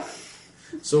 No!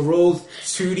 So roll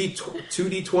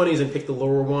 2d20s and pick the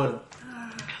lower one.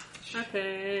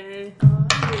 Okay.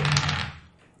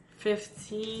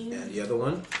 15. And the other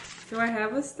one? Do I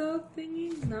have a stealth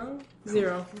thingy? No?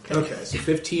 0. Okay, so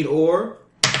 15 or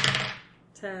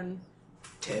 10.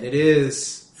 10 it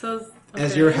is. So, okay.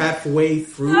 As you're halfway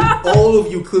through, all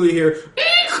of you clearly hear...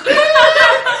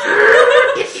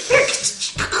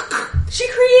 She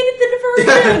created the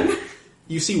diversion!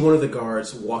 You see one of the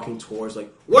guards walking towards,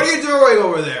 like, what are you doing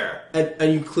over there? And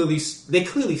they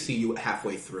clearly see you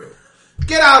halfway through.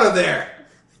 Get out of there!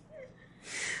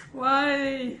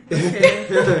 Why?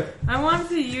 Okay. I wanted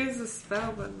to use a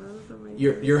spell, but none of them.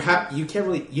 You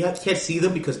can't see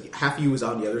them because half of you is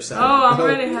on the other side. Oh, I'm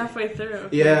already halfway through.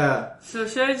 Okay. Yeah. So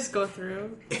should I just go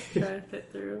through? Try to fit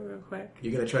through real quick.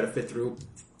 You're gonna try to fit through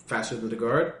faster than the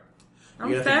guard?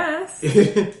 I'm fast.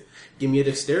 Give me a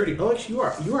dexterity. Oh, actually, you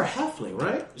are a halfling,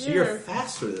 right? So Yeah. you're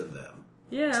faster than them.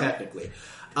 Yeah. Technically.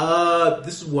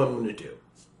 This is what I'm going to do.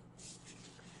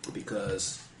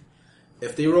 Because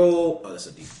if they roll... Oh, that's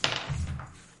a D...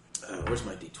 where's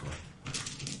my D20?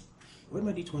 Where'd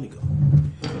my D20 go?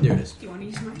 There it is. Do you want to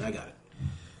use mine? I got it.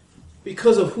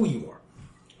 Because of who you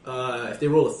are. If they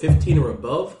roll a 15 or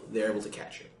above, they're able to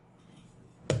catch you.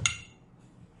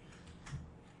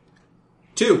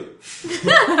 2.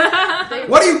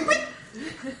 What are you...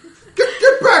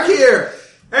 Get back here!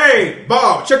 Hey,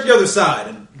 Bob, check the other side.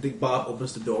 And Big Bob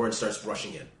opens the door and starts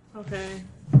rushing in. Okay.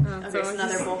 Okay, so now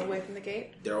they're both away from the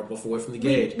gate? They're all both away from the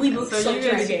gate. We both So saw you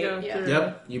the guys gate. go Yeah. through.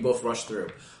 Yep, you both rush through.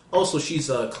 Also, she's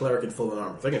a cleric in full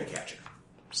armor. They're going to catch her.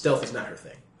 Stealth is not her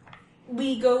thing.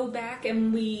 We go back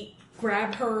and we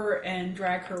grab her and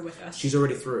drag her with us. She's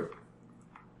already through.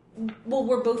 Well,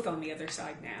 we're both on the other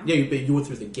side now. Yeah, you went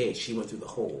through the gate. She went through the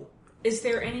hole. Is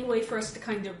there any way for us to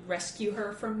kind of rescue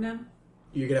her from them?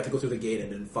 You're going to have to go through the gate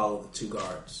and then follow the 2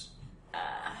 guards.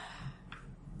 I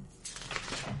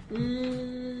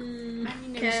mean,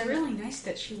 it was really nice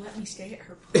that she let me stay at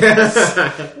her place.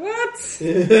 What?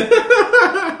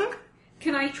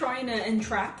 Can I try and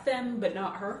entrap them, but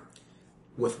not her?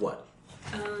 With what?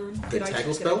 The Did tackle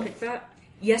I spell? pick that?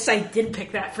 Yes, I did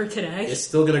pick that for today. It's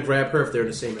still going to grab her if they're in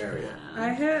the same area.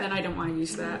 Then I don't want to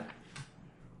use that.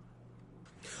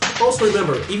 Also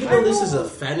remember, even though this is a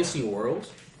fantasy world,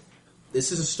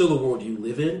 this is still a world you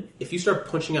live in. If you start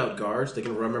punching out guards, they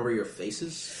can remember your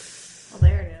faces. Well,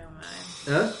 they already know mine.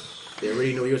 Huh? They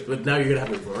already know yours, but now you're going to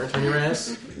have a warrant on your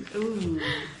ass. Ooh.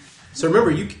 So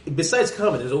remember, besides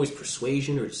combat, there's always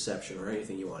persuasion or deception or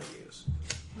anything you want to use.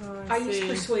 Oh, I use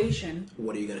persuasion.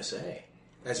 What are you going to say?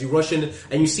 As you rush in,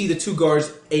 and you see the 2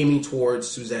 guards aiming towards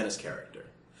Susanna's character.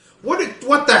 What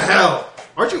the hell?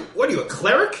 What are you, a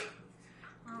cleric?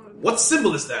 What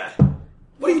symbol is that?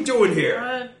 What are you doing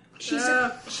here? She's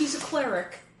a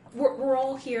cleric. We're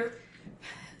all here.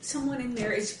 Someone in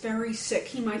there is very sick.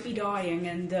 He might be dying,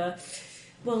 and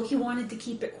well, he wanted to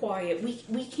keep it quiet.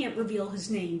 We can't reveal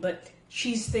his name, but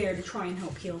she's there to try and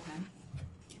help heal him.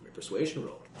 Give me a persuasion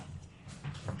roll.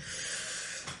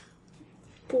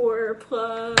 4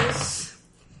 plus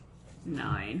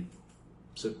 9.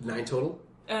 So 9 total?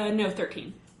 No,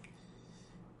 13.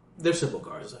 They're simple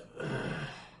guards.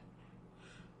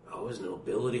 His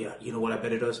nobility. You know what I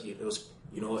bet it was?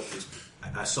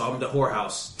 I saw him at the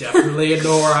whorehouse. Definitely in the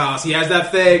whorehouse. He has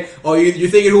that thing. Oh, you're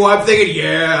thinking who I'm thinking?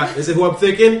 Yeah. Is it who I'm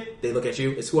thinking? They look at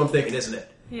you. It's who I'm thinking, isn't it?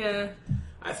 Yeah.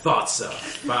 I thought so.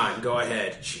 Fine, go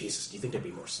ahead. Jesus, you think they'd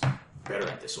be better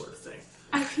at this sort of thing?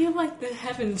 I feel like the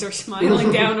heavens are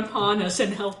smiling down upon us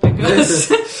and helping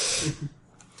us.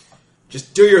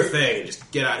 Just do your thing and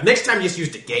just get out. Next time, just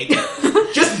use the gate.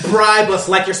 Just bribe us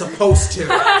like you're supposed to.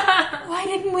 Why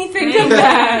didn't we think of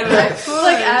that?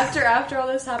 Like, after all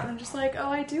this happened, I'm just like, oh,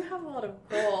 I do have a lot of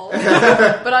gold.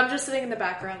 But I'm just sitting in the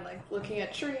background, like, looking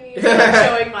at trees, like,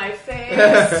 showing my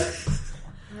face.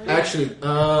 Actually,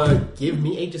 give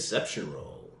me a deception roll.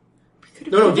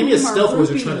 No, give me a stealth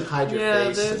wizard trying to hide your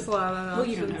face. Yeah, there's a lot of Well,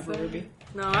 you don't options have a there. ruby.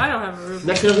 No, I don't have a ruby.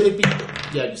 Next one, it'd be...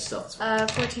 Yeah, just stealth.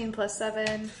 14 plus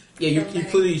 7. Yeah, you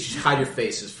clearly hide your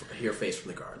face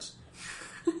from the guards.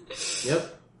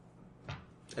 Yep.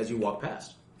 As you walk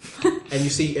past.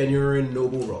 And you're in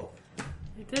noble role.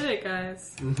 I did it,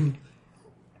 guys.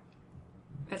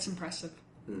 That's impressive.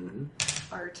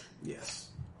 Art. Yes.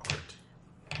 Art.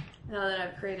 Now that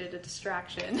I've created a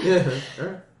distraction. Yeah. All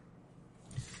right.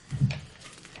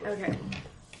 Okay.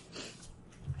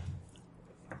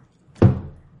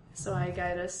 So I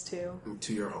guide us to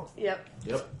your home. Yep.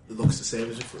 Yep. It looks the same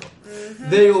as your room.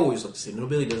 They always look the same.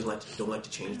 Nobody don't like to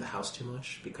change the house too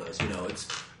much because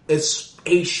it's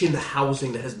ancient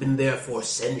housing that has been there for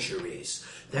centuries.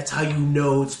 That's how you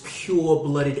know it's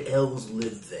pure-blooded elves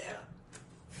live there.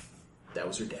 That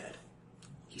was your dad.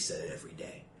 He said it every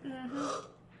day.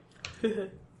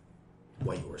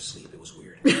 While you were asleep, it was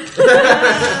weird.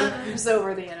 It was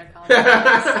over the intercom.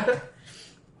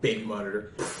 Baby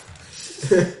monitor.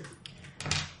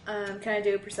 Can I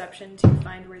do a perception to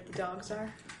find where the dogs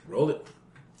are? Roll it.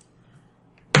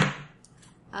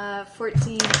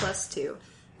 14 plus 2.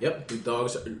 Yep, the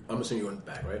dogs are, I'm assuming you're in the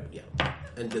back, right? Yeah.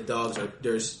 And the dogs are,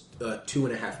 there's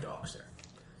 2.5 dogs there.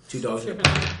 2 dogs are...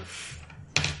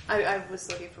 I was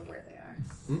looking for where they are.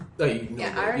 Oh, you know,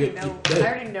 Yeah, I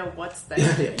already know what's there.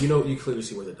 Yeah, you clearly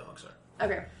see where the dogs are.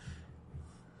 Okay.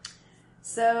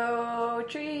 So,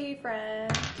 tree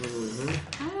friend.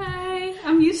 Hi,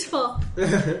 I'm useful.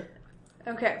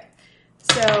 Okay.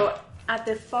 So, at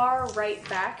the far right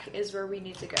back is where we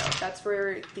need to go. That's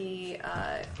where we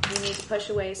need to push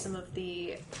away some of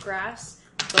the grass,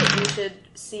 but we should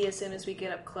see as soon as we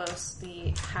get up close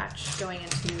the hatch going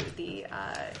into the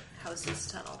house's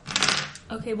tunnel.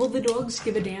 Okay, will the dogs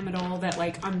give a damn at all that,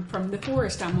 like, I'm from the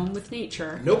forest, I'm one with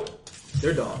nature? Nope.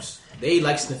 They're dogs. They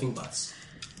like sniffing butts.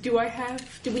 Do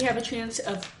we have a chance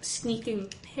of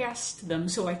sneaking past them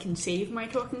so I can save my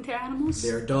talking to animals?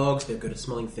 They're dogs. They're good at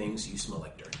smelling things. You smell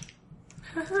like dirt.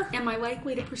 Am I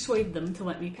likely to persuade them to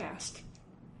let me past?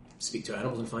 Speak to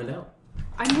animals and find out.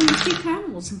 I'm going to speak to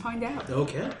animals and find out.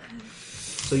 Okay.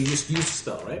 So you just use the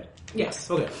spell, right?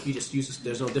 Yes. Okay. You just use this.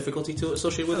 There's no difficulty to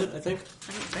associated with it, I think?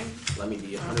 I don't think. Let me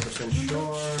be 100%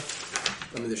 sure.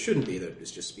 I mean, there shouldn't be. It's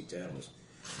just speak to animals.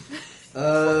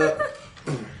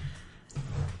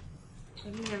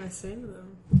 What are you gonna say to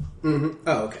them?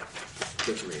 Oh, okay.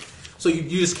 Good to read. So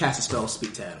you just cast a spell,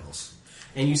 speak to animals.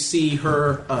 And you see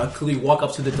her clearly walk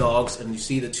up to the dogs, and you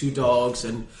see the 2 dogs,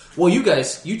 and... Well, you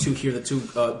two hear the 2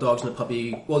 dogs and the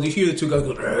puppy... Well, you hear the 2 dogs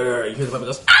go... "Arr," you hear the puppy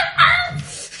goes...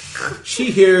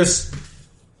 She hears...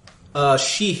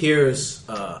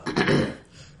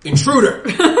 Intruder!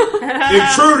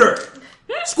 Intruder!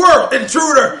 Squirrel!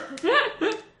 Intruder!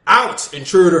 Out!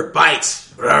 Intruder! Bite!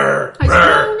 Rawr, I said,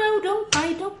 rawr. no, don't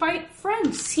bite.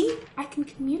 Friends, see? I can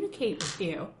communicate with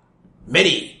you.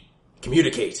 Many.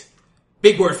 Communicate.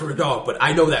 Big word for a dog, but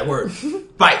I know that word.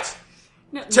 Bite.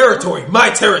 No, Territory. My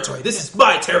territory. This is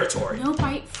my territory. No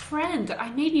bite, friend. I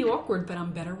may be awkward, but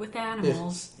I'm better with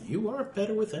animals. You are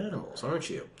better with animals, aren't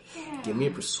you? Yeah. Give me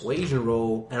a persuasion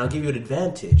roll, and I'll give you an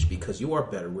advantage because you are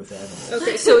better with animals.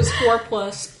 Okay, so it's 4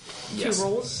 plus 2 Yes.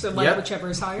 rolls, so Yep. whichever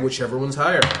is higher. Whichever one's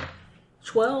higher.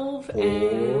 12 Or...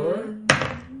 and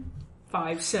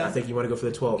 5, so... I think you want to go for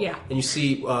the 12. Yeah. And you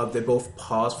see they both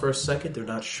pause for a second. They're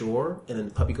not sure. And then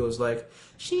the puppy goes like,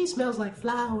 she smells like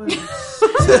flowers.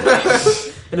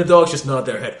 And the dogs just nod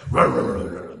their head. Run, run,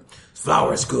 run, run, run.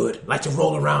 Flowers good. Like to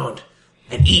roll around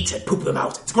and eat and poop them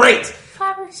out. It's great.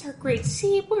 Flowers are great.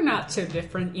 See, we're not so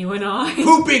different, you and I.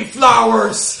 Pooping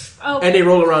flowers. Oh. And they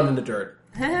roll around in the dirt.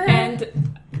 And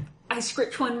I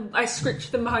scritch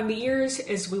them behind the ears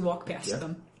as we walk past Yeah.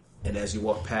 them. And as you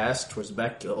walk past towards the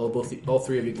back, all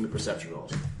 3 of you give me perception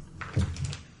rolls.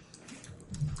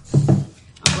 I'm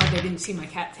glad they didn't see my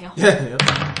cattail. Yeah.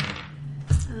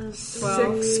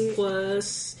 6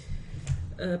 plus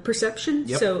perception,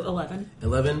 Yep. so 11.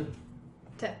 11,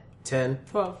 10. 10.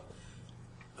 12.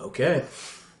 Okay.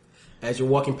 As you're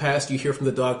walking past, you hear from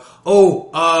the dog,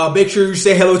 make sure you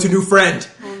say hello to new friend.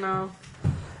 Oh no.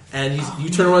 And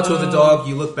you turn around to the dog,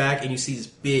 you look back, and you see this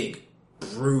big,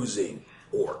 bruising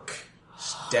orc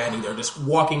standing there, just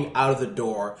walking out of the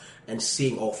door and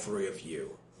seeing all 3 of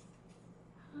you.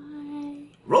 Hi.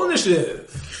 Roll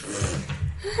initiative!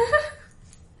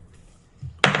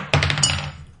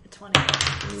 20.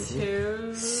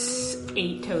 2.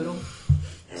 8 total.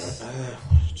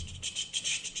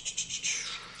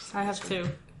 I have 2.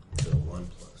 So 1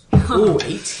 plus. Ooh,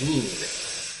 18.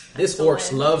 This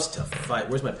orc loves to fight.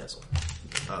 Where's my pencil?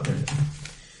 Oh, there it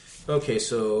is. Okay,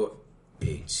 so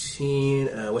 18.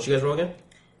 What you guys roll again?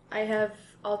 I have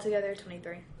altogether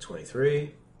 23.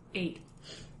 23. 8.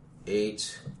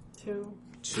 8. 2.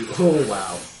 2. Oh,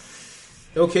 wow.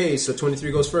 Okay, so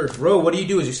 23 goes first. Ro, what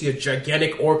do? Is you see a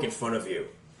gigantic orc in front of you.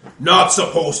 Not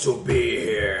supposed to be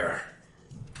here.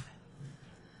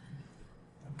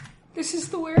 This is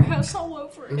the warehouse all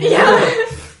over again. Yeah.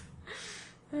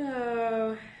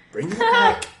 Oh. Bring it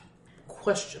back.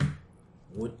 Question.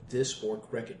 Would this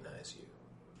orc recognize you?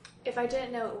 If I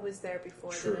didn't know it was there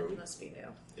before, True. then it must be new.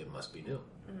 It must be new.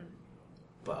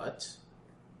 But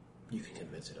you can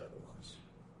convince it otherwise.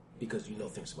 Because you know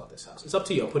things about this house. It's up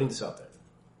to you. I'm putting this out there.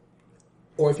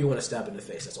 Or if you want to stab it in the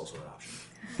face, that's also an option.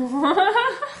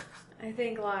 I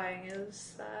think lying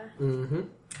is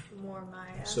more my...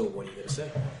 So what are you going to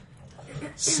say?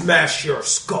 Smash your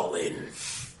skull in.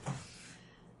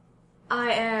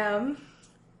 I am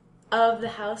of the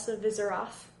House of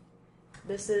Vizeroth.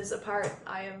 This is a part.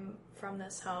 I am from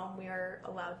this home. We are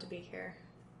allowed to be here.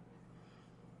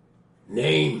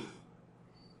 Name.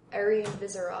 Arian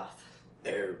Vizeroth.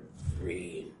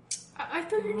 Ereen. I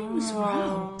thought your name was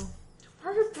Ro. I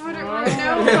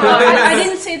I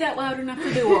didn't say that loud enough for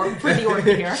the orc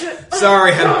to hear.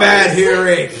 Sorry, had bad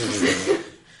hearing.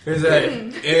 Here's that.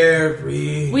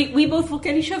 Ereen. We both look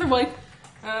at each other like,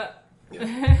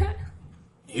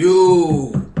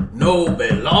 You no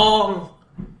belong.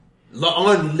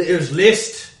 On there's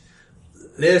list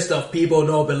of people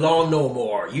no belong no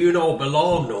more. You no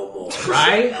belong no more,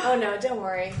 right? Oh no, don't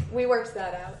worry. We worked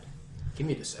that out. Give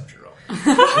me a deception roll.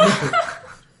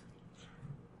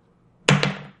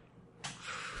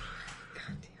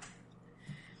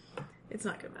 It's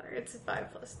not gonna matter. It's a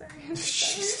 5 plus 3.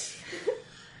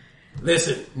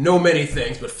 Listen, know many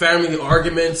things, but family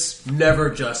arguments never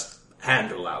just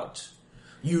handle out.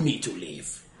 You need to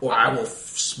leave, or I will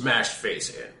smash face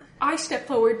in. I step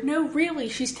forward. No, really,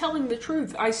 she's telling the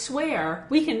truth. I swear.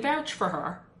 We can vouch for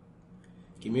her.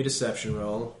 Give me a deception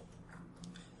roll.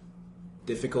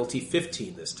 Difficulty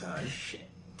 15 this time. Shit.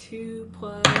 2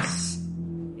 plus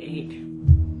 8.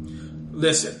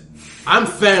 Listen, I'm a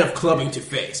fan of clubbing to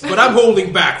face, but I'm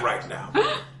holding back right now.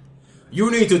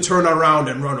 You need to turn around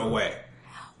and run away.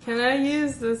 Can I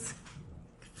use this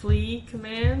flee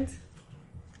command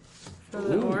for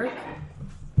the orc?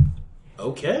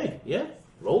 Okay, yeah,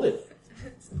 roll it. I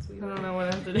don't know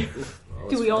what I have to do.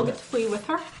 Do we all get to flee with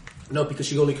her? No, because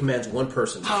she only commands one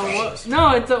person.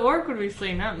 No, it's the orc would be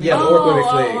fleeing, not me. Yeah, the orc will be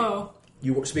fleeing. Oh.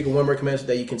 You speak of one word commands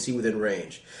that you can see within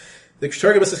range. The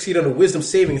target must succeed on a wisdom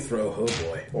saving throw, oh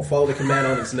boy, or follow the command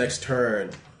on its next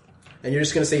turn. And you're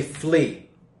just going to say flee.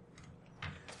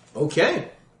 Okay.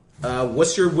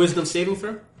 What's your wisdom saving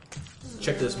throw?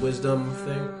 Check this wisdom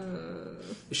thing.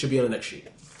 It should be on the next sheet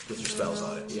with your spells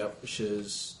on it. Yep, which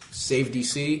is save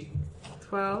DC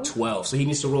 12. 12. So he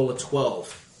needs to roll a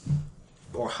 12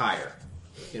 or higher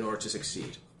in order to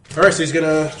succeed. All right, so he's going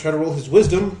to try to roll his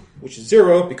wisdom, which is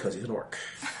 0 because he's an orc.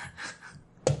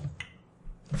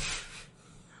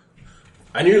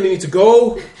 I nearly need to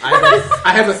go.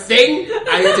 I have a thing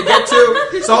I need to get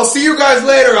to. So I'll see you guys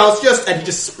later. And he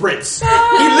just sprints. He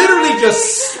literally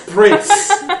just sprints.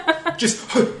 Just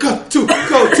got to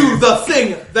go to the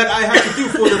thing that I have to do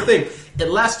for the thing. It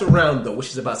lasts a round though,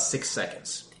 which is about 6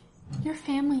 seconds. Your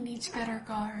family needs better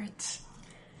guards.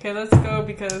 Okay, let's go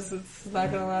because it's not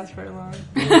going to last very long.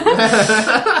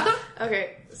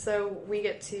 Okay, so we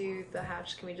get to the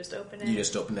hatch. Can we just open it? You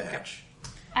just open the hatch.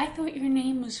 I thought your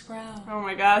name was Ro. Oh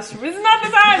my gosh, this is not the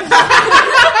time!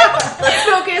 Let's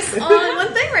focus on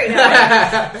one thing right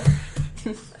now.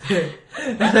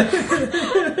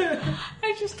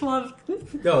 I just love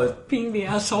No, being the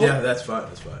asshole. yeah, that's fine.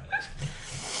 That's fine.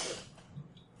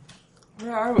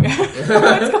 Where are we? What's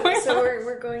going on? So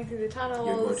we're going through the tunnels.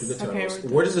 You're going to the Okay, tunnels.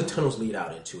 we're Where does the tunnels lead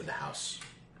out into in the house?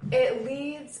 It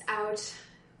leads out.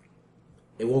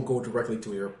 It won't go directly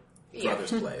to your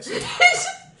brother's place.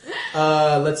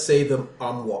 Let's say the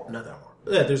armoire. Not the armoire.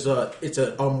 Yeah, it's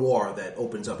an armoire that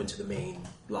opens up into the main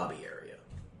lobby area,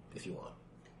 if you want.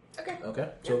 Okay. Okay.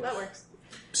 Yeah, that works.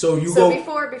 So you So go.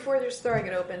 before just throwing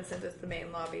it open, since it's the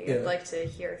main lobby, Yeah. I'd like to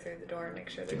hear through the door and make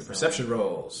sure Give me there's perception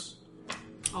rolls.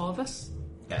 All of us?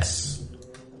 Yes.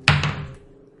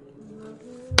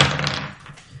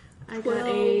 I got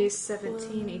a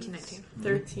 17, 18, 19.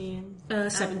 13.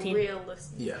 17.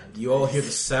 Realistic. Yeah. You all hear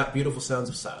the beautiful sounds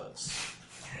of silence,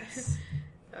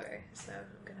 Okay, so I'm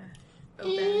gonna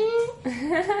open.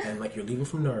 and like you're leaving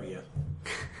from Narvia,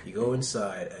 you go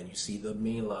inside and you see the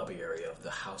main lobby area of the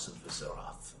House of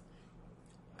Vizeroth,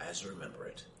 as you remember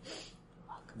it.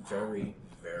 Very,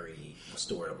 very. What's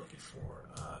the word I'm looking for?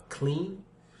 Clean.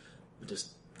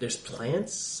 There's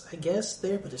plants, I guess,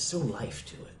 there, but there's still life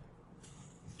to it.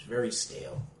 It's very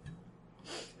stale.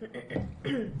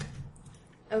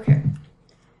 Okay.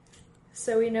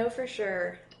 So we know for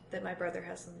sure that my brother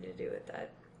has something to do with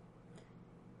that.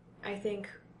 I think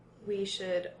we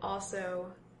should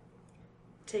also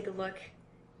take a look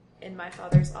in my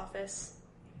father's office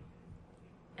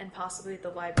and possibly the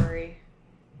library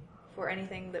for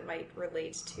anything that might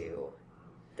relate to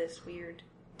this weird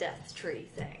death tree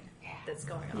thing that's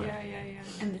going on. Yeah.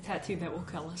 And the tattoo that will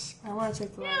kill us. I want to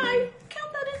take the Yeah, library. I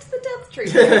count that into the death tree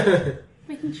thing.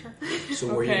 Making sure. So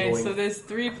where are you Okay, going? so there's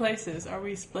 3 places. Are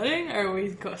we splitting or are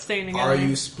we staying together? Are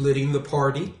you splitting the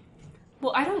party?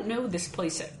 Well, I don't know this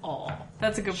place at all.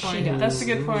 That's a good point. does. That's a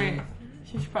good point.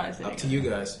 She should probably stay Up to together. you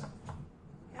guys.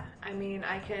 Yeah, I mean,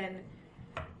 I can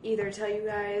either tell you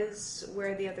guys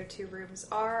where the other 2 rooms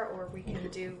are, or we can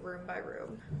do room by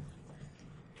room.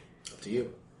 Up to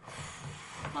you.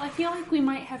 Well, I feel like we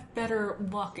might have better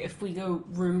luck if we go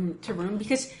room to room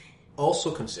because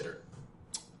Also consider,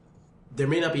 there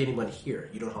may not be anyone here.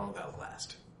 You don't know how long that'll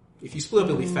last. If you split up,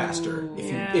 it'll be faster.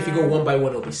 If you go one by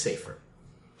one, it'll be safer.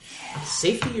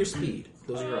 Safety or speed?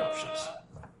 Those are your options.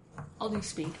 I'll do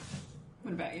speed.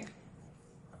 What about you?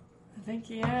 I think,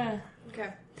 yeah. Okay.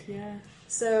 Yeah.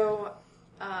 So,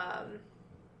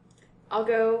 I'll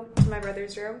go to my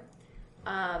brother's room.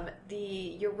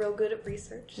 You're real good at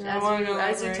research, Yeah, I wanna go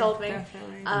as you library, told me.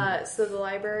 definitely. So the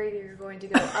library, you're going to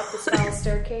go up the spiral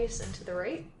staircase and to the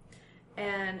right.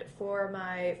 And for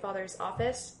my father's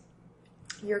office,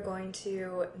 you're going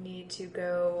to need to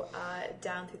go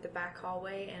down through the back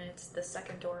hallway, and it's the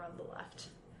second door on the left.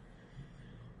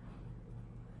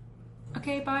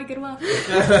 Okay, bye. Good luck.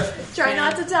 Try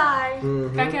not to die.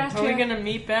 Back at Are we you. gonna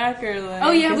meet back or like?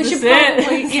 Oh yeah, is we this should it?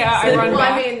 probably. Yeah, I run Well,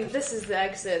 back. I mean, this is the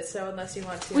exit, so unless you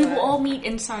want to... We will all meet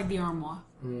inside the armoire.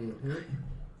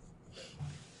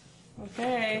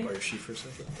 Okay. Borrow your sheet for a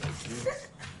second. Thank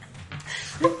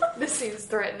you. This seems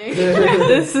threatening.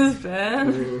 This is bad.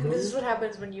 This is what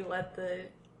happens when you let the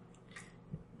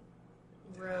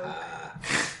rogue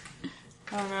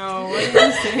Oh no, what did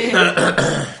you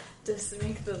say? just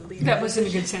make the leader. That wasn't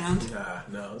a good sound.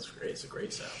 No, it's great. It's a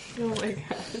great sound. Oh my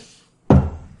god.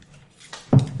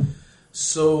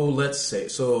 So let's say,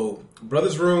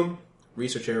 brother's room,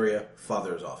 research area,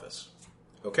 father's office.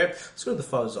 Okay, let's go to the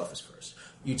father's office first.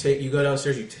 You go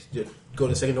downstairs. You go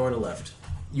to the second door on the left.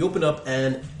 You open up,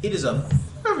 and it is a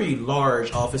very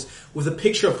large office with a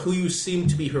picture of who you seem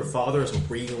to be her father, as a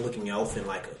regal-looking elf in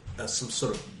like some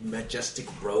sort of majestic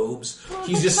robes.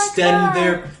 He's just standing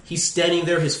there. He's standing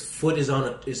there. His foot is on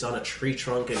a tree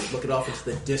trunk, and he's looking off into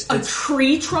the A distance.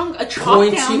 tree trunk? A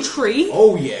chopped down tree?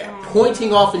 Oh yeah,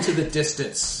 pointing off into the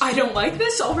distance. I don't like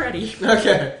this already.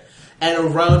 Okay.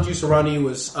 And surrounding you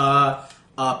is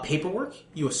paperwork.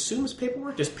 You assume it's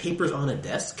paperwork? Just papers on a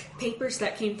desk? Papers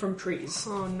that came from trees.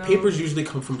 Oh no. Papers usually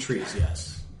come from trees,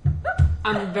 yes.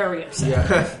 I'm very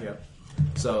upset. Yeah.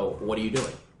 So, what are you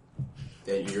doing?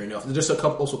 You're in the office. There's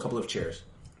also a couple of chairs.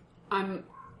 I'm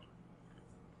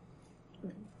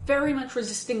very much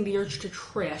resisting the urge to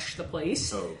trash the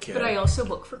place. Okay. But I also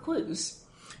look for clues.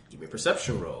 Give me a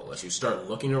perception roll as you start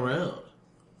looking around.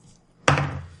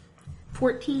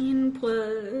 14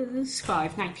 plus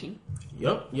 5, 19.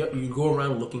 Yep. You go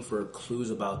around looking for clues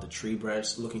about the tree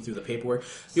branch, looking through the paperwork.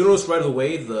 You notice right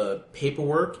away the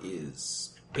paperwork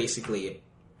is basically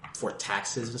for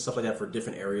taxes and stuff like that for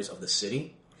different areas of the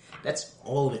city. That's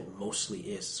all it mostly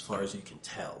is, as far as you can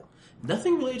tell.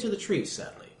 Nothing related to the trees,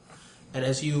 sadly. And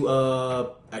as you,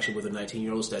 actually with a 19, you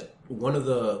notice that one of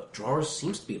the drawers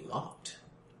seems to be locked.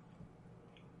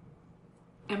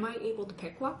 Am I able to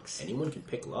pick locks? Anyone can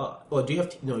pick lock. Well, do you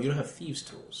have? No, you don't have thieves'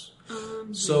 tools.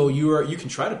 So you can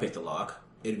try to pick the lock.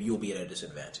 You'll be at a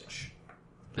disadvantage.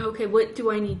 Okay, what do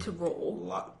I need to roll?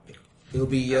 Lock pick. It'll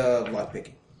be lock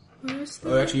picking. Where's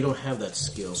Oh, actually, you don't have that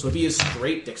skill, so it'll be a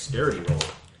straight dexterity roll,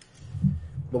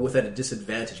 but with at a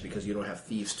disadvantage because you don't have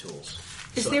thieves' tools.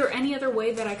 Is there any other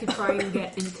way that I could try and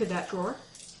get into that drawer?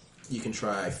 You can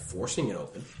try forcing it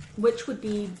open. Which would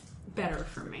be better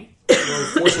for me? Well,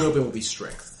 forcing it open will be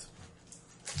strength.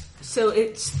 So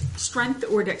it's strength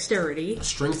or dexterity,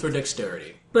 Strength or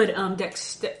dexterity? but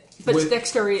With-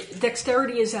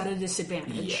 dexterity is at a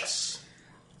disadvantage. Yes.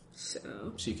 So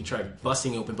So you can try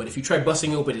busting open, but if you try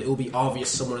busting open, it will be obvious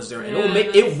someone is there, and Yeah,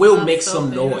 it will that's make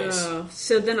some something. noise.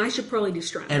 so then I should probably do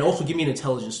strength. And also give me an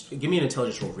intelligence. Give me an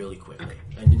intelligence roll really quick. Okay.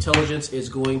 And intelligence is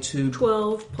going to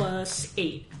 12 plus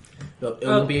 8.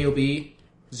 It'll be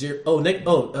 0.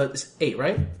 It's 8,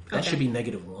 right? That Okay. should be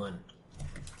 -1.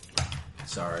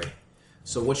 Sorry.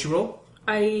 So what you roll?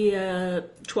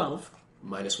 12.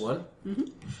 -1. Mm-hmm.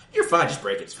 You're fine. Just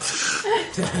break it. It's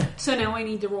fine. So now I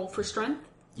need to roll for strength?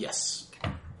 Yes.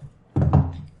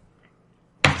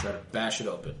 Try to bash it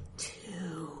open.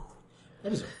 2.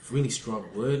 That is a really strong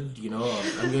wood. You know,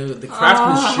 the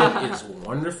craftsmanship is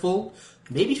wonderful.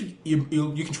 Maybe you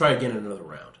can try again in another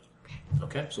round.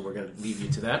 Okay, so we're gonna leave you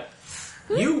to that.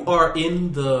 You are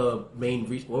in the main...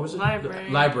 what was it? Library.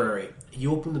 Library.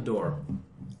 You open the door,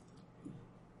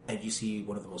 and you see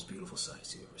one of the most beautiful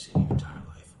sights you've ever seen in your entire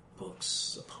life.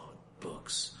 Books upon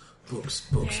books. Books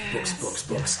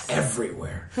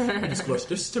everywhere. And it's glorious.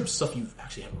 There's some stuff you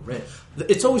actually haven't read.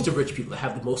 It's always the rich people that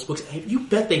have the most books, and you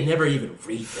bet they never even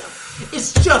read them.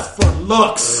 It's just for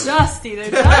looks. Dusty,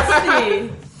 they're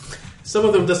dusty. Some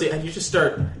of them dusty, and you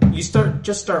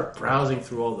start browsing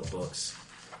through all the books,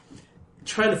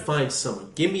 trying to find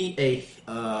someone. Give me a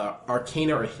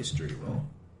Arcana or a History roll.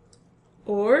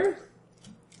 Or?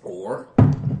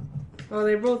 Oh,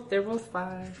 they're both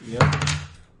 5. Yep.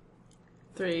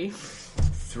 3.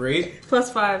 3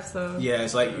 plus 5, so yeah,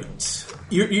 it's like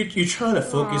you're trying to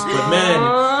focus, but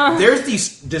man, there's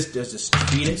this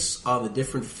treatise on the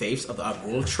different faiths of the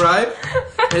Agul tribe.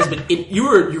 Has been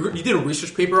you did a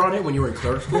research paper on it when you were in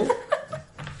cleric school,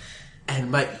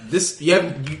 and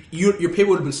your paper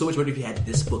would have been so much better if you had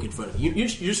this book in front of you. You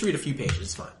just read a few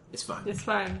pages. It's fine.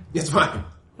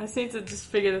 I just need to just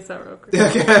figure this out real quick.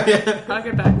 Okay. I'll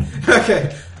get back.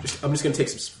 Okay. I'm just going to take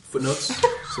some footnotes,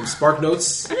 some spark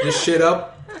notes, this shit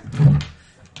up.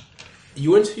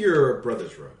 You went to your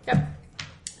brother's room. Yep.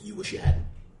 You wish you hadn't,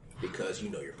 because you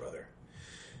know your brother.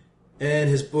 And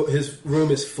his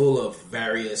room is full of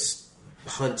various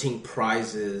hunting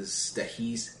prizes that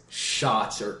he's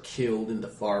shot or killed in the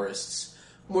forests.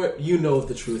 Where you know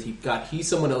the truth. He's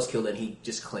someone else killed, and he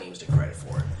just claims the credit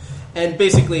for it. And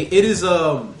basically, it is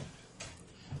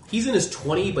he's in his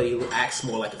 20s, but he acts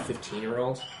more like a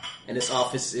 15-year-old. And his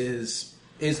office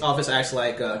acts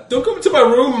like, don't come into my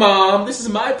room, Mom. This is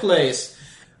my place.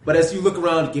 But as you look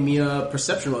around, give me a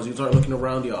perception roll as you start looking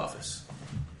around the office.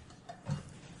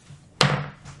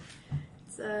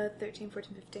 It's 13,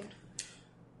 14, 15.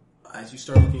 As you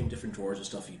start looking in different drawers and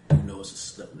stuff, you do notice a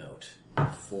slip note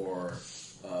for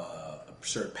a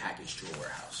certain package to a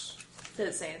warehouse. Did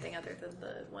it say anything other than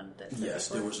the one that... Yes,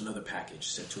 there was another package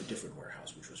sent to a different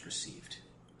warehouse, which was received.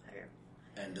 Okay.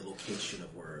 And the location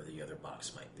of where the other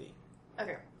box might be.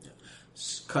 Okay. Yeah.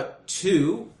 Cut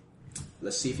to...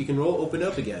 Let's see if you can open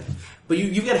up again. But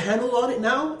you get a handle on it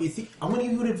now? I'm going to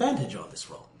give you an advantage on this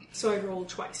roll. So I rolled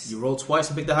twice. You roll twice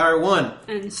and pick the higher one.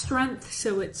 And strength,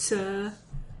 so it's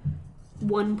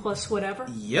 1 plus whatever.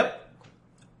 Yep.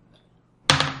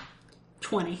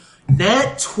 20.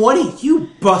 Nat 20, you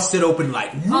busted open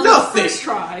like nothing. On the first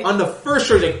try. On the first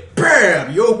try, like,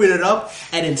 bam! You open it up,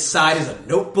 and inside is a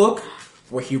notebook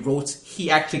where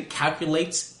he actually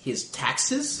calculates his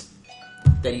taxes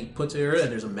that he put there,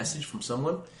 and there's a message from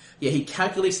someone. Yeah, he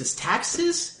calculates his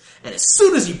taxes, and as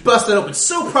soon as you bust it open,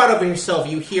 so proud of yourself,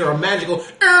 you hear a magical...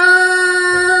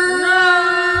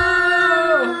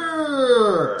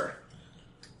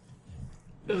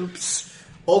 Oops.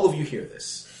 All of you hear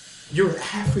this. You're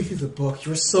halfway through the book.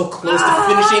 You're so close to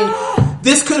finishing.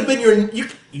 This could have been your...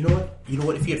 You know what? You know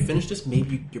what? If you had finished this,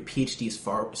 maybe your PhD is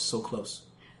so close.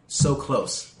 So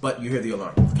close. But you hear the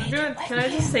alarm. Good. Can I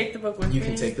just take the book with me? You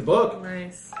can take the book.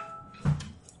 Nice.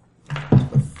 What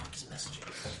the fuck is messaging?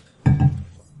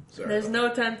 Sorry. There's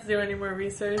no time to do any more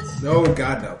research. No,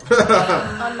 God, no.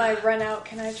 On my run out,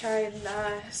 can I try and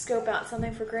scope out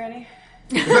something for Granny?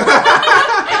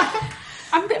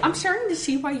 I'm starting to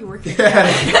see why you were here.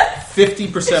 50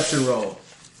 perception roll.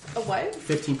 A what?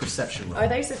 15 perception roll. Oh,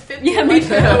 they said 50. Yeah, me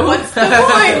too. What's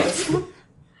the point?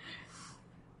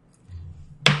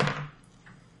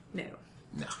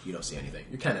 No, you don't see anything.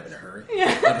 You're kind of in a hurry.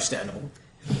 Yeah. Understandable.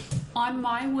 On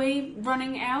my way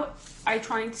running out, I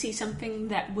try and see something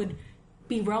that would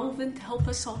be relevant to help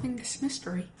us solving this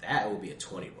mystery. That will be a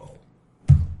 20 roll.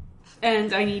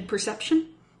 And I need perception.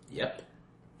 Yep.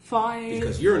 5.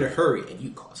 Because you're in a hurry and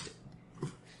you caused it.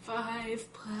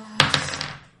 5 plus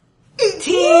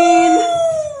 18!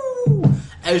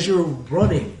 As you're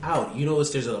running out, you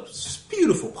notice there's a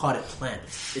beautiful potted plant.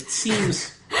 It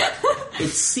seems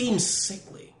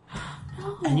sickly.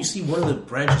 And you see one of the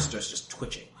branches just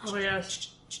twitching. Oh my gosh.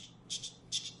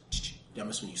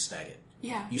 That's when you snag it.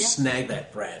 Yeah. You snag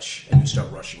that branch and you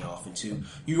start rushing off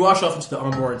you rush off into the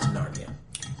Armor into Narnia,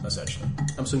 essentially.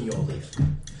 I'm assuming you all leave.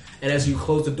 And as you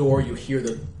close the door, you hear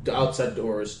the outside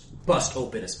doors bust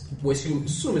open as we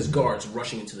assume as guards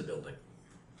rushing into the building.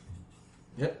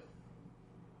 Yep.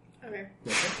 Okay.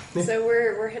 So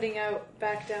we're heading out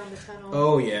back down the tunnel.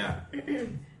 Oh yeah.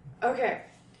 Okay.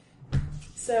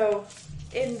 So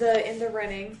in the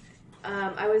running,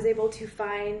 I was able to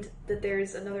find that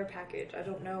there's another package. I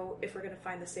don't know if we're gonna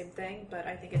find the same thing, but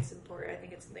I think it's important. I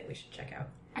think it's something we should check out.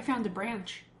 I found a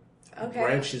branch. Okay. The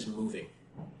branch is moving.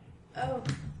 Oh.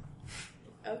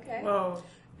 Okay. Whoa.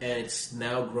 And it's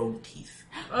now grown teeth.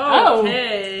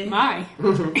 Okay. My.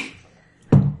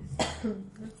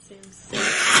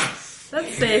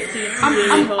 safety.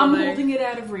 I'm holding it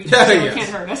out of reach, so Yes. it can't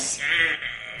hurt us.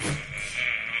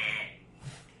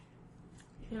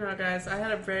 You know, guys, I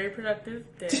had a very productive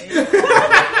day.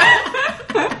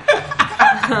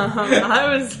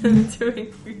 I was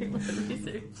doing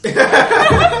research.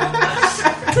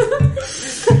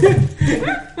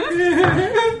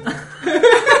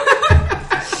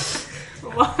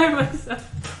 Why am I so...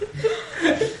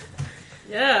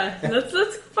 Yeah,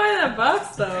 let's find that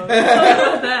box though. Let's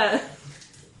talk about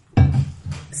that.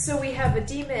 So we have a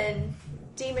demon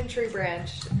tree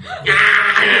branch.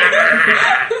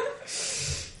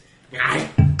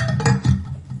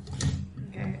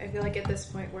 Okay, I feel like at this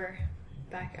point we're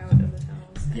back out of the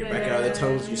tunnels. You're back out of the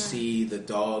tunnels. You see the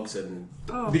dogs and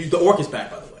Oh. the orc is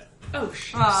back, by the way. Oh,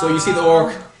 shit. So you see the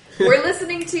orc. We're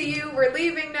listening to you. We're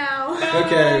leaving now.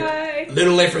 Okay,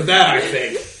 little late for that, I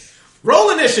think.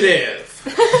 Roll initiative.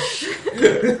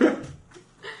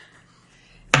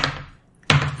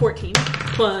 14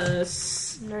 plus...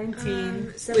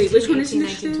 19. Wait, which one is 18,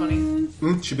 initiative? 19,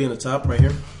 20. Should be on the top right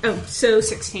here. Oh, so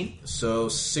 16. So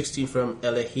 16 from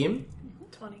Elohim.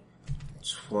 20.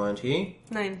 20.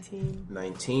 19.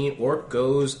 19. Orc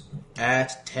goes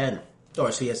at 10. Oh,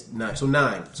 so he has 9. So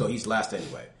 9. So he's last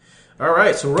anyway.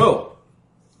 Alright, so Ro.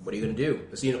 What are you going to do?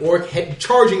 I see an orc head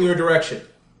charging your direction.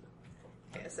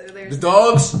 Okay, so The there's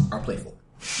dogs are playful.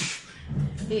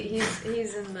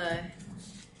 he's in the.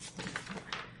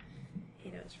 He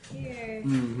knows from here.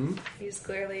 Mm-hmm. He's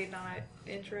clearly not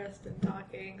interested in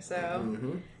talking, so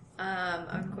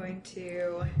I'm going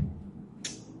to.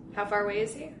 How far away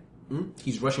is he?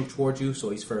 He's rushing towards you, so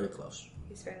he's fairly close.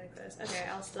 He's fairly close. Okay,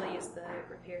 I'll still use the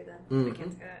rapier then. Mhm. I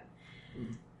can't say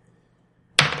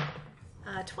that.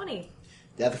 20.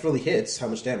 That really hits. How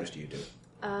much damage do you do?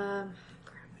 Crap,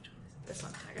 which one is it? This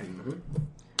one. Okay.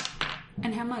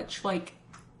 And how much, like,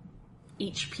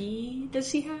 HP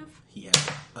does he have? He has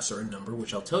a certain number,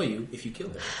 which I'll tell you if you kill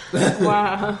him.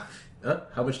 Wow.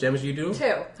 How much damage do you do?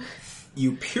 2.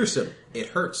 You pierce him. It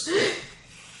hurts.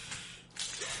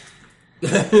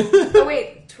 Oh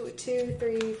wait, 2,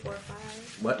 3, 4,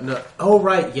 5. What? No. Oh,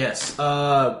 right. Yes.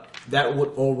 That would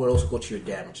also go to your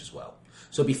damage as well.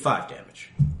 So it'd be 5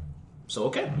 damage. So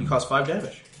okay, you cause 5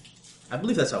 damage. I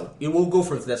believe that's how it will go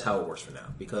for. That's how it works for now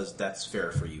because that's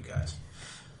fair for you guys.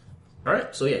 All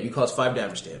right. So yeah, you cause 5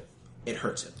 damage to him. It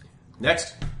hurts him.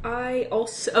 Next. I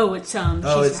also... Oh, it's, she's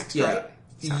It's next, yeah. right?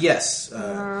 Yes.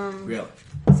 Really.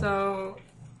 So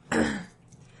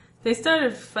they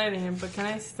started fighting him, but can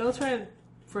I still try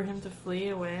for him to flee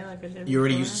away like I did? You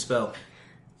already before? used a spell.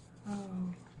 Oh,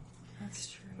 that's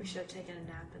true. We should have taken a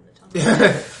nap in the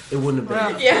tunnel. It wouldn't have been.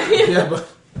 Well, Yeah. Yeah, but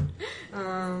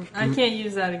I can't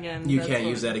use that again. you That's can't what-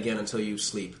 use that again until you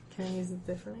sleep. Can I use a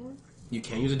different one? You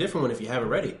can use a different one if you have it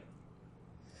ready.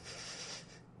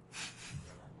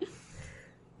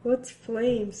 What's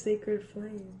flame? Sacred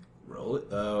flame. Roll it.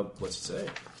 What's it say?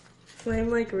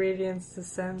 Flame-like radiance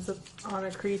descends on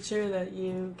a creature that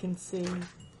you can see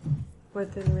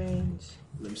within range.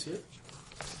 Let me see it.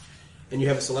 And you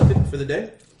have it selected for the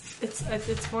day? It's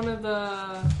one of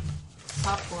the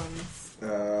top ones. Can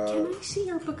I see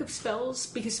your book of spells?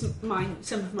 Because some of mine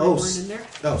Oh, weren't in there.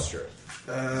 Oh, sure.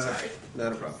 Sorry.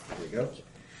 Not a problem. There we go.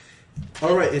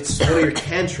 Alright, it's one of your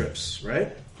cantrips,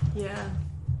 right? Yeah.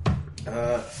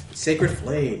 Sacred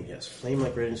Flame. Yes, flame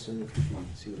like radiance.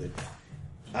 See what they...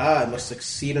 it must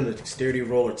succeed on a dexterity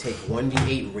roll or take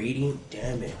 1d8 radiant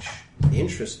damage.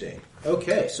 Interesting.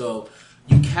 Okay, so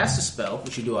you cast a spell,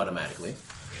 which you do automatically,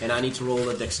 and I need to roll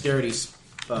a dexterity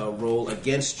roll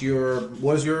against your...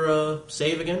 What is your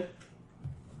save again?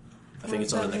 I think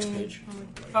it's on the next page.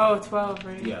 Oh, 12,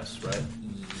 right? Yes, right?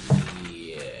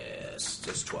 Yes,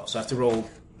 just 12. So I have to roll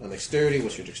a dexterity.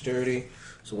 What's your dexterity?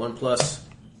 So 1 plus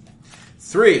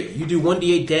 3. You do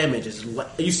 1d8 damage.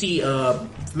 You see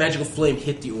magical flame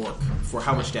hit the orc for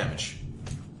how much damage?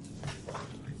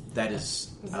 That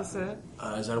is... Is this it?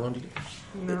 Is that a 1d8?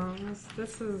 No,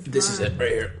 this is. This is it,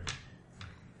 right here.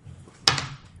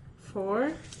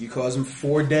 4? You cause him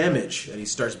 4 damage, and he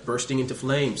starts bursting into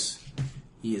flames.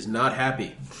 He is not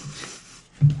happy.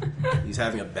 He's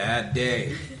having a bad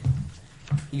day.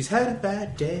 He's had a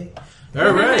bad day.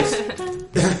 All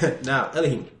right. Now,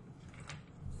 Elohim.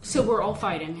 So we're all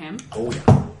fighting him. Oh,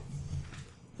 yeah.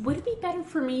 Would it be better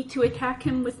for me to attack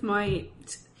him with my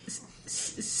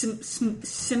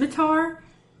scimitar?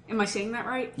 Am I saying that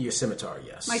right? Your scimitar,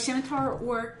 yes. My scimitar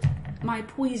or my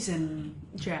poison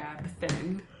jab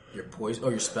thing? Your poison... Oh,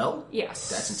 your spell? Yes.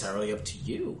 That's entirely up to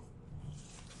you.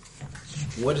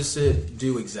 What does it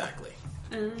do exactly?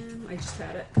 I just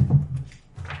had it.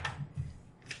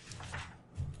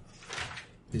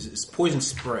 It's poison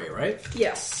spray, right?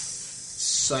 Yes.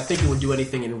 So I think it would do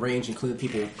anything in range, including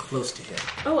people close to him.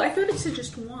 Oh, I thought it said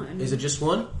just one. Is it just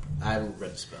one? I haven't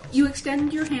read the spells. You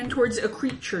extend your hand towards a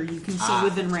creature you can see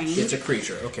within range. It's a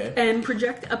creature, okay. And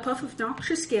project a puff of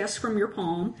noxious gas from your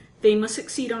palm. They must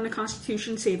succeed on a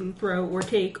Constitution saving throw or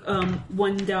take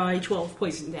 1d12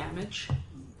 poison damage.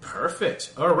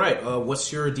 Perfect. All right.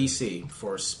 What's your DC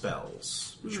for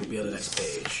spells? Which will be on the next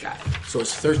page. Got it. So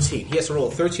it's 13. He has to roll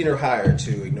a 13 or higher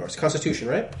to ignore. It's Constitution,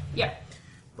 right? Yeah.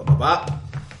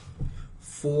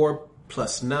 4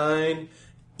 plus 9.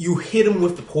 You hit him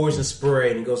with the poison spray,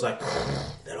 and he goes like,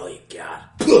 "That all you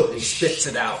got?" And he spits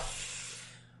it out.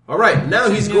 All right, now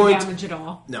he's No going damage at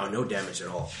all. No damage at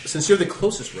all. Since you're the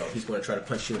closest row, he's going to try to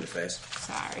punch you in the face.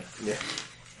 Sorry. Yeah.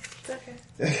 It's okay.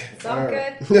 It's all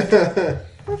good.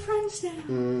 We're friends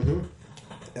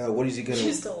now. What is he going You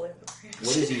to... stole it.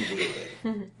 What is he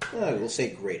wielding? We'll say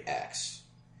great axe.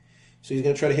 So he's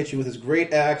going to try to hit you with his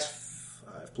great axe.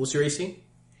 5. What's your AC?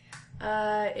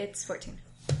 It's 14.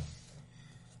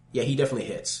 Yeah, he definitely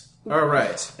hits. All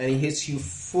right, and he hits you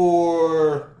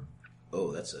for...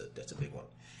 Oh, that's a big one.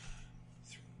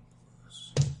 3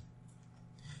 plus...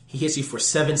 He hits you for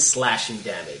 7 slashing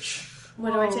damage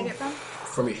What do I take it from?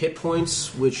 from your hit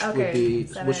points, which would Okay, be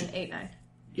 7, 8, 9.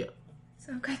 Yeah.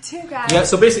 So I've got 2 guys. Yeah.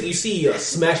 So basically, you see a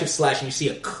smash of slash, and you see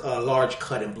a large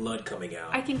cut and blood coming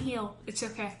out. I can heal. It's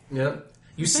okay. Yeah.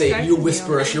 You I say, you can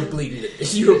whisper heal. as you're bleeding.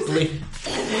 You're bleeding.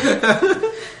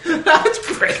 That's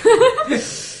great.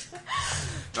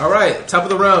 All right, top of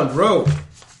the round, row.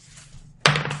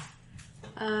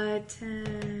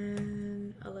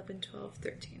 10, 11, 12,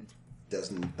 13.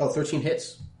 13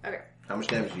 hits. Okay. How much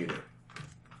damage do you do?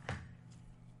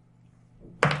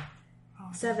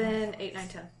 7, 8, 9,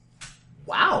 10.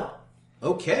 Wow.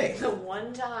 Okay. The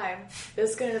one time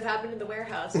this couldn't have happened in the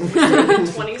warehouse. We've taken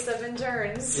 27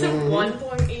 turns, 1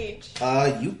 point each.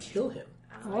 You kill him.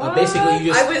 Basically,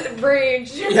 you just... I was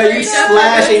rage. Yeah, you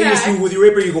slash and you just, with your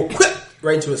rapier, you go whip,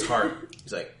 right into his heart.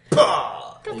 He's like,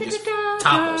 bah! And he just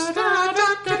topples. And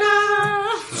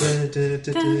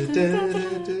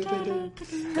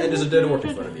there's a dead orc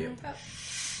in front of you.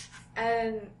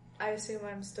 And I assume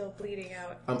I'm still bleeding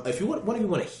out. If you want, one of you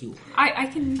want to heal. I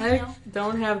can I heal.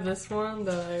 don't have this one,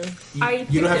 though.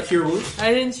 You don't have cure wounds?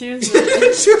 I didn't choose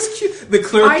it. She was cute. The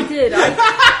clerk. I did.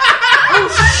 Oh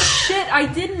shit! I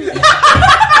didn't.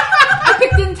 I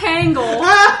picked Entangle.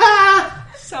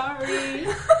 Sorry.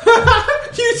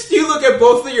 You look at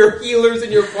both of your healers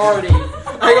in your party.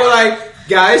 I go like,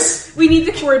 guys. We need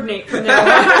to coordinate from now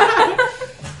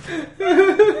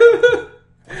on.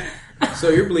 So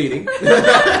you're bleeding.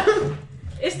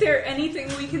 Is there anything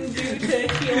we can do to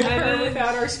heal her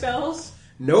without our spells?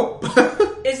 Nope.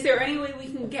 Is there any way we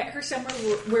can get her somewhere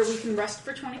where we can rest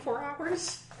for 24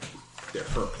 hours? They're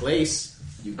her place,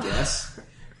 you guess.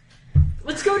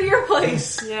 Let's go to your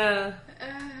place. Yeah.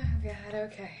 Oh, God,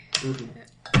 okay.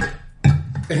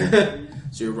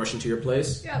 So you're rushing to your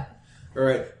place? Yep.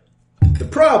 Alright. The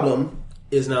problem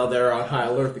is now they're on high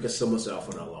alert because someone set off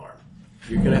an alarm.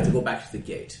 You're going to have to go back to the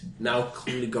gate. Now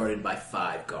clearly guarded by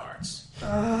 5 guards.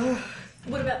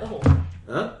 What about the hole?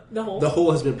 Huh? The hole? The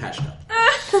hole has been patched up.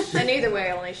 And either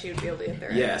way, only she would be able to get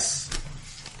there. Yes.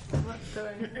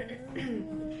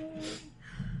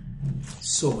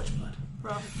 So much blood.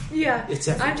 Yeah. It's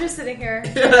everywhere. I'm just sitting here.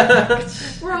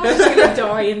 We're all just gonna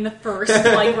die in the first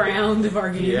round of our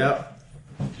game. Yep.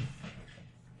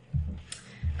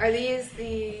 Are these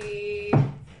the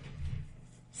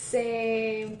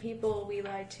same people we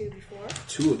lied to before?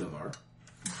 2 of them are.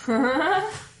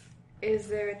 Is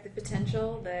there the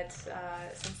potential that,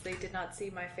 since they did not see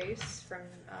my face from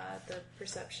the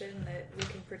perception, that we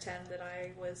can pretend that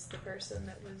I was the person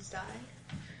that was dying?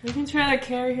 We can try to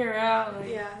carry her out.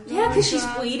 Yeah. Yeah, because she's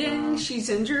bleeding, she's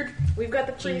injured. We've got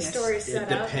the Genius. pre-story It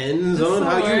set up. depends on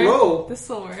how you roll.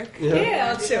 This'll work.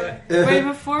 Yeah, let's do it. Wait,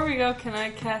 before we go, can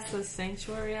I cast a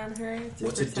sanctuary on her to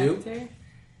What's it protect do? her?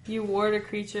 You ward a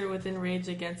creature within range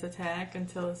against attack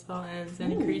until the spell ends.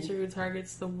 Any creature who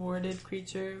targets the warded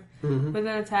creature with an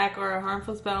attack or a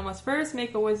harmful spell must first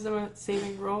make a wisdom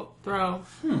saving throw.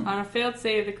 On a failed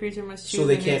save, the creature must choose So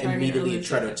they a new can't target or immediately lose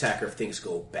try to it. attack her if things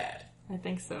go bad. I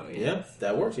think so, Yeah, yes.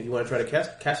 that works. If you want to try to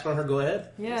cast it on her, go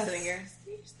ahead. Yes. Sitting here.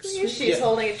 Sweet. She's Yeah.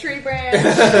 holding a tree branch.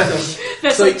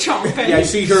 That's So, like chomping. Yeah, you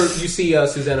see her. You see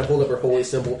Susanna hold up her holy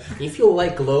symbol. And you feel a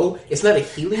light glow. It's not a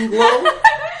healing glow.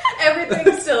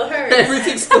 Everything still hurts.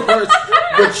 Everything still hurts,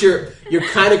 but you're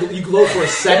kind of you glow for a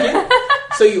second.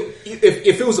 So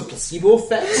if it was a placebo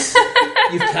effect,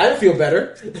 you kind of feel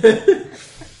better.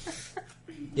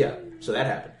 Yeah, so that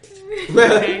happened.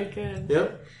 Okay, good.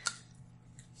 Yep.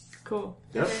 Cool.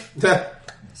 Yep.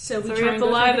 So we So we try have and to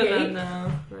go lie through to the them gate.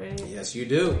 now, right? Yes, you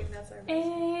do. That's our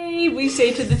we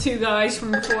say to the two guys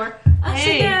from before. Us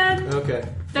Hey. again. Okay.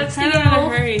 That's Kind the of in a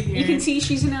elf. hurry here. You can see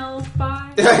she's an elf.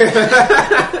 Bye.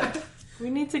 We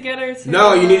need to get her to...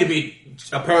 No, you need to be...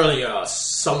 Apparently,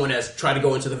 someone has tried to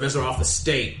go into the visitor office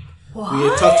state. What?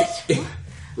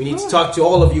 We need to talk to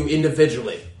all of you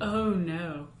individually. Oh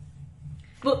no.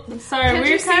 Well, I'm sorry, Can't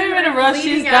we're you see kind of in a her rush.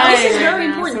 bleeding She's out? dying this is right very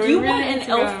now, important. so Do you we want really an need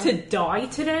to elf go. to die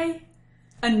today?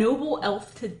 A noble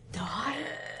elf to die?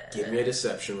 Give me a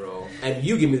deception roll. And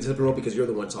you give me the deception roll because you're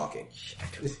the one talking.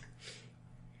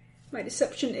 My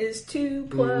deception is 2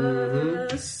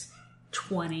 plus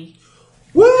 20.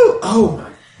 Woo! Oh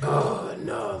my... Oh,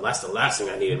 no. That's the last thing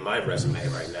I need in my resume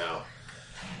right now.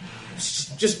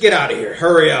 Just get out of here.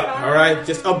 Hurry up, alright?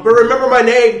 Just but remember my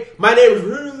name. My name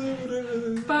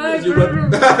is... Bye,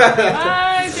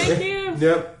 Bye, thank you.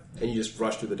 Yep. And you just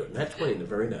rush through the door. Not 20, they're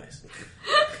very nice.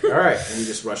 Alright, and you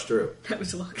just rush through. That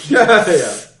was lucky. Yeah.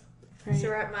 So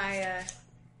we're at my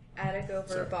attic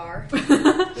over a bar.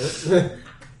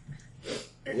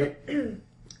 Yep.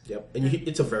 Yep. And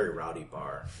it's a very rowdy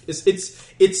bar. It's a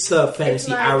fancy It's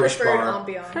my Irish preferred bar.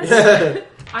 ambiance.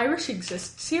 Irish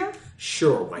exists here?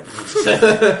 Sure, why not?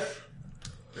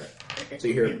 So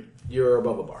you're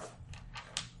above a bar.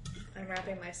 I'm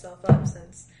wrapping myself up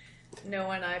since no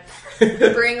one I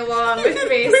bring along with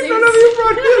me None seems of you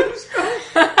brought him.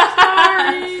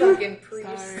 fucking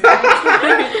priest.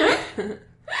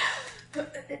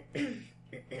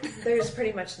 There's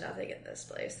pretty much nothing in this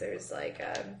place. There's like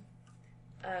a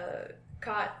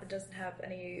cot that doesn't have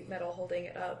any metal holding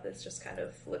it up. It's just kind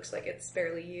of looks like it's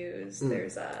barely used.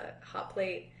 There's a hot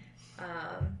plate,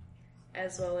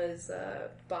 as well as a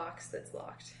box that's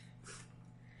locked.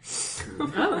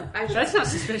 Oh, that's not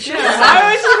suspicious.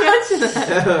 Why would you mention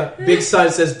that? Big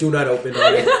sign says "Do not open"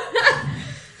 on it.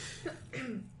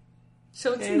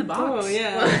 So it's in the box. Oh,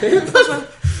 yeah.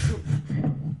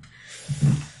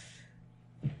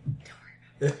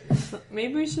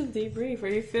 Maybe we should debrief. Are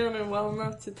you feeling it well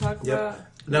enough to talk about...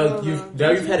 Now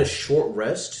you've had a short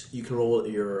rest. You can roll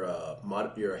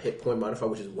your hit point modifier,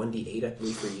 which is 1d8, I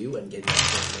believe, for you, and get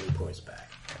many points back.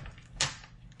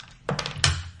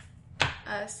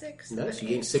 6. Nice. You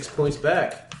gain 6 points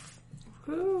back.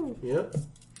 Woo. Yep.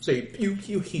 So you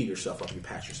heat yourself up. You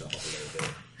patch yourself up a little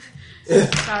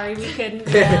bit. Sorry, we couldn't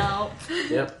help.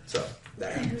 Yep. So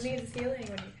that Who happens. needs healing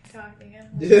when you can talk to him?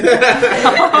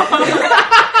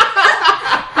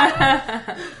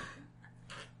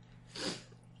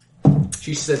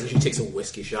 She says that she takes a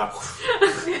whiskey shot.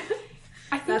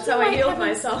 I think That's you how I might healed have a-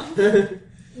 myself.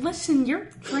 Listen, you're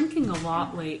drinking a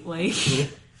lot lately.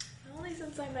 Only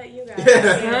since I met you guys.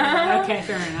 Okay,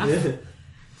 fair enough.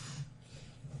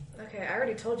 Okay, I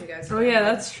already told you guys. Oh, yeah,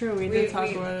 that's true. We did We- talk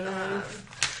we, about it already.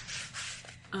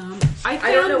 I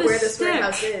I don't know found where this stick.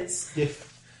 warehouse is.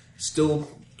 Still,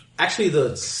 actually,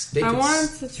 the stick. I is-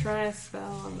 wanted to try a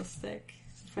spell on the stick.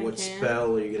 If I What can.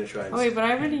 spell are you gonna try? Oh, wait, but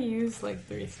I already used like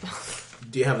 3 spells.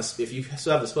 Do you have a? If you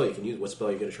still have the spell, you can use. What spell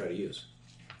are you gonna try to use?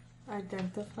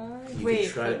 Identify? You Wait.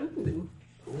 can try to.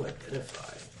 Ooh,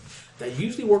 identify. That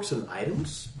usually works on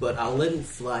items, but I'll let it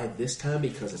fly this time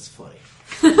because it's funny.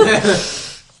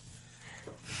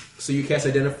 So you cast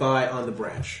identify on the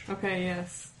branch. Okay,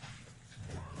 yes.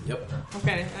 Yep.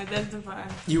 Okay, identify.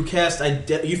 You cast.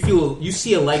 You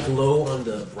see a light glow on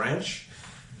the branch,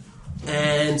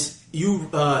 and you,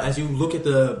 as you look at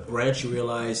the branch, you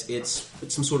realize it's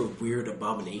some sort of weird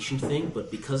abomination thing. But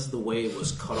because of the way it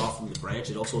was cut off from the branch,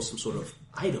 it also has some sort of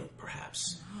item,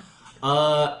 perhaps.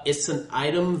 It's an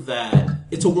item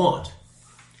it's a wand.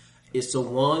 It's a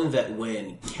wand that,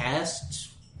 when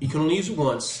cast, you can only use it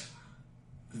once.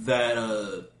 That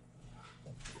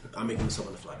I'm making this up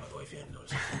on the fly, by the way, if you hadn't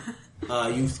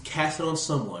noticed. You cast it on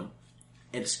someone,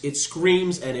 and it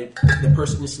screams, and the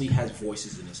person instantly has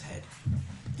voices in his head,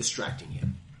 distracting you.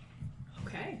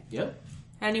 Okay. Yep.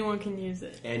 Anyone can use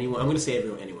it. Anyone. I'm going to say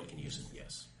anyone can use it.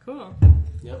 Yes. Cool.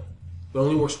 Yep. But it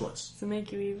only works once. Does it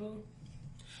make you evil?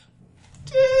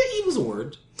 Evil's a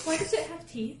word. Why does it have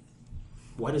teeth?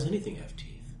 Why does anything have teeth?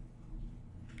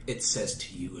 It says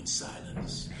to you in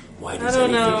silence. Why I does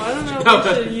don't anything know. I don't have know if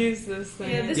we should use this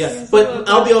thing. Yeah, this Yeah, seems a but little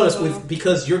I'll be honest questionable.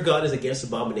 because your god is against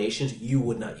abominations, you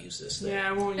would not use this thing. Yeah,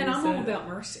 I won't And use I'm it. all about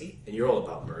mercy. And you're all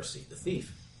about mercy, the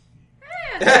thief.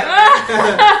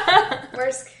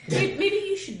 Where's Maybe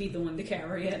you should be the one to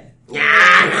carry it.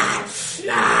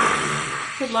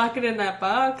 Could lock it in that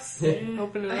box,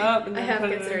 open it up, and I then have put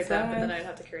it considered that, but inside. then I'd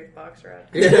have to carry the box around.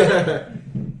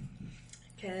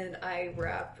 Can I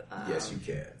wrap? Yes, you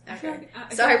can. Okay.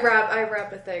 I So I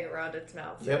wrap a thing around its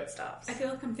mouth so Yep. it stops. I feel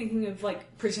like I'm thinking of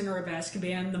like Prisoner of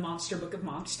Azkaban, the Monster Book of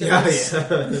Monsters.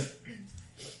 Yeah.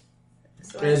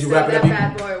 So And as you So wrap it that up,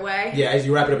 bad boy away. yeah, as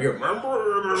you wrap it up, you're.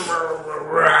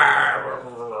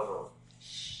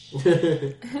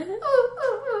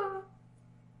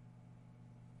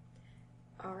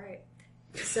 Alright.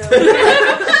 So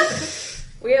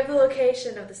we have the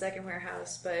location of the second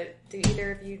warehouse, but do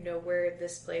either of you know where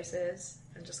this place is?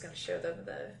 I'm just going to show them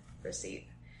the receipt.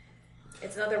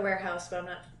 It's another warehouse, but I'm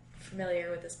not familiar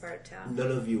with this part of town.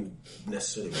 None of you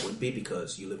necessarily would be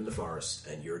because you live in the forest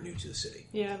and you're new to the city.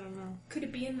 Yeah, I don't know. Could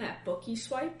it be in that book you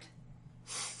swiped?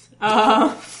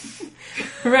 Right,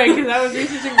 because I was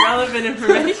researching relevant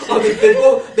information.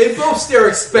 Oh, they both stare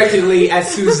expectantly at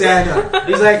Susanna.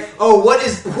 He's like, "Oh, what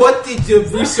did the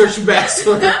research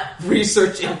master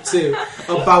research into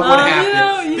about what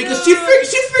happened?" Because she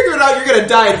figured out you're gonna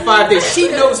die in 5 days. She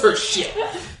knows her shit.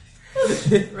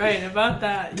 Right, about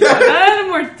that. Yeah, that had a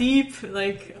more deep,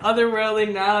 like,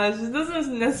 otherworldly knowledge. It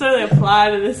doesn't necessarily apply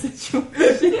to this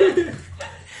situation.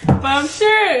 But I'm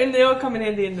sure it'll come in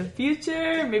handy in the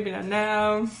future, maybe not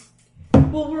now.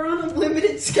 Well, we're on a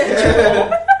limited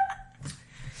schedule.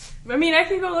 I mean, I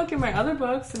can go look at my other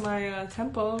books in my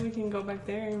temple. We can go back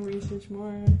there and research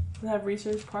more. We'll have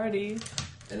research parties.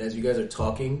 And as you guys are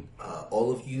talking,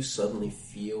 all of you suddenly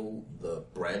feel the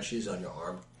branches on your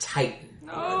arm tighten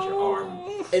around your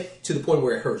arm, and to the point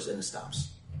where it hurts and it stops.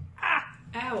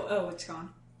 Ow, oh, it's gone.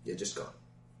 Yeah, just gone.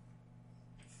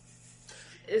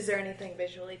 Is there anything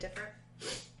visually different?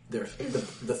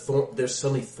 There's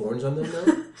suddenly thorns on them now.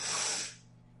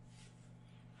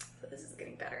 So this is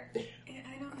getting better. I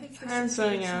don't think this I'm is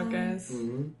sorting what's out, on. guys.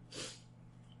 Mm-hmm.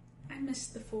 I miss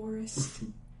the forest.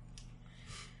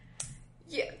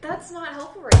 Yeah, that's not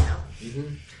helpful right now.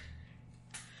 Mm-hmm.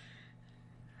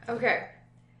 Okay.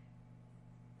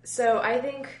 So I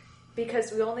think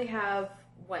because we only have,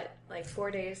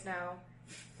 4 days now,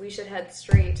 we should head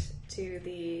straight to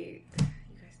the... You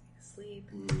guys need to sleep.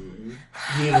 Mm-hmm.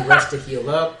 You need a rest to heal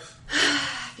up.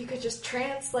 If you could just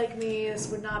trance like me, this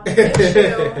would not be an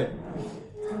issue.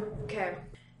 Okay.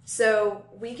 So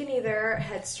we can either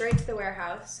head straight to the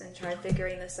warehouse and try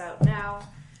figuring this out now,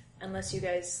 unless you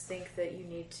guys think that you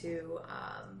need to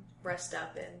rest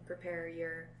up and prepare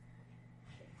your...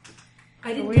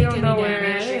 I didn't We take don't any know damage. where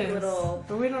it magic is. little-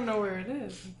 But we don't know where it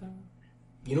is.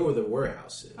 You know where the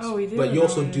warehouse is. Oh, we do But you know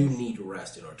also where it do is. need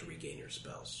rest in order to regain your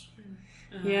spells.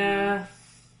 Yeah.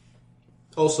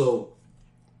 Also,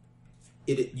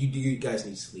 you guys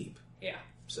need sleep. Yeah.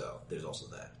 So there's also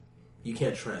that. You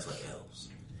can't trance like elves.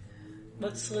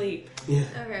 Let's sleep. Yeah.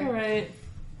 Okay. All right.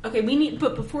 Okay,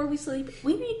 but before we sleep,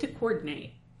 we need to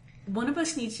coordinate. One of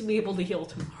us needs to be able to heal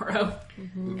tomorrow.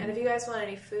 And if you guys want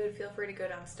any food, feel free to go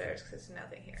downstairs because there's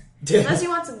nothing here. Unless you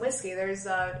want some whiskey, there's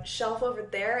a shelf over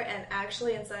there, and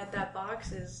actually inside that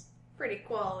box is pretty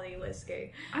quality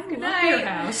whiskey. I Good love night. your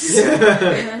house.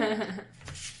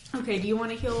 Okay, do you want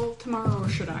to heal tomorrow or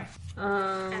should I?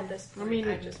 At this point,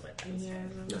 I just went downstairs. Yeah,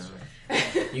 I don't That's know.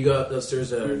 right. You got there's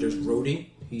Rhodey.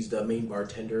 He's the main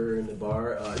bartender in the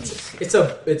bar. It's a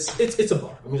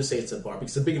bar. I'm gonna say it's a bar because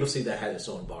it's a big enough city that has its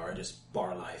own bar. Just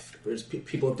bar life. There's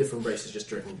people of different races just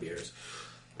drinking beers.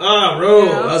 Ro,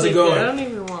 Yeah, I'll how's it take going? I don't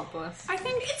even want bless. I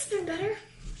think it's been better.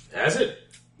 Has it?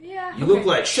 Yeah. You look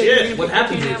like So you're shit. gonna What pick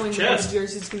happened up to now your and chest? one of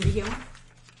yours is going to be healing?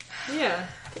 Yeah.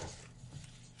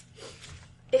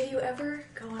 If you ever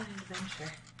go on an adventure,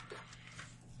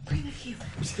 bring a healer.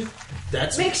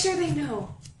 That's Make sure they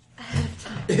know ahead of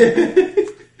time.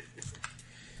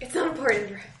 It's not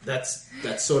important. that's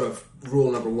sort of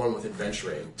rule number one with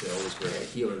adventuring, to always bring a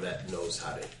healer that knows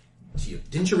how to heal.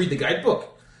 Didn't you read the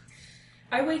guidebook?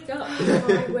 I wake up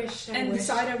Oh, I wish. and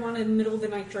decide I want a middle of the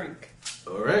night drink.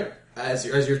 All right. As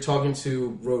you're talking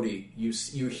to Rhodey,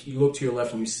 you look to your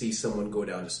left and you see someone go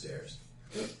down the stairs.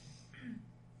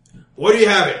 What are you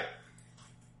having?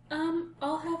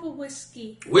 I'll have a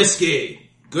whiskey. Whiskey.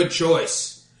 Good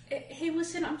choice. Hey,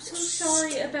 listen, I'm so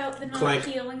sorry about the not Clank.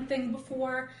 healing thing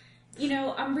before. You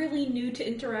know, I'm really new to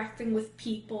interacting with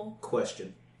people.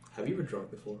 Question. Have you ever drunk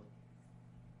before?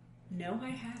 No, I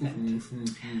haven't.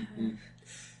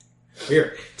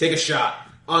 Here, take a shot.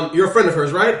 You're a friend of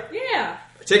hers, right? Yeah.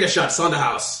 Take a shot. It's on the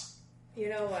house. You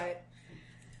know what?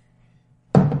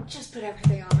 Just put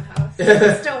everything on the house.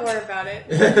 Just don't worry about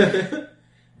it.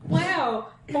 Wow,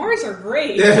 bars are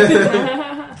great.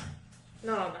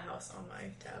 Not on the house, on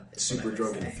my tab. is what I Super would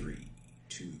drunk in say. 3,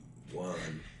 2, 1.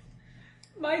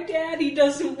 My daddy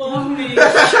doesn't love me.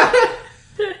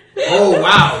 Oh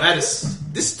wow, this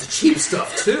is the cheap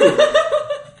stuff too.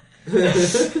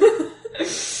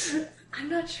 I'm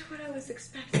not sure what I was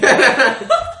expecting.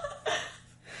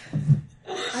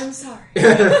 I'm sorry.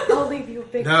 I'll leave you a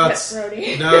big tip,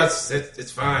 Brody. No,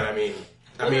 it's fine. I mean,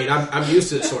 I mean, I'm used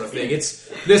to this sort of thing.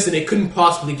 Listen, it couldn't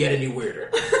possibly get any weirder.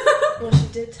 Well, she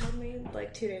did tell me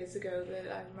like 2 days ago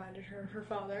that I reminded her of her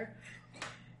father.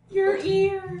 Your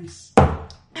ears.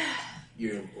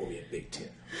 You owe me a big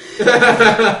tip.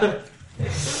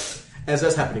 As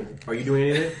that's happening, are you doing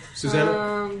anything,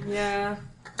 Susanna? Yeah.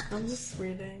 I'm just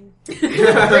reading.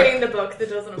 Reading the book that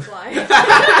doesn't apply.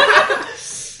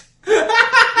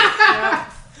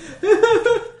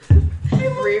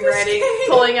 Rewriting,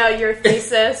 pulling out your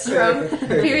thesis from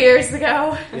a few years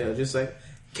ago. Yeah, just like,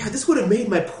 God, this would have made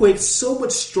my point so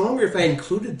much stronger if I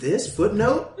included this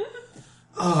footnote.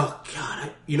 Oh,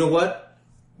 God. You know what?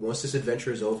 Once this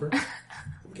adventure is over,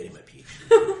 I'm getting my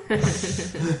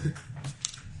PhD.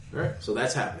 Alright, so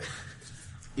that's happening.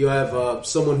 You have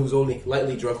someone who's only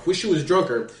lightly drunk, wish she was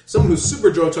drunker, someone who's super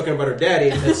drunk talking about her daddy,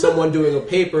 and someone doing a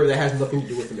paper that has nothing to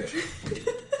do with the mission.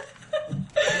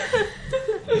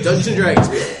 Dungeons and Dragons.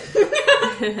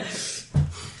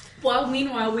 While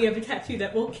meanwhile, we have a tattoo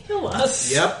that will kill us.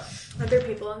 Yep. Are there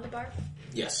people in the bar?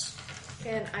 Yes.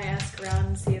 Can I ask around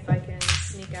and see if I can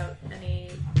sneak out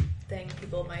anything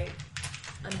people might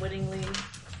unwittingly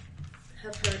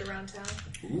have heard around town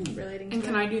relating to And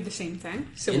can it? I do the same thing?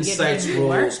 So Insights we get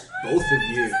more? rolls, both of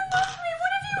you.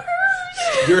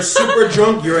 You're super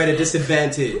drunk, you're at a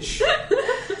disadvantage.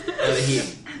 Elohim.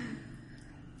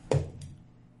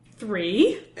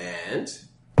 3. And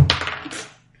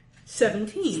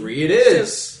 17. 3 it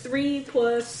is. So 3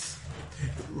 plus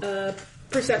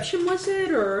perception, was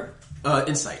it? Or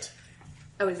Insight.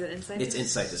 Oh, is it insight? It's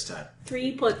insight this time.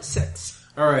 3 plus 6.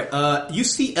 Alright, you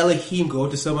see Elohim go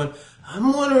to someone,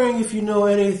 I'm wondering if you know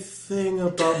anything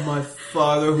about my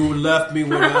father who left me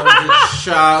when I was a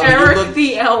child. Eric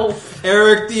the elf.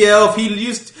 Eric the elf, he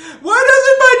used... Why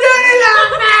doesn't my daddy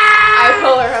love me? I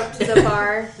pull her up to the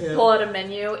bar, pull out a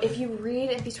menu. If you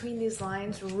read in between these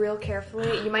lines real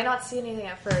carefully, you might not see anything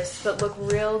at first, but look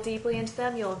real deeply into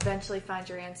them, you'll eventually find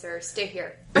your answer. Stay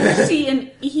here. I see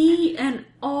an E, an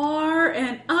R,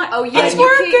 and I. Oh, yes,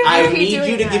 I need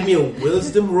you to give me a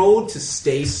wisdom roll to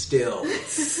stay still.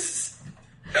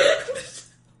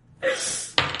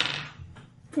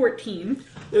 14.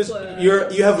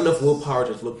 You have enough willpower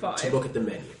to look 5. at the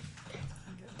menu.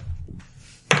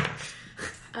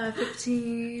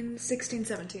 15, 16,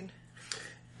 17.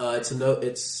 It's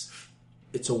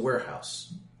a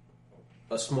warehouse,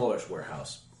 a smallish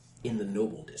warehouse in the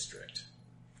noble district,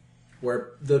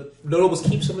 where the nobles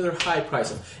keep some of their high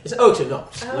prices. Let me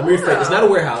rephrase. It's not a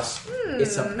warehouse.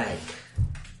 It's a bank.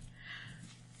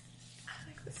 I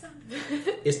like the sound.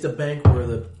 It's the bank where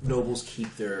the nobles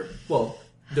keep their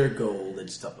gold and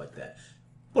stuff like that.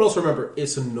 But also remember,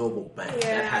 it's a noble bank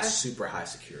that has super high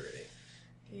security.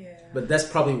 Yeah. But that's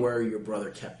probably where your brother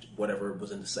kept whatever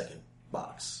was in the second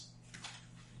box.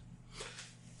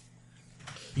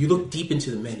 You look deep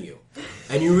into the menu,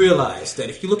 and you realize that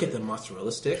if you look at the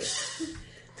mozzarella sticks,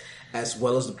 as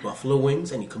well as the buffalo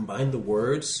wings, and you combine the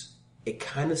words, it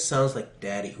kind of sounds like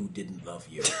Daddy Who Didn't Love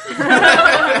You.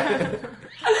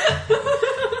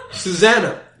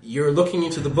 Susanna, you're looking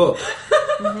into the book.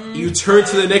 Mm-hmm. You turn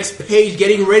to the next page,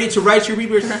 getting ready to write your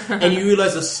readers, and you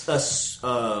realize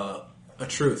a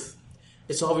truth.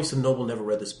 It's obvious the noble never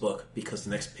read this book because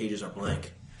the next pages are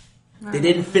blank. They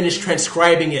didn't finish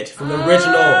transcribing it from the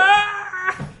original.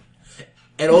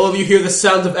 And all of you hear the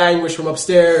sounds of anguish from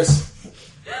upstairs.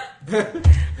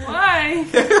 Why?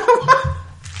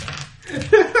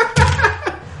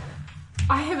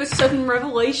 I have a sudden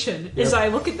revelation as I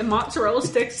look at the mozzarella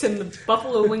sticks and the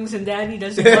buffalo wings and Daddy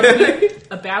Doesn't Love Me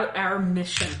about our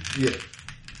mission. Yeah.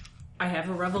 I have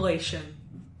a revelation.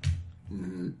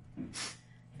 Mm-hmm.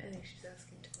 I think she's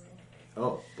asking to roll.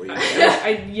 Oh, what do you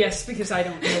Yes, because I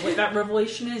don't know what that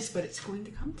revelation is, but it's going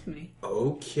to come to me.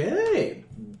 Okay.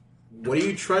 What are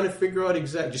you trying to figure out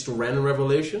exactly? Just a random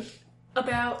revelation?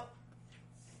 About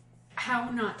how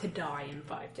not to die in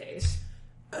 5 days.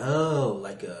 Oh,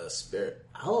 like a spirit.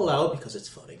 I'll allow it because it's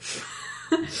funny.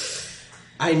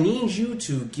 I need you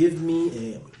to give me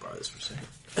a... I'm going to borrow this for a second.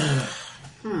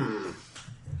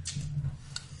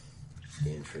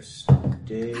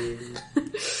 Interesting.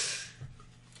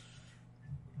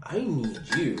 I need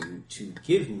you to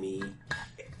give me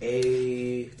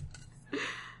a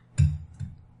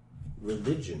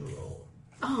religion roll.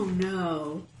 Oh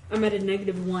no. I'm at a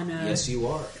 -1. Yes, you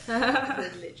are.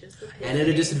 Religious. And at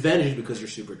a disadvantage because you're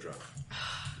super drunk.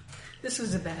 This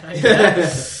was a bad idea.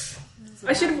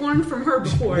 I should have learned from her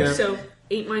before. Yeah. So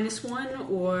 8 minus 1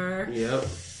 or Yep.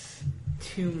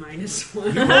 2 minus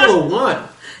 1. You roll a 1.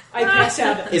 I pass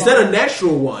out at the It's bar. not a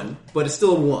natural 1, but it's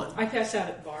still a 1. I pass out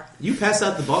at the bar. You pass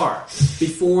out the bar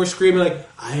before screaming like,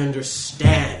 I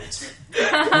understand.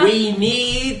 We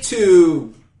need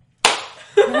to.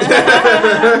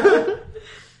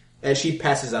 And she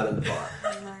passes out in the bar.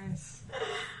 Nice.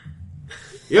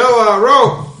 Yo,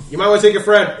 Ro, you might want to take your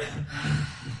friend.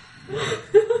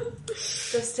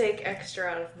 Just take extra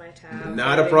out of my tab.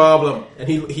 Not a problem. And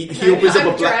he opens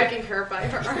up a dragging her by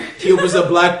her arm. He opens a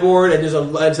blackboard and there's a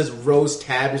line that says Rose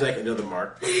tab. He's like, another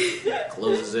mark.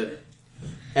 Closes it.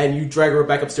 And you drag her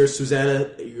back upstairs. Susanna,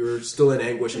 you're still in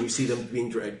anguish, and you see them being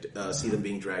dragged.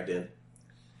 In.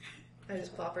 I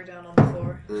just plop her down on the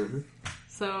floor. Mm-hmm.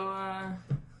 So,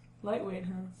 lightweight,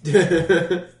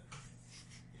 huh?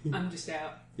 I'm just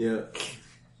out. Yeah.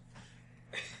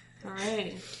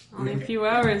 Alright. Only a few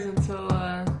hours until,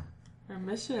 our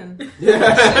mission.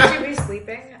 Should you be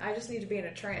sleeping? I just need to be in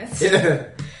a trance.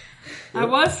 Yeah. I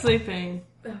was sleeping.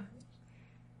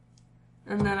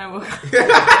 And then I woke up.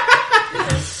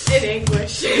 In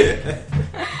anguish.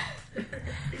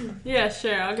 Yeah,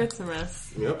 sure, I'll get some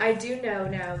rest. Yep. I do know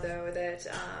now, though, that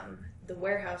the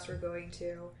warehouse we're going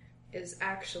to is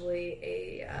actually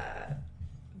a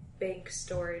bank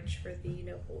storage for the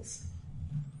nobles.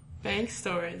 Bank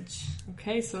storage.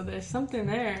 Okay, so there's something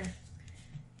there.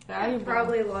 Valuable.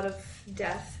 Probably a lot of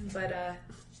death, but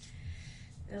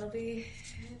it'll be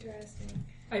interesting.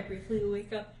 I briefly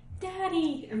wake up,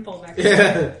 Daddy, and fall back.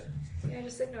 Yeah. Yeah,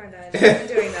 just ignore that. I've been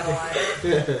doing that a lot.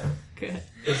 Good.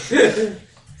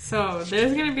 So,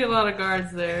 there's gonna be a lot of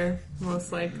guards there,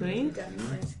 most likely.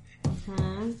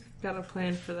 Definitely. Got a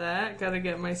plan for that. Gotta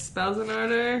get my spells in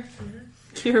order.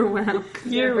 Cure You're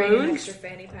Cure bringing an wounds. extra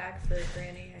fanny pack for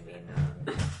Granny. I mean,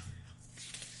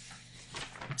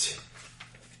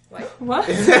 what? What?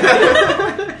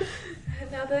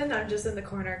 Nothing. I'm just in the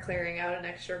corner clearing out an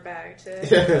extra bag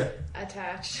to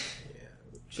attach.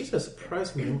 She's got a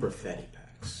surprising number of fanny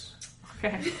packs.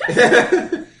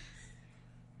 Okay.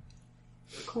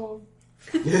 Cool.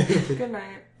 Good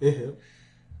night. Yeah.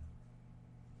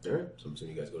 Alright, so I'm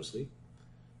assuming you guys go to sleep.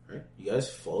 Alright, you guys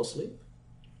fall asleep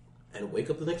and wake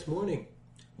up the next morning.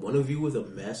 One of you with a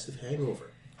massive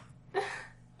hangover.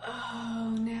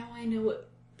 Oh, now I know what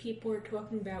people are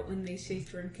talking about when they say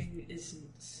drinking isn't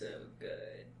so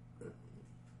good.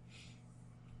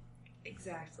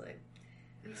 Exactly.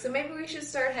 So maybe we should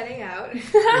start heading out.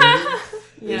 It's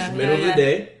middle of the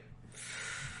day.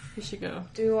 We should go.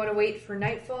 Do we want to wait for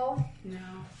nightfall? No.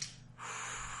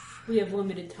 We have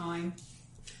limited time.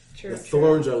 True. The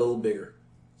thorns are a little bigger.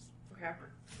 Okay.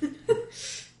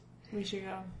 We should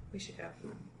go. We should go.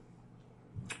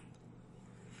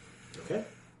 Okay.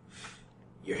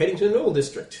 You're heading to the Knoll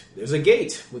District. There's a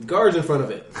gate with guards in front of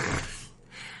it.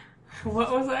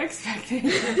 What was I expecting?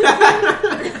 Is it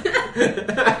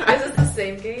the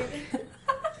same gate?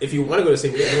 If you want to go to the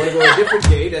same gate, if you want to go to a different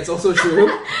gate, that's also true.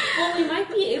 Well, we might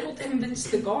be able to convince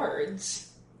the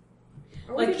guards.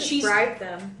 Or we Like, could just she's- bribe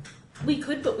them. We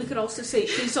could, but we could also say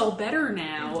she's all better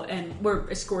now, and we're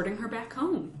escorting her back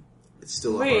home. It's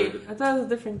still Wait, hard. I thought it was a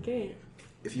different gate.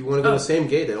 If you want to go to the same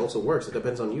gate, that also works. It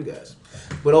depends on you guys.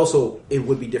 But also, it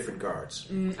would be different guards.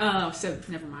 Oh, so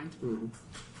never mind. Mm-hmm.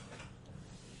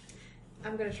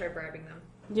 I'm gonna try bribing them.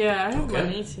 Yeah, I have Okay.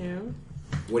 money too.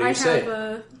 What do you I say?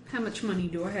 have, how much money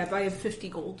do I have? I have 50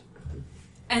 gold.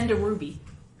 And a ruby.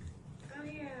 Oh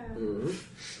yeah. Mhm.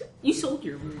 You sold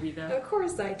your ruby, though. Of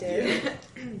course I did.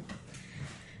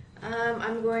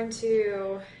 I'm going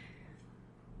to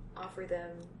offer them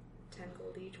 10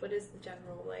 gold each. What is the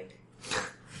general like?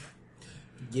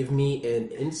 Give me an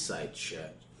insight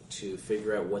check to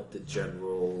figure out what the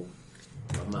general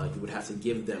amount you would have to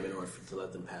give them in order to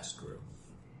let them pass through.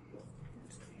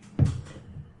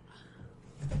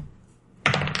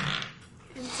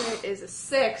 Insight is a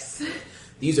 6.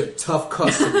 These are tough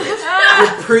customers.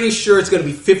 I'm pretty sure it's going to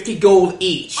be 50 gold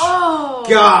each. Oh!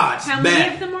 God, How man.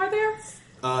 many of them are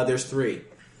there? There's 3.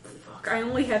 Fuck, I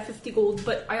only have 50 gold,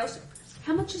 but I also...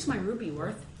 How much is my ruby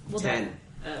worth? Well, 10.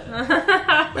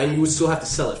 That, And you would still have to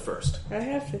sell it first. I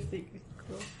have 50.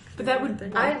 Cool. but that would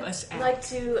wipe I'd us out. like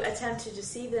to attempt to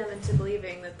deceive them into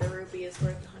believing that the ruby is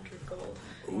worth 100 gold.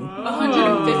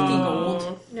 150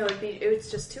 gold. No,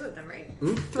 it's just 2 of them, right?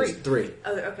 Hmm? 3. 3.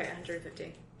 Oh, okay,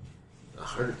 150.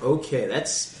 100. Okay,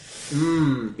 that's...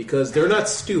 because they're not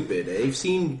stupid. They've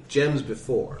seen gems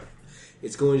before.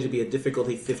 It's going to be a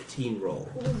difficulty 15 roll.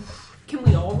 Can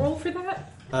we all roll for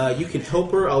that? You can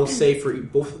help her, I'll say, for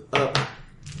both...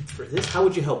 for this, how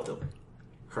would you help them?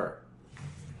 Her.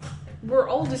 We're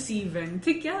all deceiving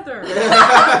together.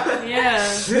 Yeah.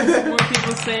 More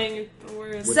people saying the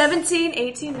words. 17,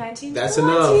 18, 19, That's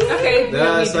 20. enough. Okay,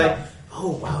 That's we like... don't.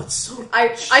 Oh, wow, it's so... I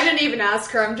didn't even ask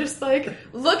her. I'm just like,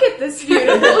 look at this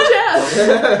beautiful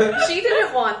gem. She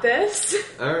didn't want this.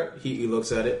 Alright, he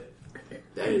looks at it.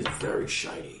 That is very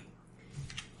shiny.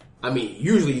 I mean,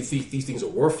 usually you think these things are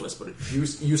worthless, but you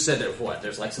said that what?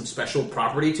 There's like some special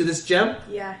property to this gem?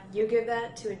 Yeah, you give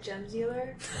that to a gem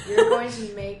dealer, you're going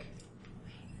to make...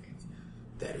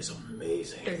 That is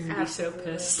amazing. They're going to be so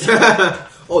pissed.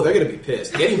 Oh, they're going to be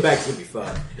pissed. Getting back is going to be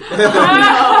fun.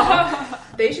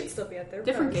 They should still be at their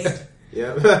Different post. gate.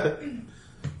 Yeah.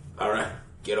 All right,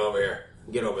 get over here.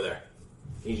 Get over there.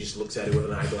 He just looks at it with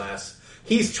an eyeglass.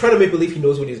 He's trying to make believe he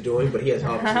knows what he's doing, but he has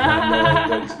obviously not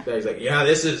known. He's like, yeah,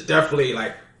 this is definitely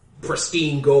like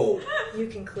pristine gold. You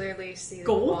can clearly see the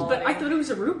Gold? quality. But I thought it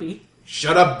was a ruby.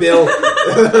 Shut up, Bill.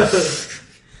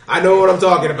 I know what I'm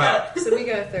talking about. So we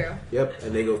go through. Yep,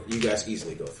 and they go. You guys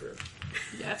easily go through.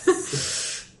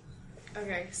 Yes.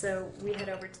 Okay, so we head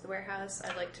over to the warehouse.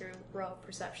 I'd like to roll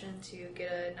perception to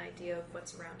get an idea of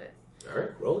what's around it. All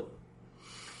right, roll it.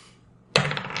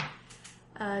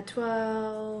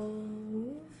 12,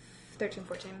 13,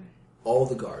 14. All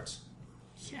the guards.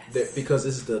 Yes. Because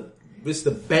this is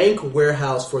the bank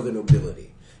warehouse for the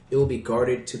nobility. It will be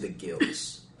guarded to the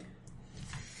gills.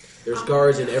 There's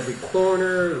guards in every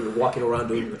corner, walking around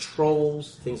doing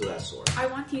patrols, things of that sort. I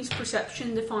want to use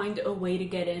perception to find a way to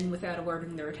get in without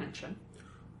alerting their attention.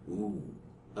 Ooh,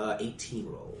 18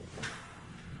 roll.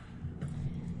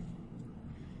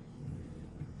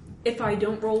 If I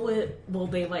don't roll it, will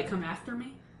they come after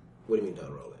me? What do you mean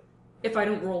don't roll it? If I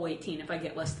don't roll 18, if I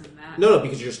get less than that. No,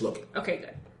 because you're just looking. Okay,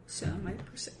 good. So my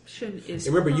perception is...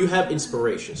 And remember, you have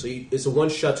inspiration, so it's a one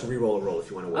shot to re-roll a roll if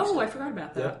you want to waste Oh, it. I forgot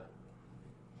about that.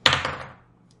 Yeah.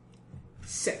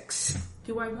 6.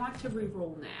 Do I want to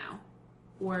re-roll now?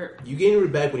 Or... You gain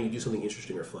it back when you do something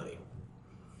interesting or funny.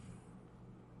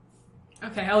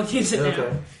 Okay, I'll use it now.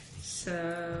 Okay.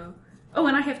 So... Oh,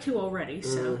 and I have 2 already,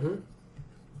 so... Mm-hmm.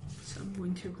 So I'm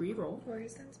going to re-roll. Where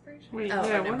is the inspiration? Wait, oh,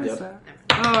 yeah, never what mind. is Yep.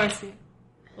 that? Oh, I see.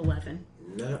 11.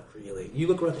 Not really. You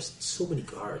look around, there's so many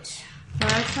guards. Can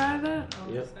I try that?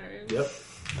 Oh, Yep. sorry. Yep.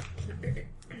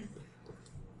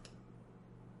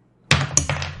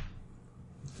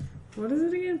 What is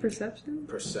it again? Perception?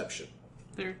 Perception.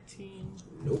 13.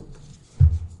 Nope.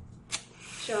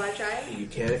 Shall I try it? You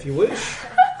can if you wish.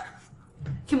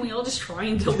 Can we all just try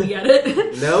until we get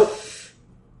it? Nope.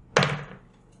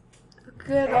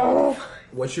 Good old.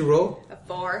 What's your roll? A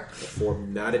 4. A 4.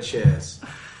 Not a chance.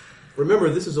 Remember,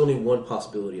 this is only one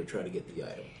possibility of trying to get the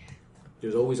item.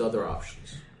 There's always other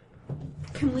options.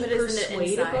 Can we But isn't it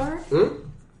persuade a inside? guard?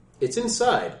 It's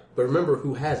inside, but remember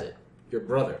who has it. Your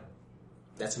brother.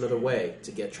 That's another way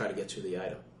to try to get to the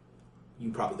item.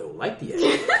 You probably don't like the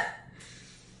item.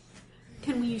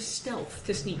 Can we use stealth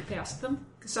to sneak past them?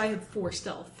 Because I have 4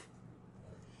 stealth.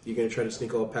 You're going to try to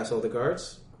sneak past all the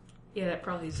guards? Yeah, that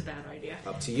probably is a bad idea.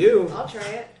 Up to you. I'll try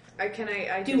it. I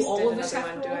Do just all did of us another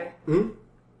have one. to Do roll? I?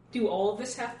 Do all of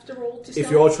us have to roll to stealth?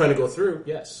 If you're all trying to go through,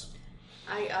 yes.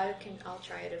 I'll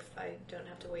try it if I don't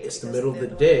have to wait. It's the because middle of they're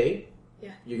the one- day.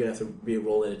 Yeah. You're going to have to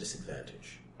re-roll at a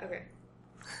disadvantage. Okay.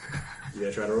 You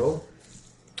going to try to roll?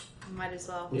 Might as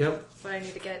well. Yep. What I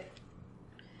need to get.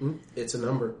 It's a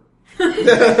number.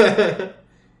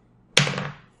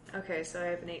 Okay, so I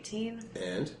have an 18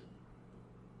 And?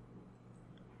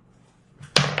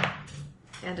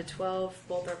 and a 12.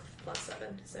 Both are plus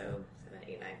 7. So 7,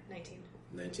 8, 9, 19.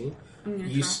 19. I'm gonna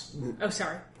You try. Oh,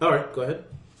 sorry. All right, go ahead.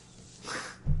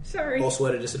 Sorry. Also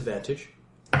at a disadvantage.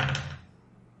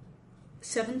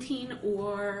 17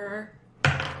 or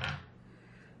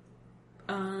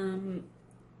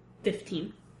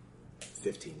 15.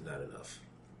 15, not enough.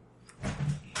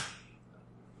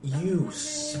 You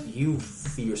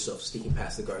feel yourself sneaking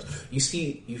past the guards.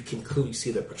 You can clearly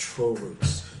see their patrol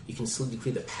routes. You can clearly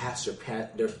see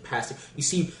they're passing. You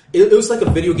see, it was like a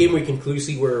video game where you can clearly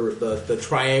see where the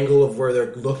triangle of where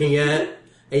they're looking at,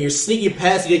 and you're sneaking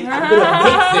past. You're like, I'm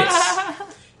gonna make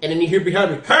this, and then you hear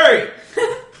behind me, "Hey!"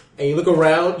 And you look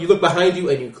around, you look behind you,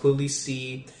 and you clearly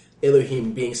see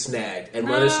Elohim being snagged. And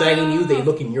while they're snagging you, they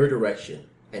look in your direction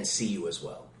and see you as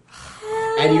well.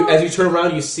 And as you turn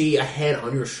around, you see a hand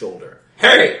on your shoulder.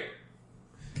 Hey!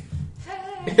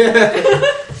 Hey,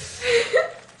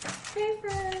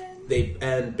 friend.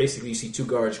 And basically you see 2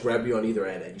 guards grab you on either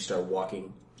end, and you start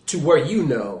walking to where you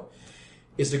know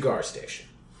is the guard station.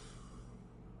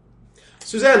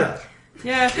 Susanna,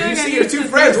 Yeah, I feel you like I see your need 2 to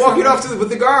friends do walking something. off with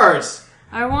the guards.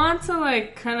 I want to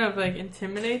kind of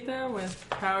intimidate them with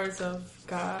powers of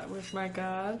God, with my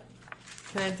God.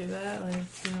 Can I do that?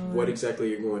 What exactly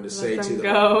are you going to say let to them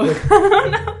them? go. I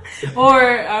don't know. Or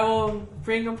I will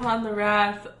bring upon the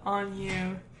wrath on you,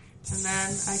 and then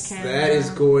I can. That is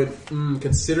going.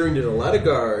 Considering there's a lot of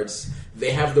guards,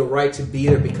 they have the right to be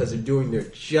there because they're doing their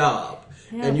job,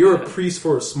 Yeah, and you're a but- priest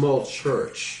for a small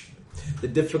church. The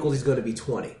difficulty is going to be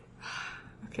 20.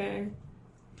 Okay.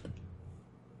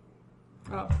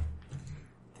 Oh.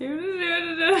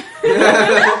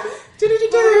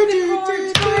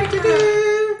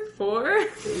 4?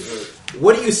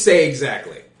 What do you say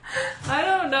exactly? I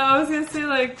don't know. I was gonna say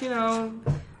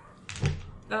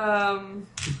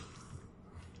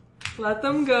let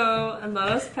them go and let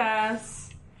us pass,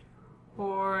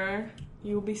 or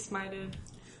you will be smited.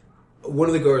 One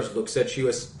of the guards looks at you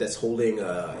that's holding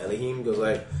Elohim, goes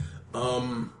like,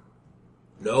 no.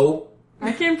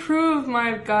 I can prove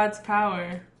my God's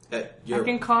power. I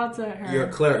can call to her. You're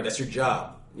a cleric. That's your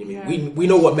job. I mean, we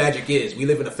know what magic is. We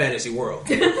live in a fantasy world.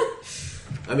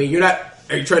 I mean, you're not...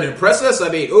 Are you trying to impress us? I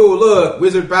mean, oh, look,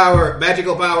 wizard power,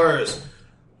 magical powers.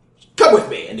 Come with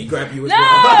me. And he grab you as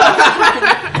well.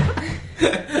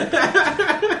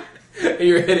 And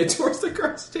you're headed towards the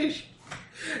guard station.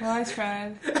 Well, I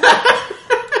tried.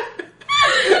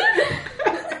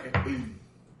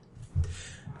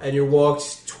 And you're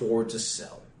walked towards a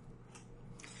cell,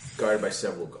 guarded by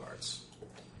several guards.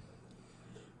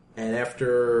 And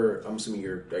after, I'm assuming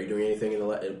are you doing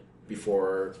anything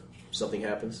before something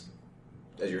happens?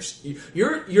 As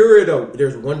you're in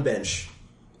there's one bench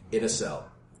in a cell.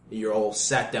 You're all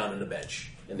sat down on a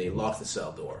bench, and they lock the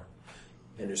cell door.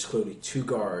 And there's clearly 3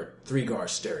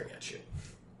 guards staring at you.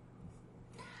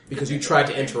 Because you tried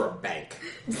to enter a bank.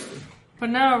 But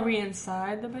now are we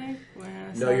inside the bank?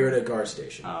 No, you're at a guard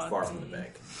station, far from the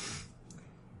bank.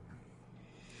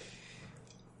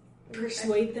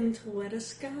 Persuade them to let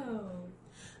us go.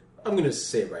 I'm going to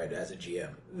say right as a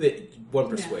GM, one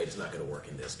persuade is not going to work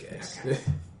in this case. Okay.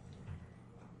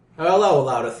 I'll allow a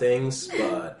lot of things,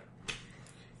 but...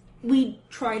 We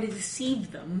try to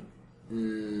deceive them.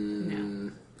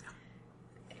 No.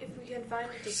 If we can find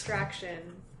a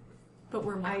distraction... But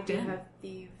we're I locked do in. have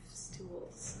thieves'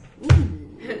 tools.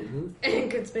 Mm-hmm.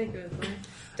 Inconspicuously.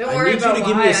 Don't worry about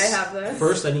why I have this.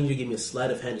 First, I need you to give me a sleight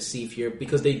of hand to see if you're...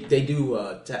 Because they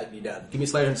do tag you down. Give me a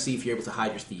sleight of hand to see if you're able to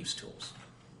hide your thieves' tools.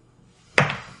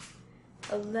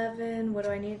 11. What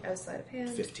do I need? Oh, sleight of hand.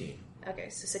 15. Okay,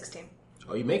 so 16.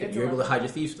 Oh, you make it. You're able to hide your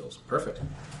thieves' tools. Perfect.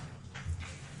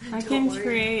 I can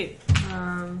create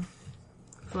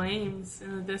flames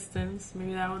in the distance.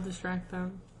 Maybe that will distract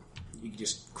them. You can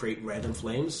just create random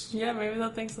flames? Yeah, maybe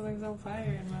they'll think something's on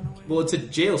fire and run away. Well, it's a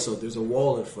jail, so there's a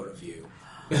wall in front of you.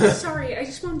 Sorry, I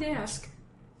just wanted to ask.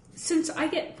 Since I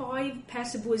get 5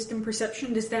 passive wisdom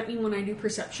perception, does that mean when I do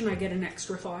perception I get an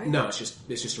extra 5? No, it's just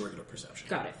a regular perception.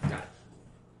 Got it.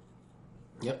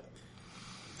 Yep.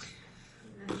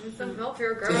 Some help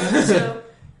here, girl. So,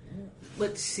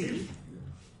 let's see.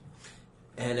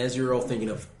 And as you're all thinking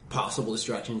of possible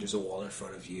distractions, there's a wall in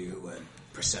front of you and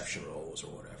perception rolls or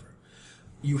whatever.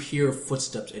 You hear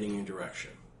footsteps heading in your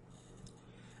direction.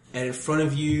 And in front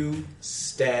of you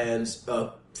stands,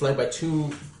 flanked by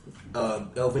 2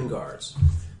 elven guards.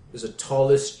 There's a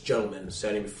tallest gentleman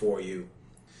standing before you.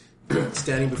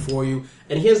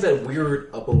 And he has that weird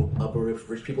upper lip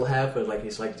rich people have, but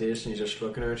he's like this, and he's just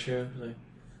looking at you. He's like,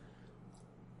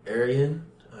 Arian,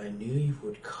 I knew you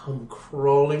would come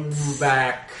crawling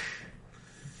back.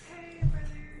 hey, brother.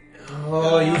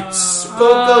 Oh, you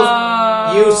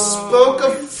spoke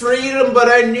of freedom, but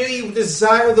I knew you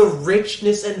desire the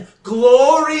richness and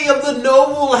glory of the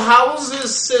noble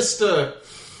houses, sister.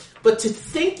 But to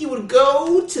think you would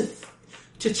go to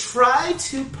try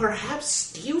to perhaps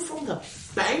steal from the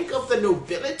bank of the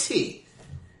nobility,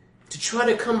 to try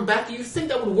to come back, do you think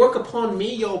that would work upon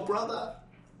me, your brother?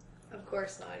 Of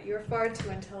course not. You're far too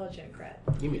intelligent, Cret.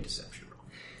 Give me a deception roll.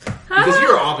 Because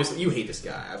you're obviously... You hate this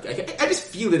guy. I just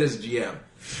feel it as a GM.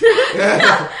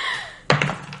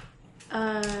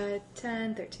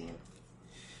 10, 13.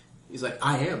 He's like,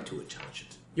 I am too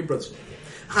intelligent. Your brother's name.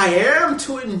 I am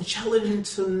too intelligent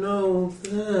to know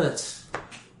that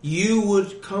you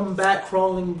would come back,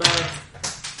 crawling back.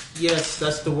 Yes,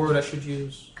 that's the word I should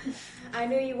use. I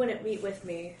knew you wouldn't meet with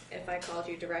me if I called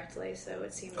you directly, so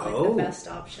it seemed like the best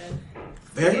option.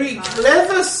 Very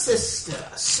clever, sister.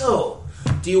 So,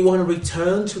 do you want to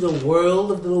return to the world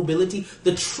of the nobility?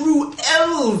 The true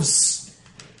elves!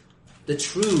 The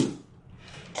true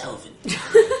elven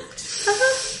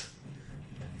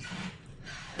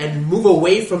and move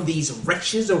away from these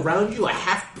wretches around you, a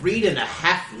half-breed and a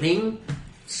halfling?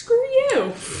 Screw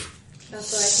you!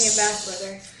 That's what I came back with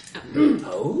her.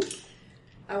 Oh?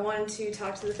 I wanted to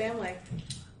talk to the family.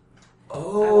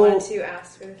 Oh. I wanted to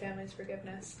ask for the family's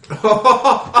forgiveness.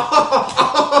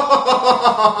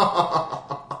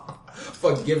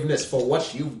 Forgiveness for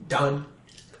what you've done.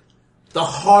 The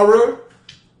horror.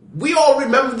 We all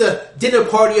remember the dinner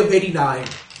party of '89.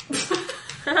 You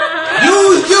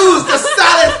used the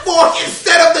salad salad fork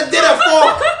instead of the dinner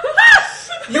fork.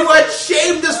 You had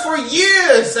shamed us for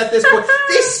years at this point.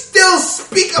 They still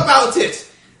speak about it.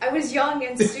 I was young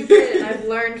and stupid, and I've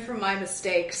learned from my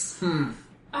mistakes.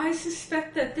 I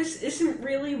suspect that this isn't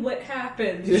really what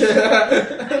happened.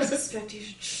 I suspect you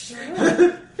should shut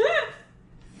up.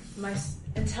 My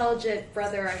intelligent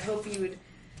brother, I hope you would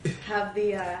have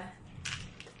the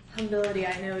humility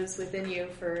I know is within you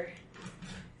for...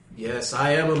 Yes,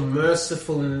 I am a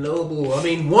merciful noble. I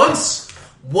mean, once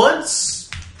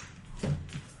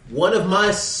one of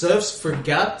my serfs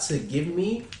forgot to give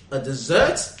me a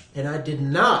dessert, and I did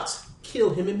not kill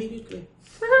him immediately.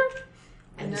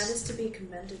 And that is to be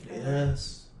commended for.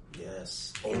 Yes.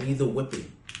 Only the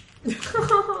whipping. Yes,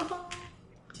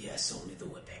 only the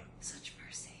whipping. Such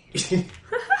mercy.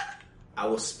 I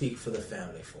will speak for the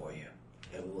family for you,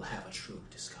 and we will have a true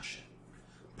discussion.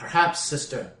 Perhaps,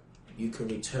 sister, you can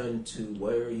return to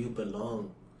where you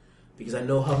belong, because I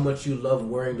know how much you love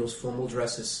wearing those formal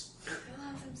dresses. I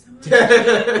love them so much.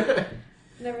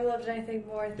 Never loved anything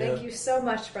more. Thank you so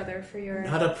much, brother, for your...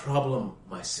 Not a problem,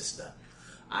 my sister.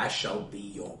 I shall be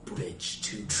your bridge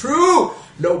to true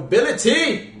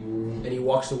nobility. And he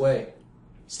walks away.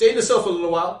 Stay in the cell for a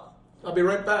little while. I'll be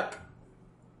right back.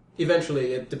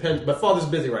 Eventually, it depends. My father's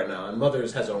busy right now, and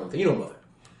mother's has her own thing. You know mother.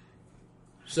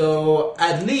 So,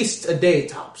 at least a day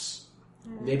tops.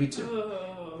 Maybe two.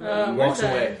 He walks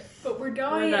away. But we're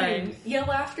dying.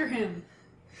 Yell after him.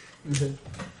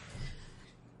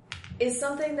 Is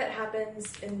something that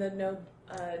happens in the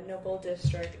Noble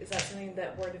District, is that something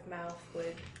that word of mouth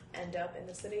would end up in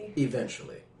the city?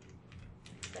 Eventually.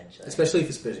 Especially if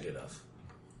it's big enough.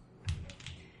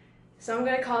 So I'm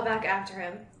going to call back after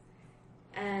him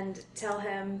and tell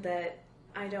him that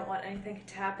I don't want anything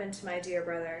to happen to my dear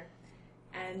brother.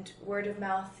 And word of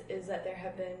mouth is that there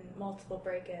have been multiple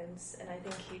break-ins, and I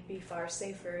think he'd be far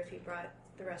safer if he brought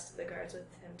the rest of the guards with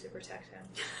him to protect him.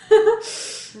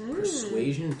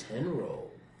 Persuasion 10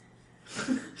 roll.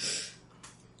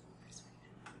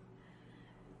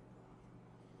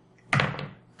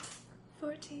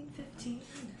 14, 15.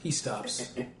 He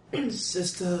stops.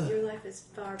 Sister. Your life is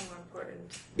far more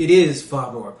important. It is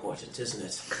far more important, isn't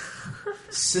it?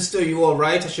 Sister, you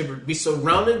alright? I should be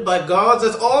surrounded by guards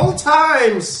at all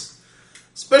times.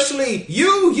 Especially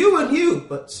you, and you.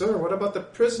 But, sir, what about the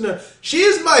prisoner? She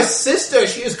is my sister.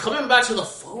 She is coming back to the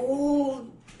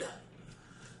fold.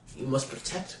 You must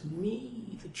protect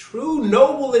me, the true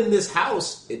noble in this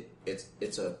house.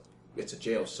 It's a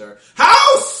jail, sir.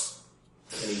 House!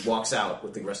 And he walks out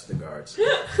with the rest of the guards.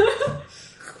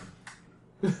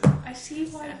 I see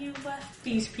why you left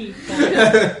these people.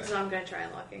 So I'm going to try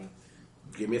unlocking.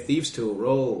 Give me a thieves tool.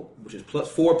 Roll, which is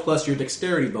 +4 plus your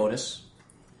dexterity bonus,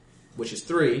 which is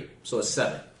 3, so it's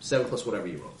 7. 7 plus whatever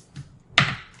you roll.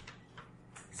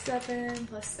 7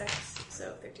 plus 6,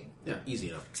 so 13. Yeah, easy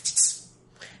enough.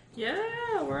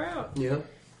 Yeah, we're out. Yeah.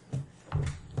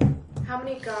 How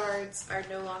many guards are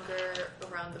no longer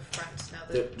around the front now?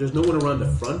 That... There's no one around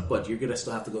the front, but you're gonna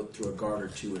still have to go through a guard or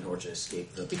two in order to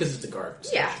escape them because it's the guard.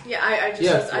 Yeah. I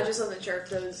just wasn't sure if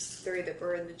those 3 that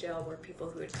were in the jail were people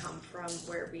who had come from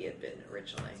where we had been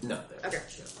originally. No.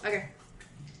 Okay.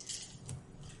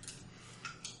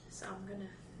 So I'm gonna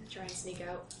try and sneak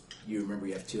out. You remember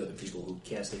you have 2 other people who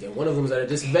can't sneak in. One of them is at a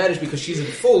disadvantage because she's in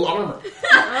full armor.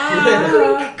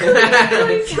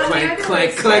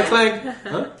 Clank.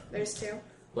 Huh? There's 2.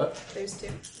 What? There's 2.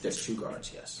 There's 2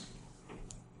 guards, yes.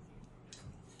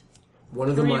 One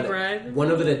of them at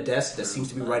a desk that seems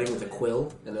to be writing with a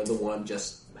quill, and the other one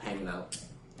just hanging out,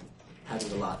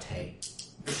 having a latte.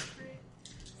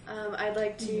 I'd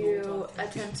like to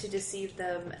attempt to deceive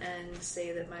them and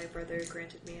say that my brother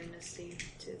granted me amnesty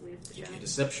to leave the job. Give me a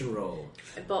deception roll.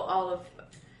 But all of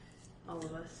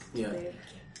us. Yeah. Leave.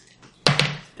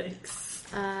 Thanks.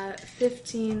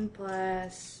 15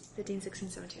 plus 15, 16,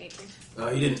 17, 18.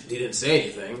 He didn't say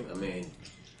anything. I mean,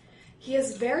 he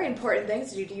has very important things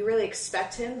to do. Do you really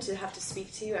expect him to have to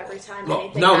speak to you every time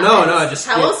anything no, happens? just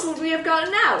how else would we have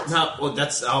gotten out? No, well,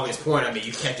 that's the obvious point. I mean,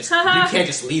 you can't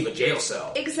just leave a jail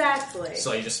cell. Exactly.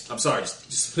 So I'm sorry,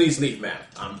 just please leave, ma'am.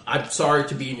 I'm sorry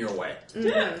to be in your way.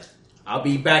 Mm-hmm. I'll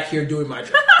be back here doing my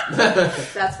job.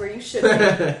 That's where you should be.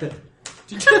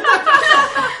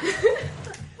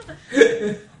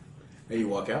 And you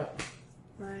walk out.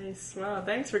 Nice. Wow,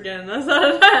 thanks for getting us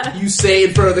out of that. You say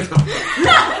in front of the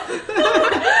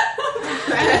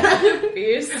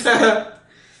camera.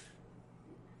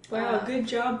 Wow, good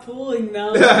job fooling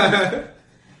them.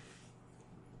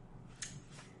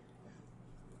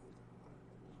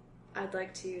 I'd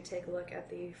like to take a look at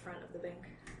the front of the bank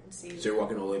and see. So you're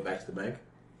walking all the way back to the bank?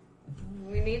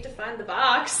 We need to find the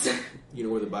box. You know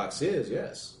where the box is,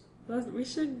 yes. We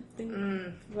should think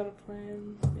about a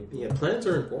plan. Maybe. Yeah, plans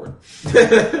are important.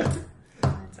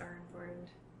 Plans are important.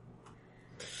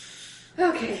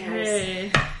 Okay, guys.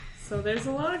 Okay. So there's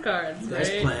a lot of guards, Nice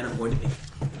right? plan, I'm going to make.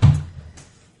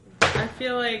 I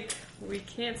feel like we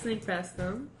can't sneak past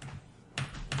them.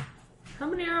 How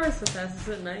many hours have passed?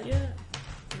 Is it night yet?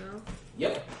 No?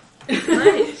 Yep.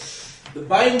 Night. The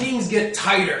bindings get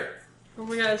tighter. Oh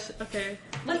my gosh, okay.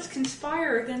 Let's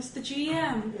conspire against the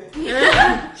GM.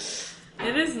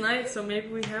 It is night, so maybe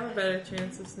we have a better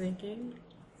chance of sneaking.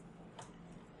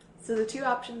 So the two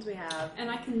options we have, And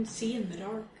I can see in the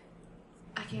dark.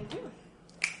 I can't do.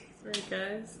 Right,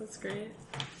 guys? That's great.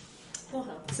 We'll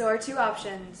help. So our two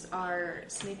options are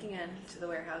sneaking in to the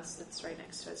warehouse that's right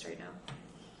next to us right now,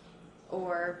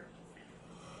 or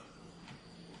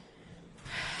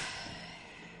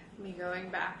me going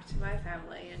back to my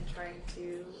family and trying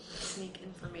to sneak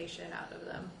information out of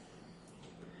them.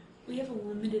 We have a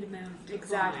limited amount. To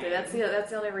Exactly. climb. That's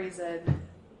the only reason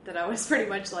that I was pretty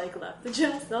much like left the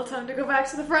jail cell. Time to go back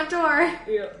to the front door.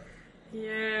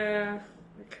 Yeah,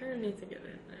 we kind of need to get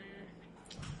in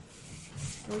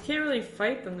there. We can't really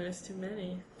fight them, there's too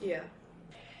many. Yeah.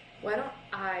 Why don't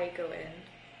I go in?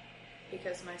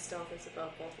 Because my stealth is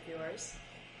above both of yours.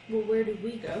 Well, where do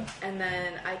we go? And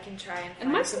then I can try and find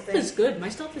And my stealth something. is good. My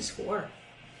stealth is 4.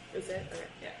 Is it?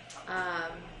 Okay. Yeah.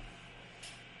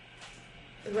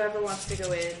 Whoever wants to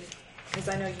go in, because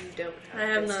I know you don't have, I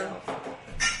have good none. stealth,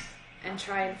 and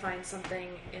try and find something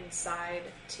inside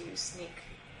to sneak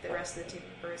the rest of the team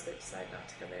members that decide not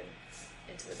to come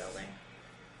into the building.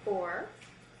 Or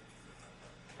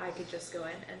I could just go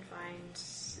in and find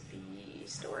the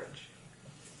storage.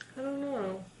 I don't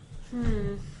know.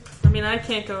 I mean, I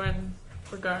can't go in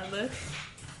regardless.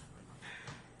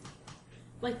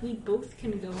 Like, we both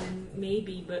can go in,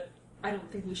 maybe, but I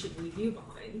don't think we should leave you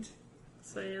behind.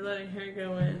 So you're letting her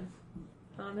go in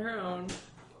on her own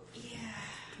Yeah.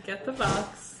 to get the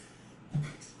box.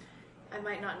 I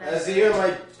might not know. As the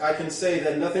EM, I can say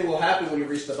that nothing will happen when you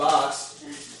reach the box.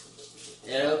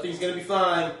 Yeah, everything's gonna be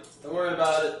fine. Don't worry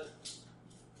about it.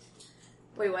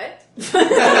 Wait, what?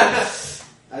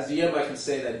 As the EM, I can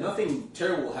say that nothing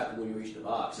terrible will happen when you reach the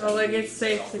box. Oh, like it's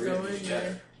safe to go in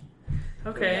there.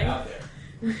 Okay. Out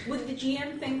there. Would the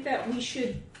GM think that we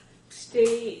should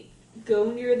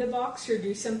go near the box or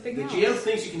do something The else? GM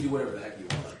thinks you can do whatever the heck you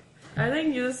want. I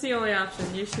think that's the only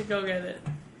option. You should go get it.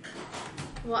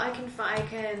 Well, I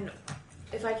can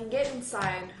if I can get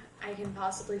inside, I can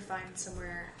possibly find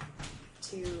somewhere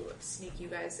to sneak you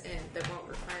guys in that won't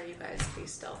require you guys to be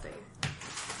stealthy.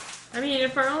 I mean,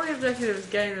 if our only objective is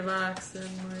getting the box, then,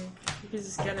 like, you can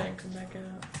just get it and come back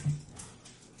out.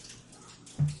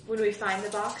 When we find the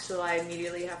box, will I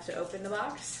immediately have to open the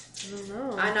box? I don't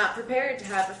know. I'm not prepared to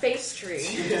have a face tree.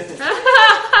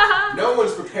 No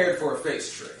one's prepared for a face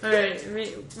trick. Alright, I mean,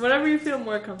 whatever you feel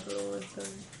more comfortable with, then.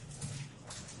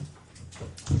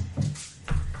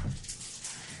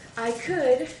 I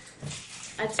could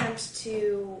attempt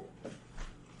to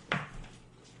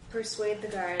persuade the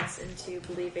guards into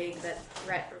believing that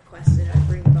Rhett requested I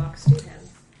bring the box to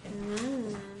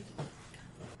him.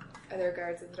 Are there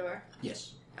guards at the door?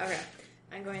 Yes. Okay.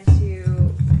 I'm going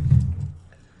to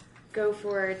go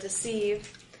for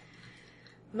deceive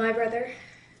my brother,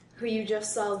 who you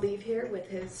just saw leave here with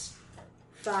his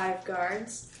 5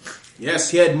 guards. Yes,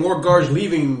 he had more guards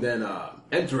leaving than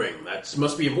entering. That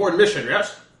must be an important mission,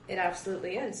 yes? It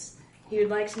absolutely is. He would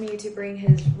like me to bring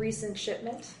his recent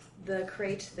shipment, the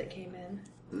crate that came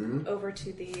in, over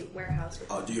to the warehouse. With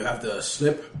him. Do you have the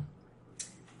slip?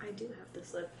 I do have the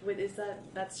slip. Wait,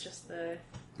 that's just the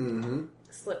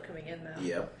slip coming in, though?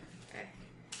 Yep. Okay.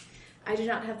 I do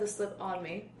not have the slip on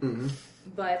me,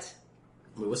 but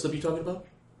Wait, what slip are you talking about?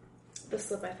 the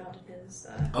slip I found in his...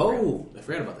 Oh, I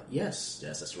forgot about that. Yes,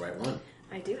 that's the right one.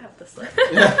 I do have the slip.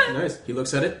 Yeah, nice. He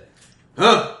looks at it.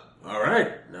 Huh. All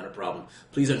right. Not a problem.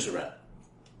 Please enter that.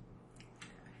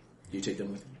 Do you take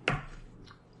them with you?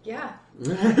 Yeah.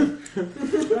 But I'm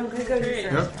going to go Great.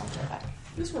 first. Yeah. I'll go back.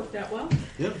 This worked out well.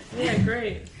 Yep. Yeah,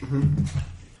 great.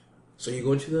 So you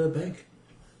go into the bank.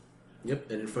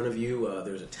 Yep. And in front of you,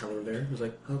 there's a teller there who's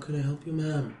like, "How can I help you,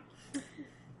 ma'am?"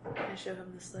 I show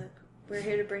him the slip. We're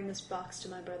here to bring this box to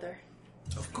my brother.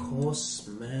 Of course,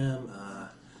 ma'am.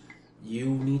 You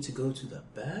need to go to the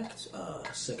back,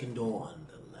 second door on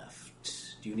the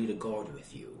left. Do you need a guard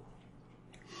with you?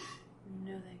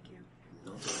 No, thank you.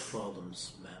 Not a problem,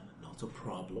 ma'am. Not a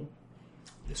problem.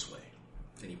 This way.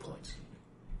 And he points.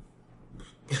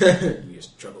 You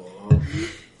just chuggle along.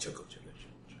 Chuggle.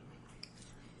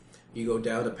 You go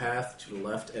down the path to the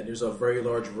left, and there's a very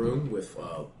large room with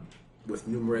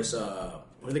numerous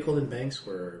what are they called in banks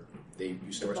where you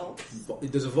store?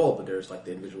 There's a vault, but there's like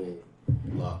the individual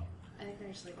lock. I think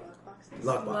there's like lock boxes.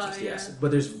 Lock boxes, yeah. yes.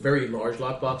 But there's very large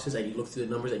lock boxes, and you look through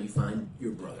the numbers, and you find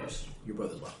your brother's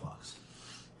lockbox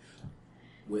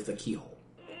with a keyhole.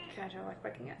 Can I try like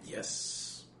picking it?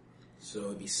 Yes. So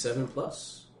it'd be 7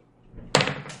 plus.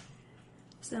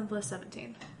 7 plus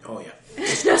 17. Oh yeah.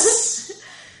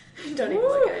 Don't even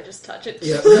look at it, just touch it.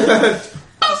 Yeah.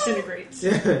 Disintegrates.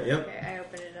 Yep. Okay, I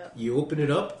open it up. You open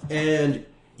it up, and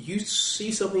you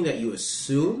see something that you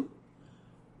assume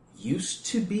used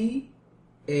to be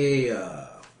a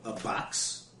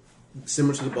box,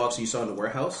 similar to the box you saw in the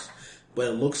warehouse, but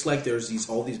it looks like there's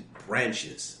all these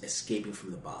branches escaping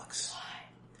from the box.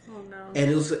 Oh no.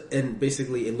 And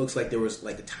basically it looks like there was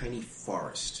like a tiny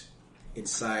forest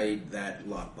inside that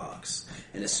lockbox.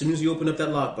 And as soon as you open up that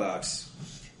lockbox,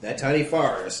 that tiny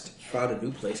forest found a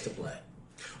new place to play.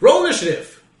 Roll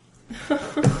initiative!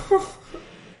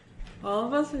 All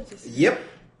of us are just... Yep.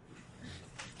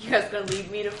 You guys gonna leave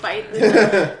me to fight?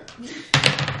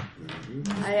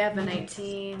 I have a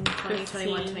 19, 20,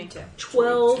 21, 22.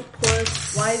 12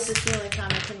 plus... Why is this the only time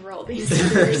I can roll these?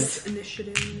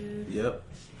 Initiative. Yep.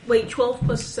 Wait, 12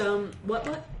 plus, what?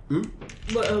 Hmm?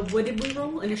 What did we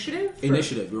roll? Initiative?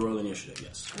 Initiative. We roll initiative,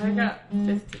 yes. I got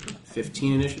 15.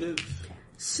 15 initiative.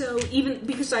 So, even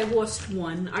because I lost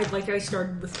one, I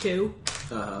started with 2.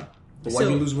 Uh-huh. But why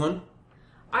did you lose one?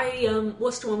 I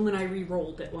lost one when I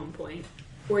re-rolled at one point.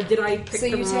 Or did I pick So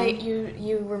the you wrong? take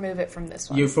you remove it from this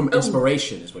one. You're from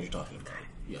inspiration is what you're talking about.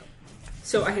 Yeah.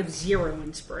 So I have 0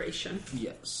 inspiration.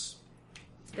 Yes.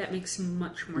 That makes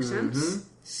much more sense.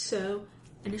 So,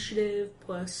 initiative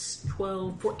plus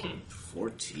 12, 14.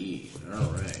 14.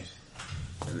 Alright.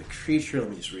 And the creature, let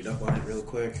me just read up on it real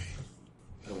quick.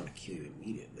 I don't want to kill you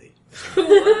immediately.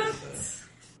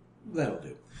 That'll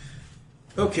do.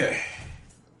 Okay.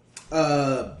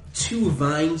 2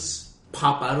 vines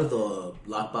pop out of the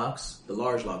lockbox, the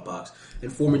large lockbox,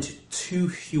 and form into 2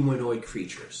 humanoid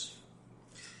creatures.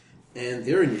 And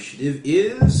their initiative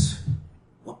is...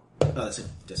 that's a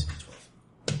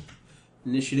 12.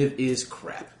 Initiative is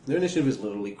crap. Their initiative is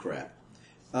literally crap.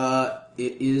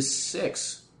 It is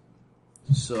 6.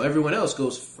 So everyone else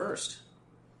goes first.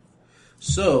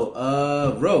 So,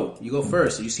 Ro, you go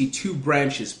first. So you see 2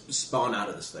 branches spawn out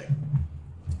of this thing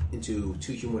into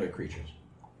 2 humanoid creatures.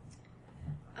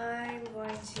 I'm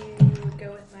going to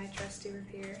go with my trusty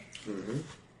rapier. Mm-hmm.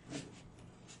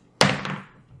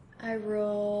 I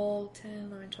roll 10,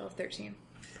 11, 12, 13.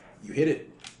 You hit it.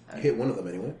 You hit one of them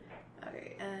anyway.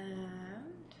 Okay, and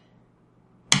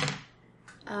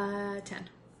 10.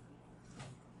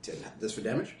 10. That's for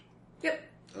damage? Yep.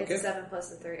 Okay. It's 7 plus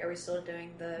the 3. Are we still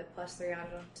doing the plus 3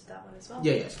 added on to that one as well?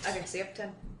 Yeah, yes. Okay, so you have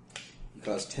 10. You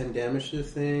cause 10 damage to the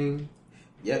thing.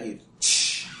 Yeah,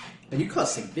 and you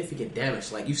cause significant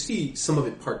damage. Like, you see some of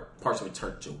it, parts of it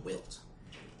turn to wilt.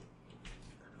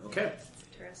 Okay.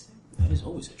 Interesting. That is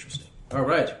always interesting.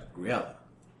 Alright, Griala.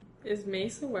 Is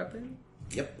mace a weapon?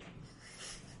 Yep.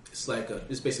 It's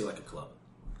basically like a club.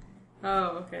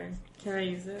 Oh, okay. Can I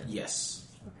use it? Yes.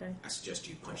 Okay. I suggest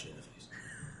you punch it in the face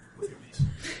with your mace.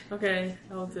 Okay,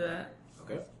 I'll do that.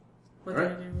 Okay. What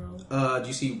Alright. do I do roll? Do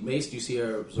you see mace? Do you see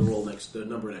there's a roll the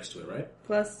number next to it, right?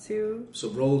 +2, So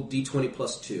roll d20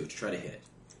 plus 2 to try to hit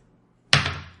it.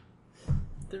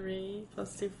 3,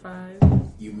 +2, 5.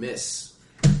 You miss.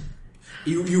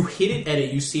 You hit it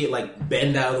and you see it like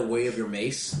bend out of the way of your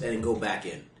mace and then go back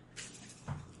in.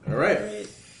 Alright. Right.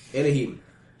 Anahim.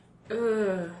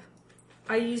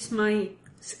 I used my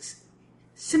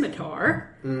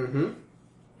scimitar. Mm-hmm.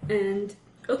 And,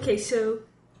 okay, so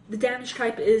the damage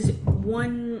type is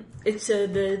 1, it's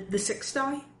the 6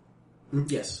 die?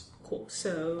 Yes. Cool,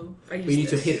 so I But used you need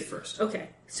to this. hit it first. Okay,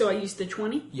 so I used the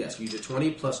 20? Yes, you did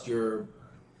 20 plus your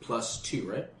 +2,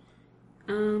 right?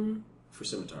 For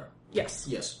scimitar. Yes.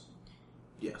 Yes.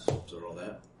 Yes. So roll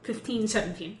that. 15,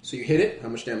 17. So you hit it. How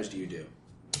much damage do you do?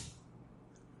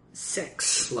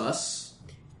 6. Plus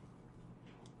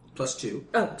 2.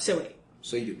 Oh, so wait.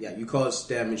 So you cause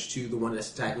damage to the one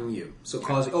that's attacking you. So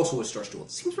causing also a starts to roll.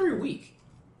 It seems very weak.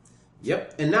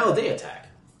 Yep. And now they attack.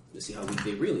 Let's see how weak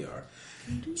they really are.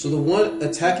 So the one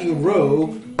attacking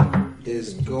Ro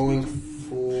is going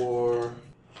for.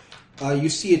 You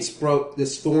see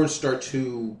this thorns start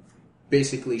to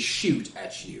basically shoot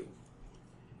at you.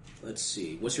 Let's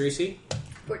see. What's your AC?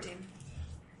 14.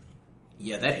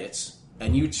 Yeah, that hits.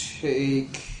 And you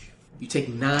take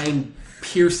 9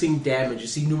 piercing damage. You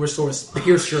see numerous swords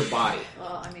pierce your body.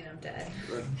 Well, I mean, I'm dead.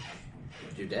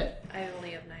 You're dead. I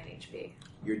only have 9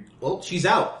 HP. She's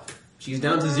out. She's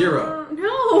down to 0.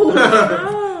 No!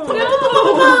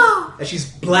 No. And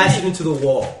she's blasted into the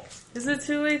wall. Is it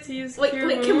too late to use Wait, cure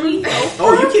can we wounds? help?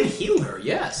 Oh, you can heal her,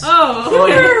 yes.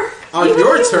 Oh, On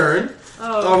your turn.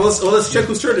 Oh. Well, let's check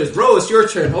whose turn it is. Bro, it's your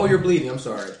turn. Oh, you're bleeding. I'm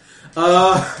sorry.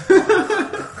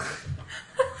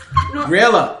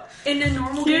 Briella. In a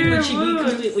normal Cure game, would she be wounds.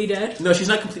 completely dead? No, she's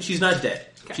not complete. She's not dead.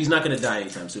 Okay. She's not going to die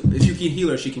anytime soon. If you can heal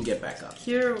her, she can get back up.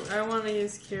 Cure. I want to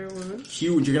use cure wounds.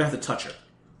 Huge. You're going to have to touch her.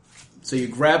 So you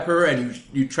grab her and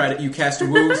you cast her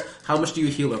wounds. How much do you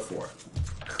heal her for?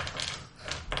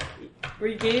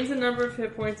 Regains a number of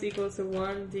hit points equal to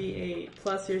 1d8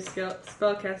 plus your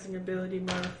spellcasting ability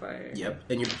modifier. Yep.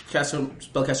 And your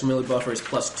spellcaster ability buffer is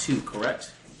 +2,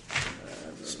 correct?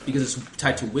 Because it's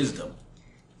tied to wisdom.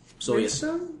 So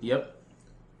Wisdom? yes. Yep.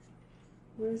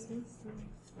 Where's wisdom?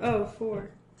 Oh, 4.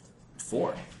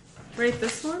 4. Right,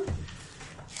 this one?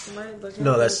 Am I looking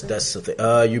No, at that's everything?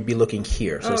 something. You'd be looking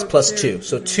here. So it's Oh, +2. 2.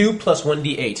 So 2 plus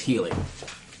 1d8 healing.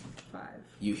 5.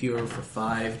 You heal her for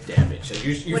 5 damage. So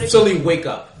you What if suddenly wake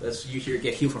up.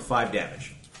 Get healed for 5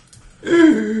 damage.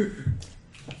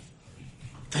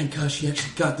 Thank God she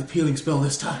actually got the peeling spell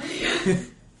this time.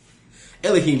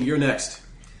 Elohim, you're next.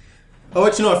 Oh,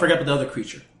 actually, no, I forgot about the other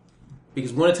creature.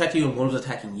 Because one attacked you and one was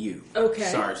attacking you. Okay.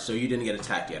 Sorry, so you didn't get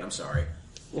attacked yet. I'm sorry.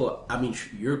 Well, I mean,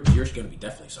 you're going to be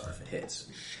definitely sorry if it hits.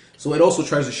 So it also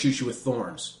tries to shoot you with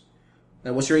thorns.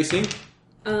 Now, what's your AC?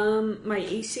 My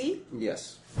AC?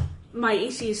 Yes. My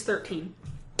AC is 13.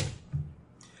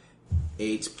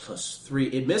 8 plus 3.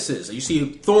 It misses. You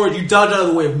see thorns. You dodge out of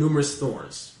the way of numerous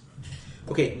thorns.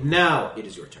 Okay, now it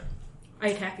is your turn. I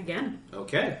attack again.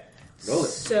 Okay. Roll it.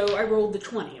 So I rolled the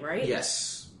 20, right?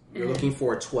 Yes. You're looking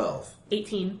for a 12.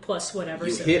 18 plus whatever.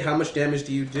 You so hit. How much damage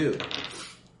do you do?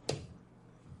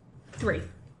 3.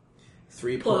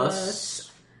 3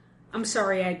 Plus- I'm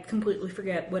sorry, I completely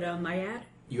forget what I add.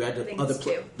 You add the think other it's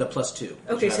 2. the +2.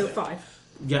 Okay, You so have it. 5.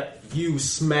 Yeah, you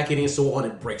smack it against the wall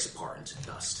and it breaks apart into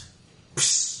dust.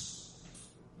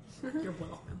 You're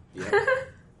welcome. Yeah.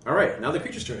 All right, now the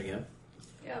creature's turn again.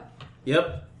 Yep.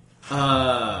 Yep.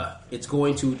 It's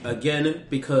going to again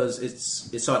because it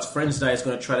saw its friends die. It's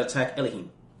going to try to attack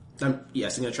Elohim.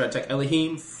 Yes, it's going to try to attack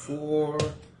Elohim for.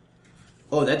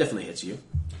 Oh, that definitely hits you.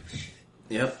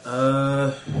 Yep.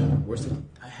 Where's the?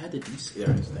 I had the DC. There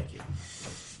it is. Thank you.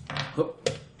 Hoop.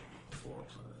 4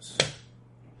 plus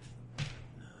 9.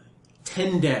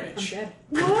 10 damage. I'm dead.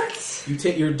 What?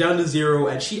 You're down to 0,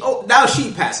 and now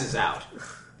she passes out.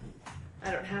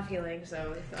 I don't have healing,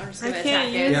 so I'm just I gonna can't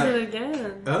attack use it. Yeah. it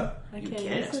again. Huh? I You can't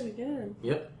use it again.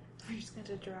 Yep. I'm just going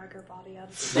to drag her body out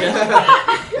of the thing.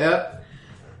 Yep.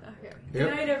 Okay. Yep. Good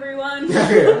night, everyone.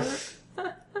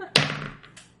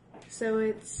 So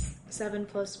it's 7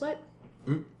 plus what?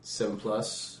 7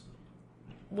 plus.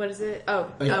 What is it?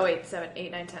 Oh, Oh, yeah. wait, 7,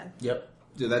 8, 9, 10. Yep.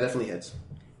 Dude, that definitely hits.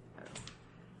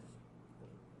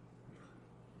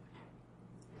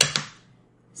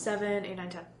 7, 8, 9,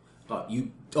 10.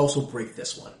 You also break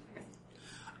this one.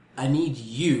 I need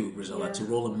you, Rosella, Yeah. to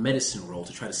roll a medicine roll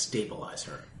to try to stabilize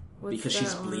her. What's because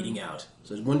she's that one? bleeding out.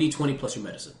 So it's 1d20 plus your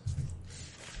medicine.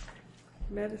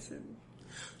 Medicine.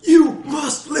 You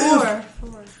must live!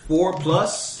 4. 4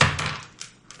 plus.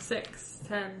 6.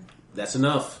 10. That's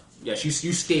enough. Yeah, you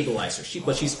stabilize her.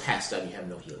 But she's passed out and you have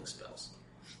no healing spells.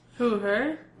 Who,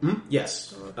 her?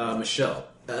 Yes. Michelle.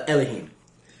 Elohim.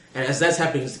 And as that's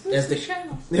happening, as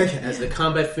the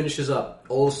combat finishes up,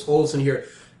 all of a sudden you hear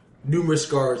numerous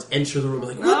guards enter the room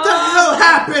like, what the hell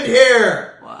happened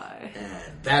here? Why?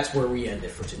 And that's where we end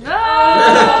it for today.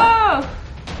 No!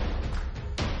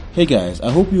 Hey guys, I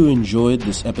hope you enjoyed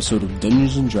this episode of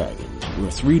Dungeons & Dragons,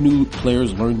 where 3 new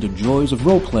players learn the joys of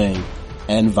role-playing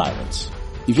and violence.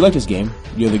 If you like this game,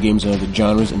 the other games and other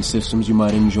genres and systems you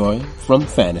might enjoy, from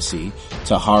fantasy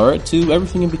to horror to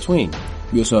everything in between.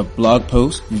 We also have blog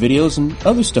posts, videos, and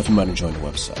other stuff you might enjoy on the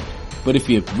website. But if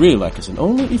you really like us, and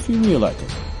only if you really like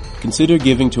us, consider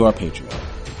giving to our Patreon.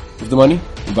 With the money,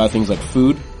 we buy things like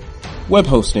food, web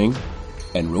hosting,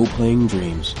 and role-playing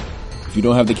dreams. If you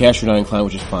don't have the cash, you're not inclined,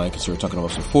 which is fine. Consider talking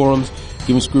about some forums,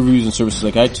 giving screw reviews and services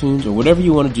like iTunes, or whatever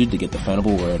you want to do to get the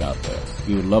fanable word out there.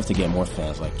 We would love to get more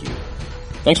fans like you.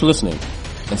 Thanks for listening,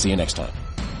 and see you next time.